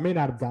two. So I may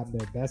not have gotten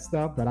their best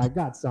stuff, but I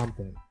got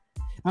something.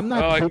 I'm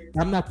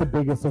not the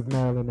biggest of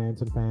Marilyn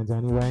Manson fans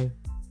anyway,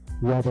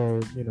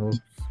 whether,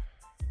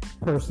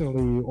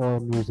 personally or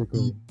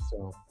musically.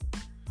 So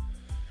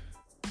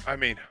I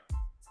mean,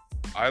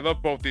 I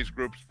love both these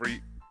groups.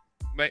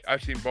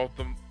 I've seen both of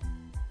them.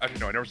 Actually,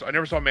 no, I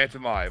never saw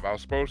Manson live. I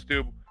was supposed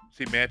to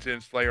see Manson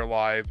and Slayer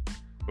live,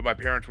 but my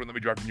parents wouldn't let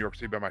me drive to New York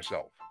City by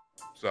myself.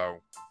 So,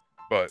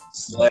 but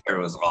Slayer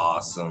was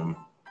awesome.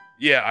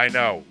 Yeah, I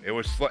know. It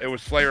was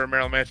Slayer and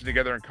Marilyn Manson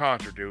together in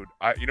concert, dude.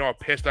 You know how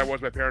pissed I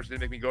was my parents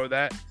didn't make me go to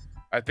that?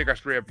 I think I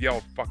straight up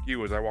yelled "fuck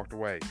you" as I walked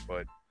away.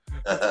 But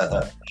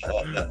I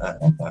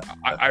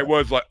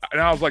was like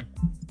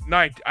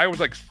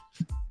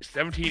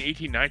 17,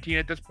 18, 19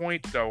 at this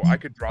point, so I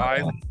could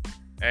drive.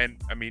 And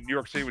I mean, New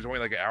York City was only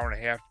like an hour and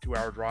a half, 2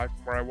 hour drive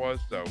from where I was.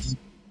 So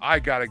I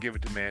gotta give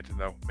it to Manson,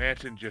 though.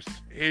 Manson, just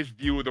his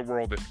view of the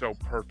world is so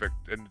perfect,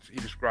 and he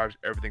describes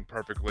everything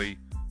perfectly.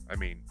 I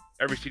mean,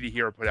 every CD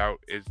he ever put out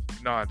is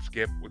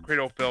non-skip. With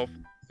Cradle of Filth,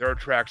 there are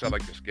tracks I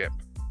like to skip.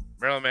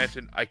 Marilyn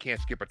Manson, I can't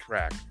skip a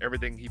track.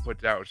 Everything he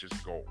puts out is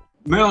just gold.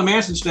 Marilyn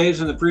Manson stays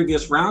in the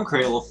previous round.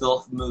 Cradle of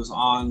Filth moves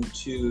on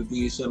to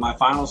the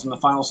semifinals and the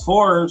finals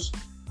fours.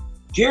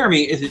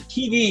 Jeremy, is it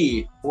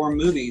TV or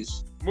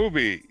movies?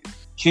 Movies.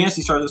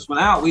 Chancey started this one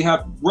out. We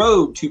have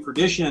Road to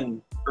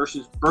Perdition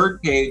versus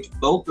Birdcage.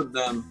 Both of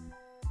them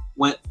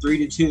went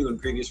 3-2 in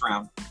previous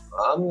round.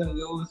 I'm gonna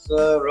go with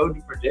Road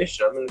to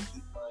Perdition. I'm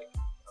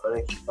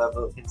gonna keep my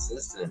vote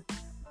consistent.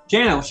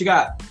 Jana, what you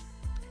got?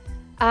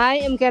 I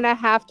am gonna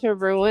have to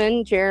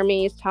ruin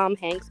Jeremy's Tom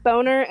Hanks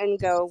boner and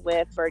go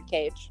with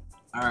Birdcage.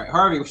 All right,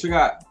 Harvey, what you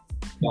got?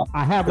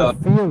 I have a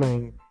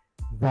feeling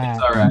that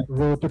It's all right.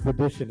 Road to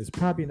Perdition is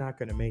probably not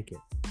going to make it.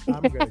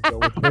 I'm going to go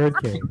with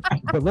Birdcage.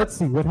 But let's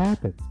see what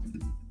happens.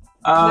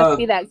 Must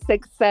be that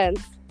sixth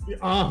sense.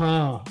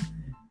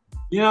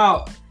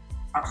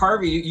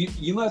 Harvey,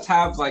 you must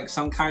have like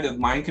some kind of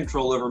mind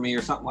control over me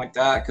or something like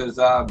that, because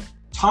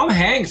Tom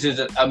Hanks is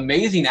an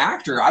amazing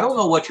actor. I don't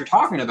know what you're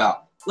talking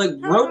about. Like,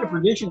 Road to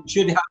Perdition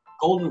should have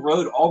Golden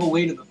Road all the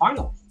way to the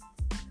finals.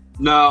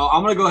 No,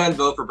 I'm gonna go ahead and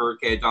vote for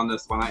Birdcage on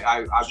this one.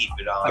 I'm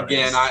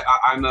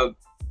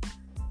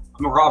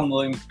a Robin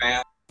Williams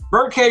fan.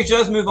 Birdcage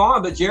does move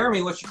on, but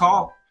Jeremy, what's your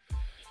call?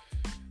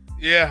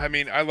 Yeah, I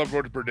mean, I love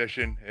Road to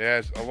Perdition. It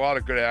has a lot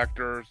of good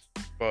actors,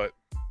 but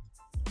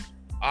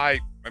I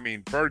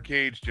mean,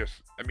 Birdcage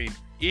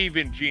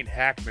even Gene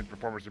Hackman's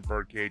performance in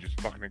Birdcage is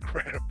fucking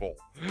incredible.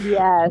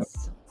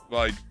 Yes.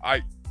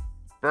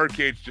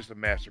 Birdcage is just a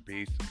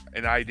masterpiece,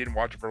 and I didn't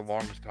watch it for the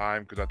longest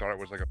time because I thought it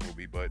was like a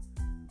movie, but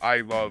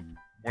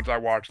once I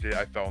watched it,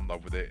 I fell in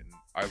love with it, and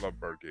I love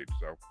Birdcage,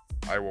 so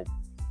I will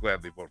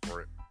gladly vote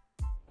for it.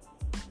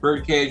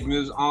 Birdcage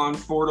moves on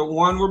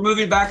 4-1. We're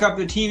moving back up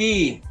to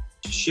TV.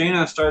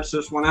 Shayna starts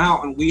this one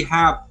out, and we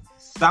have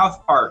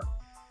South Park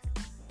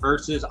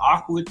versus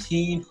Aqua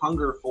Teen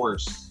Hunger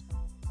Force.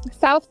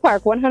 South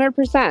Park,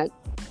 100%.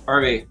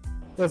 Harvey.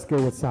 Let's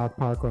go with South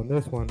Park on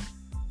this one.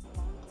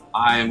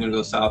 I am going to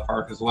go South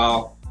Park as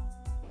well.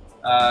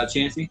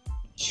 Chancey?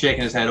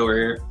 Shaking his head over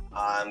here.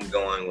 I'm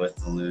going with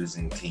the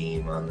losing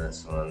team on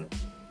this one.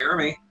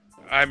 Jeremy?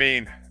 I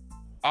mean,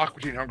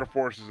 Aqua Teen Hunger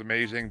Force is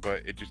amazing,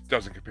 but it just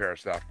doesn't compare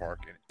to South Park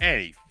in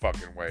any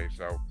fucking way.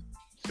 So,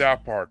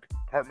 South Park.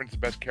 Cartman's the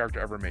best character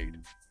ever made.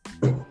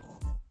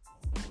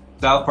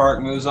 South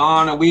Park moves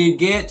on, and we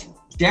get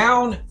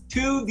down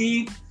to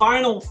the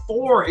final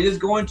four. It is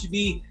going to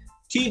be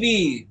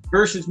TV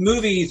versus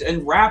movies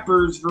and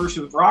rappers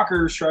versus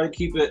rockers. Try to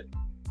keep it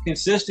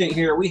consistent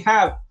here. We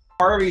have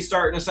Harvey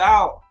starting us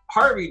out.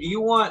 Harvey, do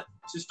you want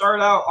to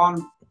start out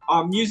on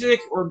music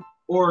or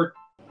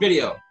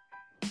video?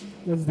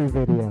 Let's do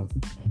video.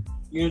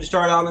 You need to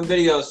start out on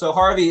video. So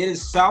Harvey, it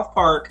is South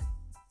Park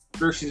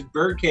versus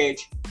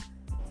Birdcage.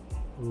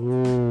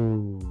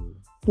 Ooh.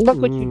 Look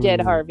what you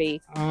did,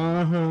 Harvey.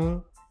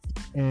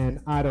 And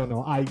I don't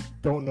know. I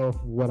don't know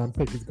if what I'm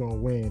picking is going to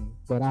win,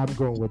 but I'm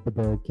going with the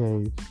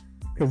Birdcage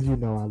because I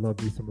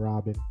love me some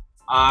Robin.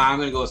 I'm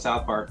going to go with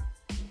South Park.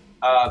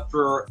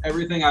 For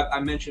everything I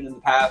mentioned in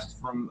the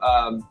past, from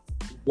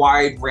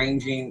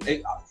wide-ranging,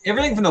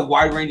 everything from the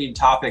wide-ranging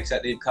topics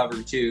that they've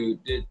covered too,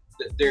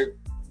 they're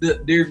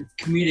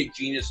comedic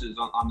geniuses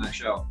on that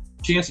show.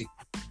 Chancey.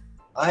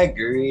 I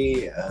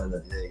agree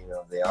that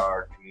they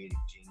are comedic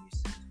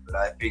geniuses, but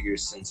I figure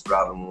since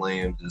Robin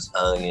Williams has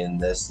hung in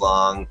this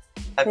long,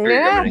 I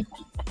figure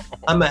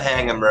I'm gonna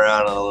hang him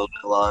around a little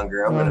bit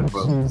longer. I'm gonna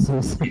vote.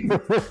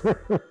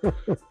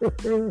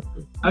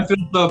 I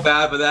feel so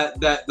bad, but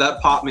that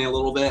popped me a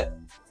little bit.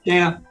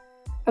 Yeah.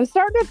 I'm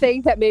starting to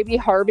think that maybe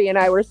Harvey and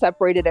I were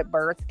separated at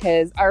birth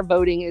because our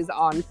voting is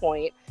on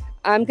point.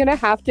 I'm gonna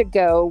have to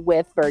go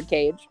with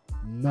Birdcage.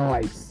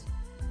 Nice.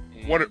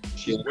 What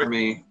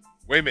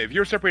Wait a minute. If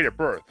you're separated at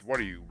birth, what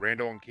are you,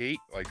 Randall and Kate?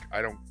 Like,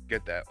 I don't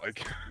get that.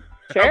 Like,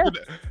 Sure.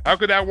 how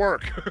could that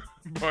work?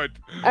 But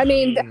I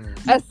mean,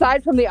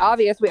 aside from the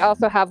obvious, we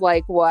also have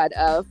like what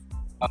A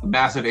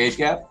massive age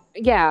gap.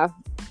 yeah.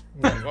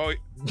 well,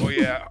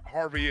 yeah,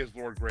 Harvey is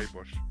Lord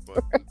Greybush,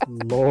 but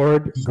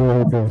Lord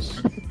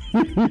Greybush.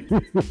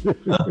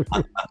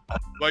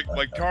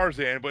 like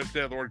Tarzan, but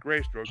instead of Lord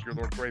Greystroke, you're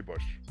Lord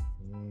Greybush.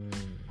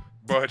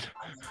 But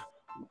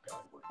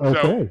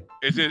Okay. so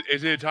is it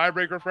a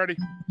tiebreaker, Freddie?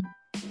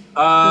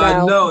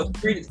 No,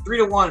 it's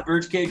 3-1.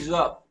 Birdcage is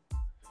up.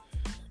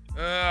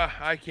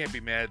 I can't be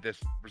mad at this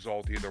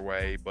result either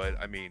way, but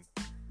I mean,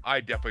 I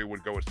definitely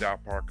would go with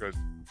South Park because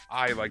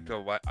I like to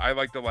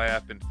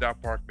laugh, and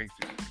South Park makes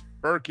it.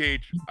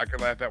 Birdcage, I can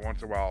laugh at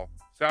once in a while.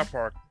 South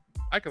Park,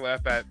 I can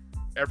laugh at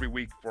every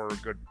week for a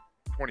good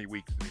 20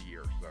 weeks in a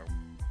year. So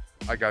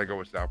I gotta go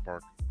with South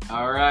Park.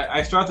 All right,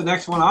 I start the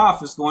next one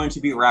off. It's going to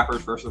be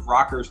rappers versus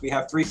rockers. We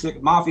have 3 6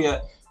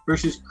 Mafia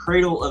versus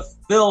Cradle of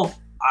Filth.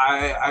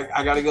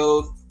 I gotta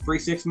go 3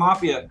 6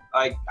 Mafia.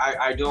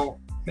 I don't.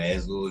 May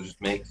as well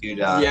just make 2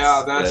 dots.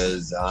 Yeah,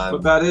 that's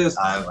what that is.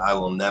 I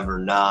will never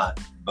not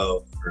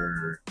vote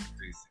for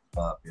 3 6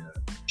 Mafia.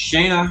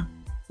 Shayna.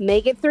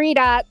 Make it 3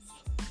 dots.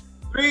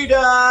 3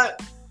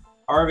 dot.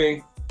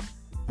 Harvey.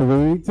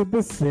 3 to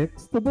the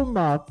 6 to the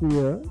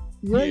Mafia.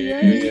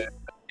 Yeah.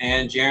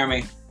 And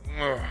Jeremy.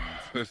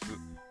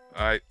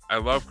 I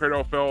love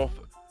Cradle of Filth,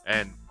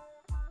 and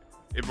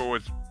if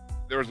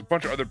there was a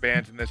bunch of other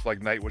bands in this like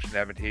Nightwish and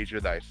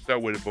Avantasia that I so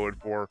would have voted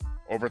for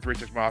over 3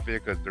 6 Mafia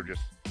because they're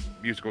just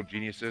musical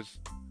geniuses,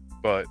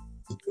 but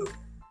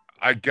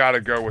I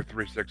gotta go with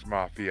 3 6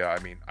 Mafia. I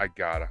mean, I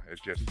gotta.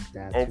 It's just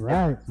That's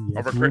right.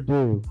 Yes, you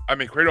do. I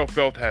mean, Cradle of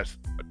Filth has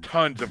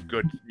tons of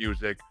good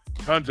music,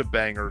 tons of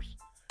bangers,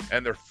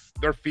 and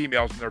their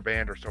females in their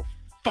band are so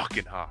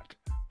fucking hot.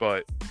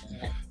 But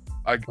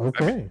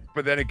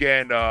but then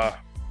again,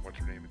 what's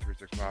her name in 3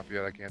 6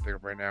 Mafia? I can't think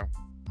of right now.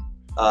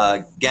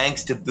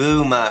 Gangsta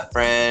Boo, my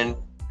friend.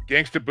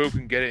 Gangsta Boo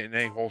can get it in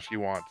any hole she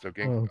wants. So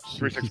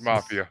 3 6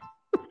 Mafia.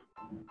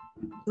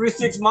 3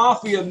 6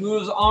 Mafia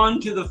moves on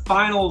to the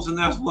finals, and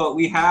that's what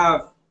we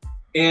have.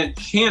 And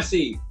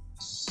Chancey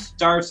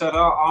starts it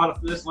on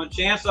this one.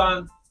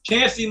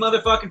 Chancey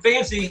motherfucking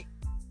Fancy.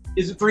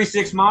 Is it 3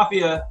 6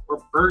 Mafia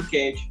or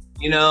Birdcage?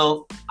 You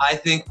know, I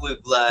think we've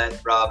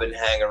let Robin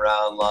hang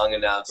around long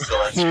enough, so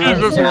let's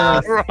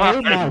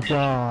Oh my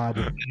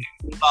God.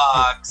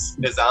 box,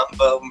 because I'm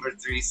voting for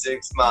 3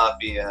 6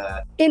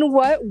 Mafia. In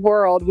what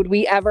world would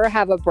we ever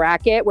have a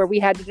bracket where we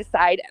had to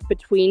decide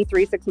between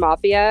 3 6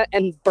 Mafia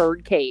and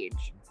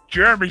Birdcage?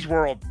 Jeremy's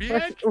world,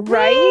 bitch.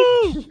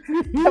 Right?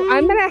 So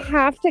I'm gonna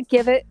have to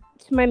give it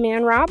to my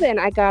man Robin.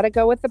 I gotta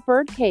go with the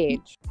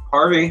Birdcage.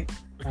 Harvey.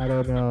 I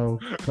don't know,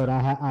 but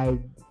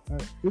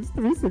it's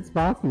 3 6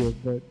 Mafia,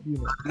 but you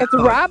know. It's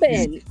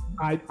Robin.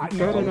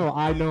 No.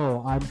 I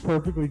know. I'm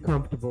perfectly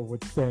comfortable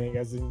with saying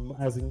as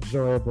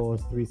enjoyable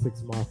as 3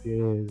 6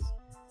 Mafia is.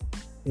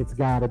 It's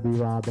gotta be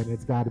Robin.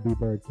 It's gotta be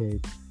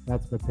Birdcage.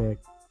 That's my pick.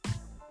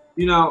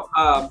 You know,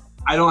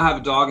 I don't have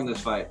a dog in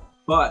this fight,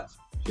 but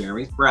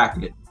Jeremy's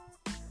bracket,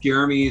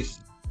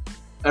 Jeremy's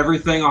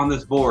everything on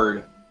this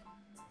board,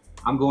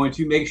 I'm going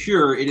to make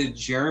sure it is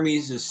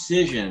Jeremy's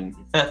decision.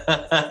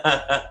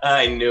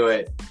 I knew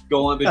it.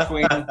 Going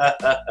between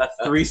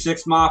 3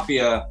 6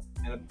 Mafia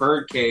and a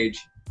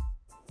Birdcage.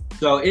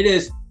 So it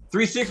is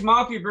 3 6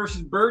 Mafia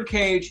versus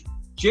Birdcage.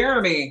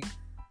 Jeremy,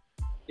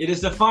 it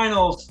is the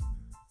finals.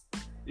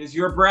 It is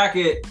your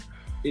bracket.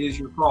 It is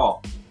your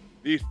call.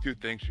 These two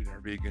things should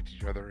never be against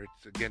each other.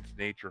 It's against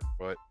nature,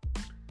 but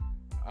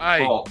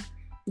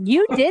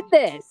You did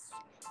this.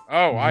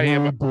 Oh, I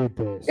am. You did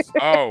this.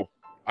 Oh,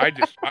 I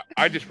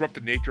disrupt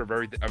the nature of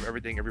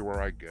everything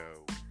everywhere I go.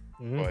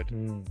 But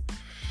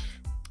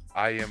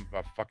I am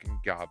a fucking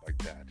god like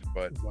that.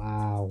 But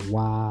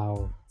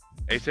Wow.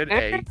 I said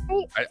A.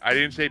 I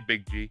didn't say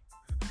Big G.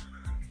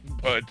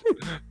 But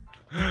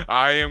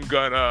I am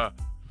gonna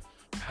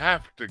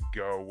have to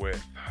go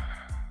with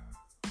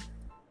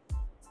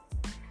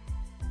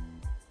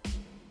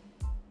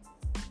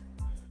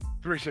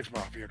 3 6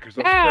 Mafia because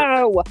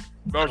No.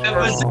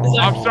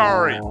 I'm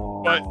sorry,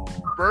 but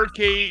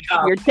Birdcage.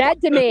 You're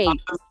dead to me.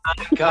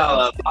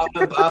 Collar,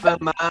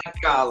 my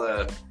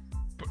collar.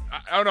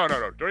 Oh no!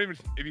 Don't even.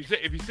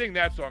 If you sing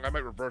that song, I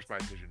might reverse my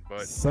decision.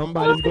 But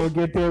somebody's gonna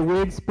get their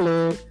wig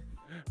split.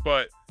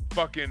 But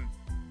fucking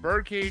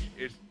Birdcage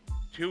is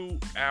 2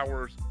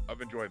 hours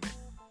of enjoyment.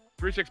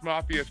 3 6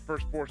 Mafia's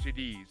first 4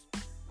 CDs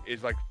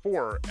is like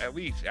 4 at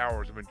least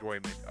hours of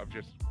enjoyment of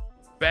just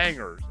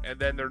bangers, and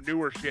then their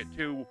newer shit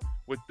too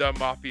with the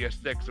Mafia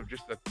 6 of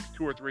just the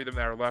 2 or 3 of them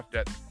that are left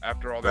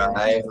after all the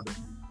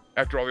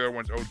other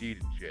ones OD'd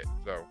and shit.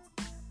 So.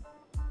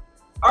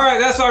 All right,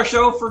 that's our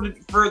show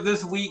for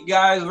this week,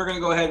 guys. We're gonna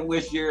go ahead and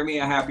wish Jeremy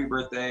a happy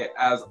birthday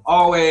as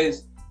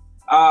always.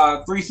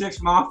 3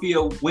 6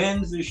 Mafia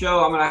wins the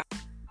show. I'm gonna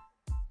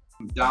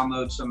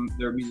download some of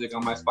their music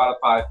on my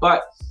Spotify.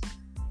 But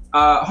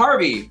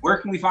Harvey, where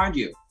can we find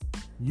you?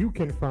 You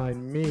can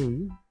find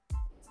me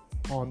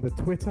on the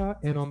Twitter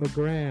and on the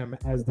gram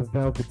as the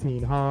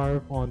Velveteen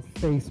Harv, on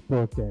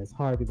Facebook as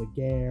Harvey the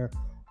Gare,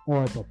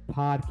 or the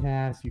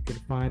podcast. You can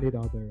find it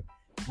either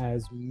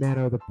as Men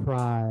Are the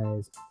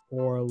Prize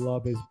or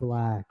Love is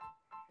Black.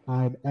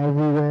 I'm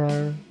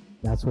everywhere.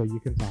 That's where you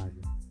can find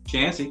me.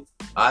 Chancy.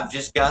 I've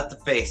just got the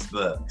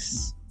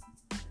Facebooks.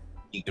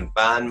 You can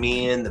find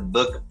me in the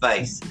Book of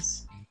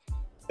Faces.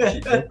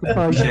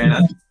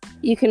 Shanna.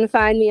 You can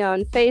find me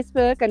on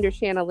Facebook under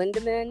Shanna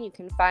Lindemann. You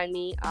can find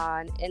me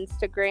on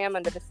Instagram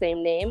under the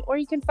same name, or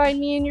you can find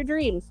me in your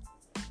dreams.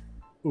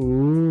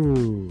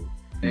 Ooh.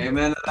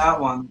 Amen to that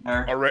one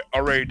there.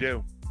 Already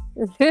do.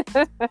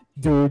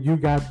 Dude, you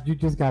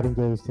just got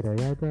engaged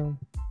today, right, bro?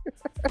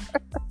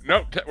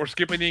 Nope, we're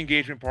skipping the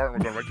engagement part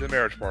and we're going right to the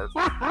marriage part.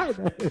 That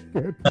is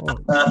good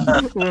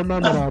point.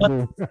 Remember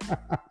that,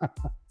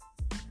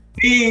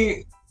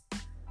 dude.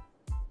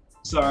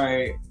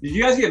 Sorry, did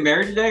you guys get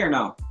married today or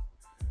no?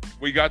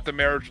 We got the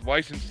marriage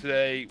license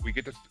today. We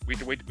have to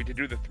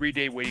do the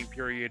 3-day waiting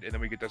period, and then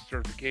we get the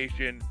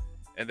certification,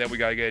 and then we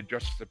gotta get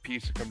Justice of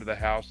Peace to come to the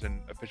house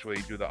and officially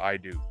do the I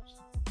do's.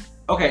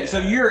 Okay, so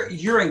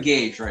you're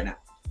engaged right now.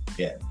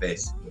 Yeah,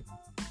 basically.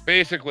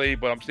 Basically,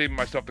 but I'm saving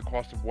myself the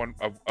cost of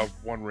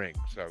one ring.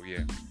 So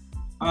yeah.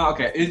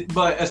 Okay,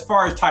 but as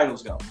far as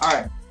titles go, all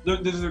right.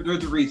 There's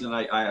a reason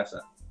I asked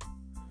that.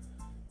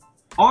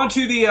 On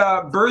to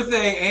the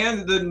birthday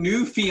and the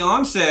new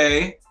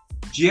fiance,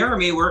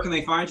 Jeremy. Where can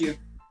they find you?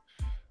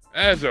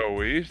 As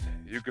always,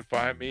 you can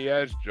find me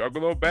as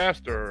Juggalo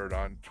Bastard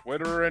on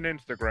Twitter and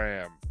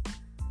Instagram.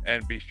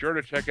 And be sure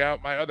to check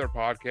out my other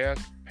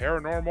podcast,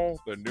 Paranormal,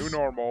 The New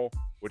Normal,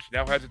 which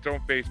now has its own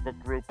Facebook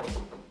group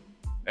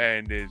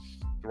and is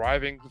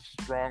thriving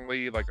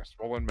strongly like a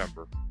swollen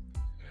member.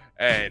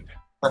 And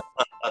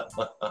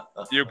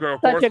you can,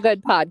 of course, Such a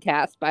good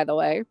podcast, by the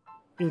way.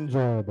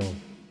 Enjoyable.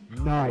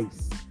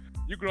 Nice.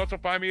 You can also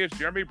find me as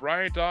Jeremy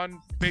Bryant on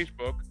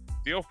Facebook.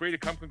 Feel free to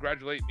come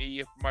congratulate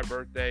me for my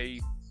birthday,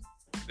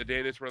 the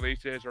day this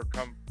releases, or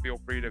feel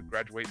free to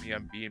congratulate me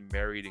on being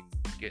married and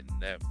getting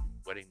that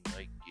wedding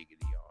night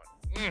giggity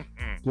on.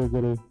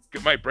 Giggity.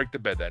 It might break the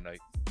bed that night.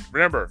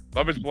 Remember,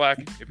 love is black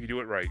if you do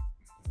it right.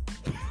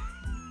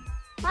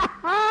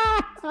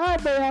 I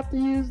may have to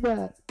use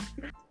that.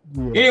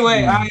 Yeah.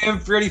 Anyway, I am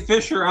Freddie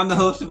Fisher. I'm the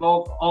host of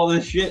all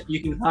this shit.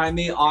 You can find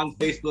me on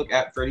Facebook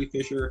at Freddie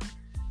Fisher.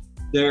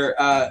 There,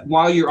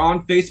 while you're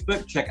on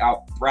Facebook, check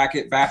out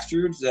Bracket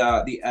Bastards,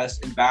 the S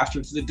in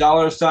Bastards,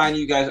 the $sign.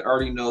 You guys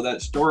already know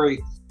that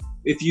story.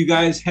 If you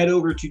guys head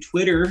over to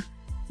Twitter,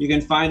 you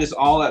can find us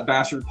all at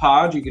Bastard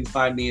Pod. You can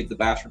find me at the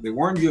Bastard they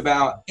warned you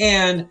about.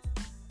 And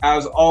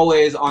as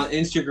always on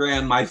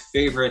Instagram, my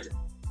favorite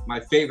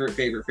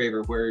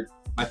word,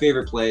 my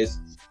favorite place,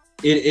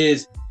 it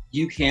is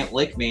You Can't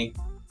Lick Me.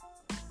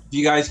 If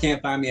you guys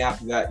can't find me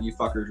after that, you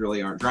fuckers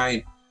really aren't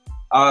trying.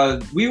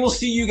 We will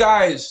see you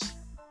guys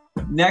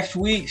next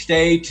week.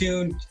 Stay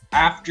tuned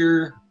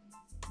after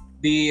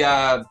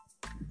the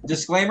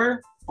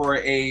disclaimer for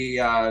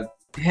a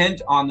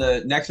hint on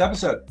the next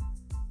episode.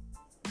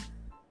 See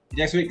you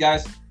next week,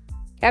 guys.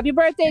 Happy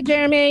birthday,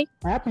 Jeremy.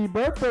 Happy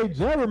birthday,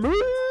 Jeremy.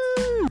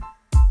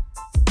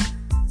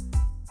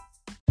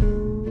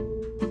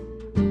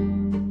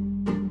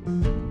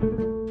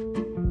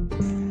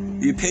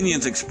 The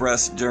opinions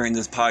expressed during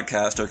this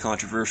podcast are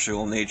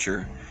controversial in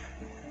nature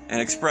and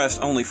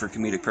expressed only for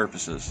comedic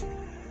purposes.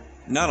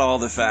 Not all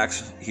the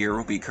facts here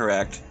will be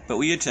correct, but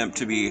we attempt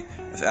to be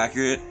as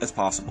accurate as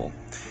possible.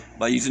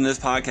 By using this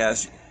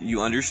podcast,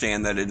 you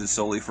understand that it is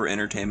solely for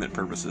entertainment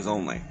purposes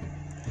only.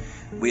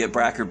 We at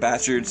Bracker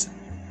Bastards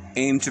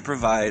aim to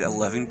provide a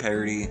loving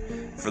parody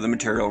for the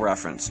material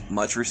reference.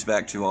 Much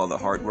respect to all the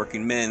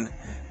hardworking men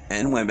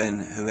and women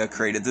who have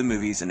created the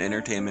movies and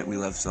entertainment we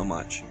love so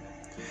much.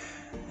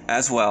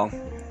 As well,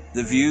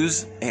 the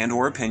views and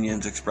or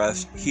opinions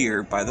expressed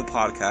here by the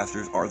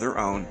podcasters are their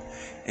own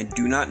and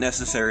do not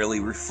necessarily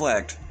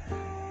reflect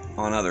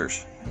on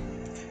others.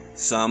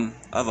 Some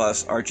of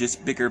us are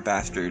just bigger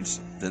bastards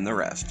than the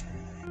rest.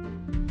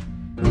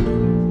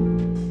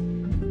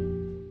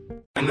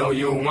 I know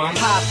you want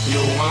pop, you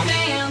want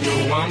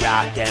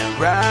rock and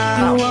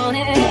roll. You want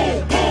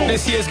it.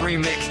 This year's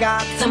remix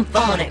got some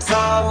phonics. So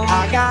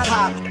I got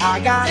pop, I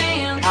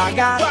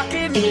got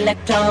fucking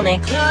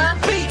electronic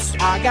beats.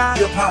 I got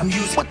hip hop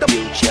music with the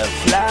future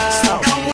flow.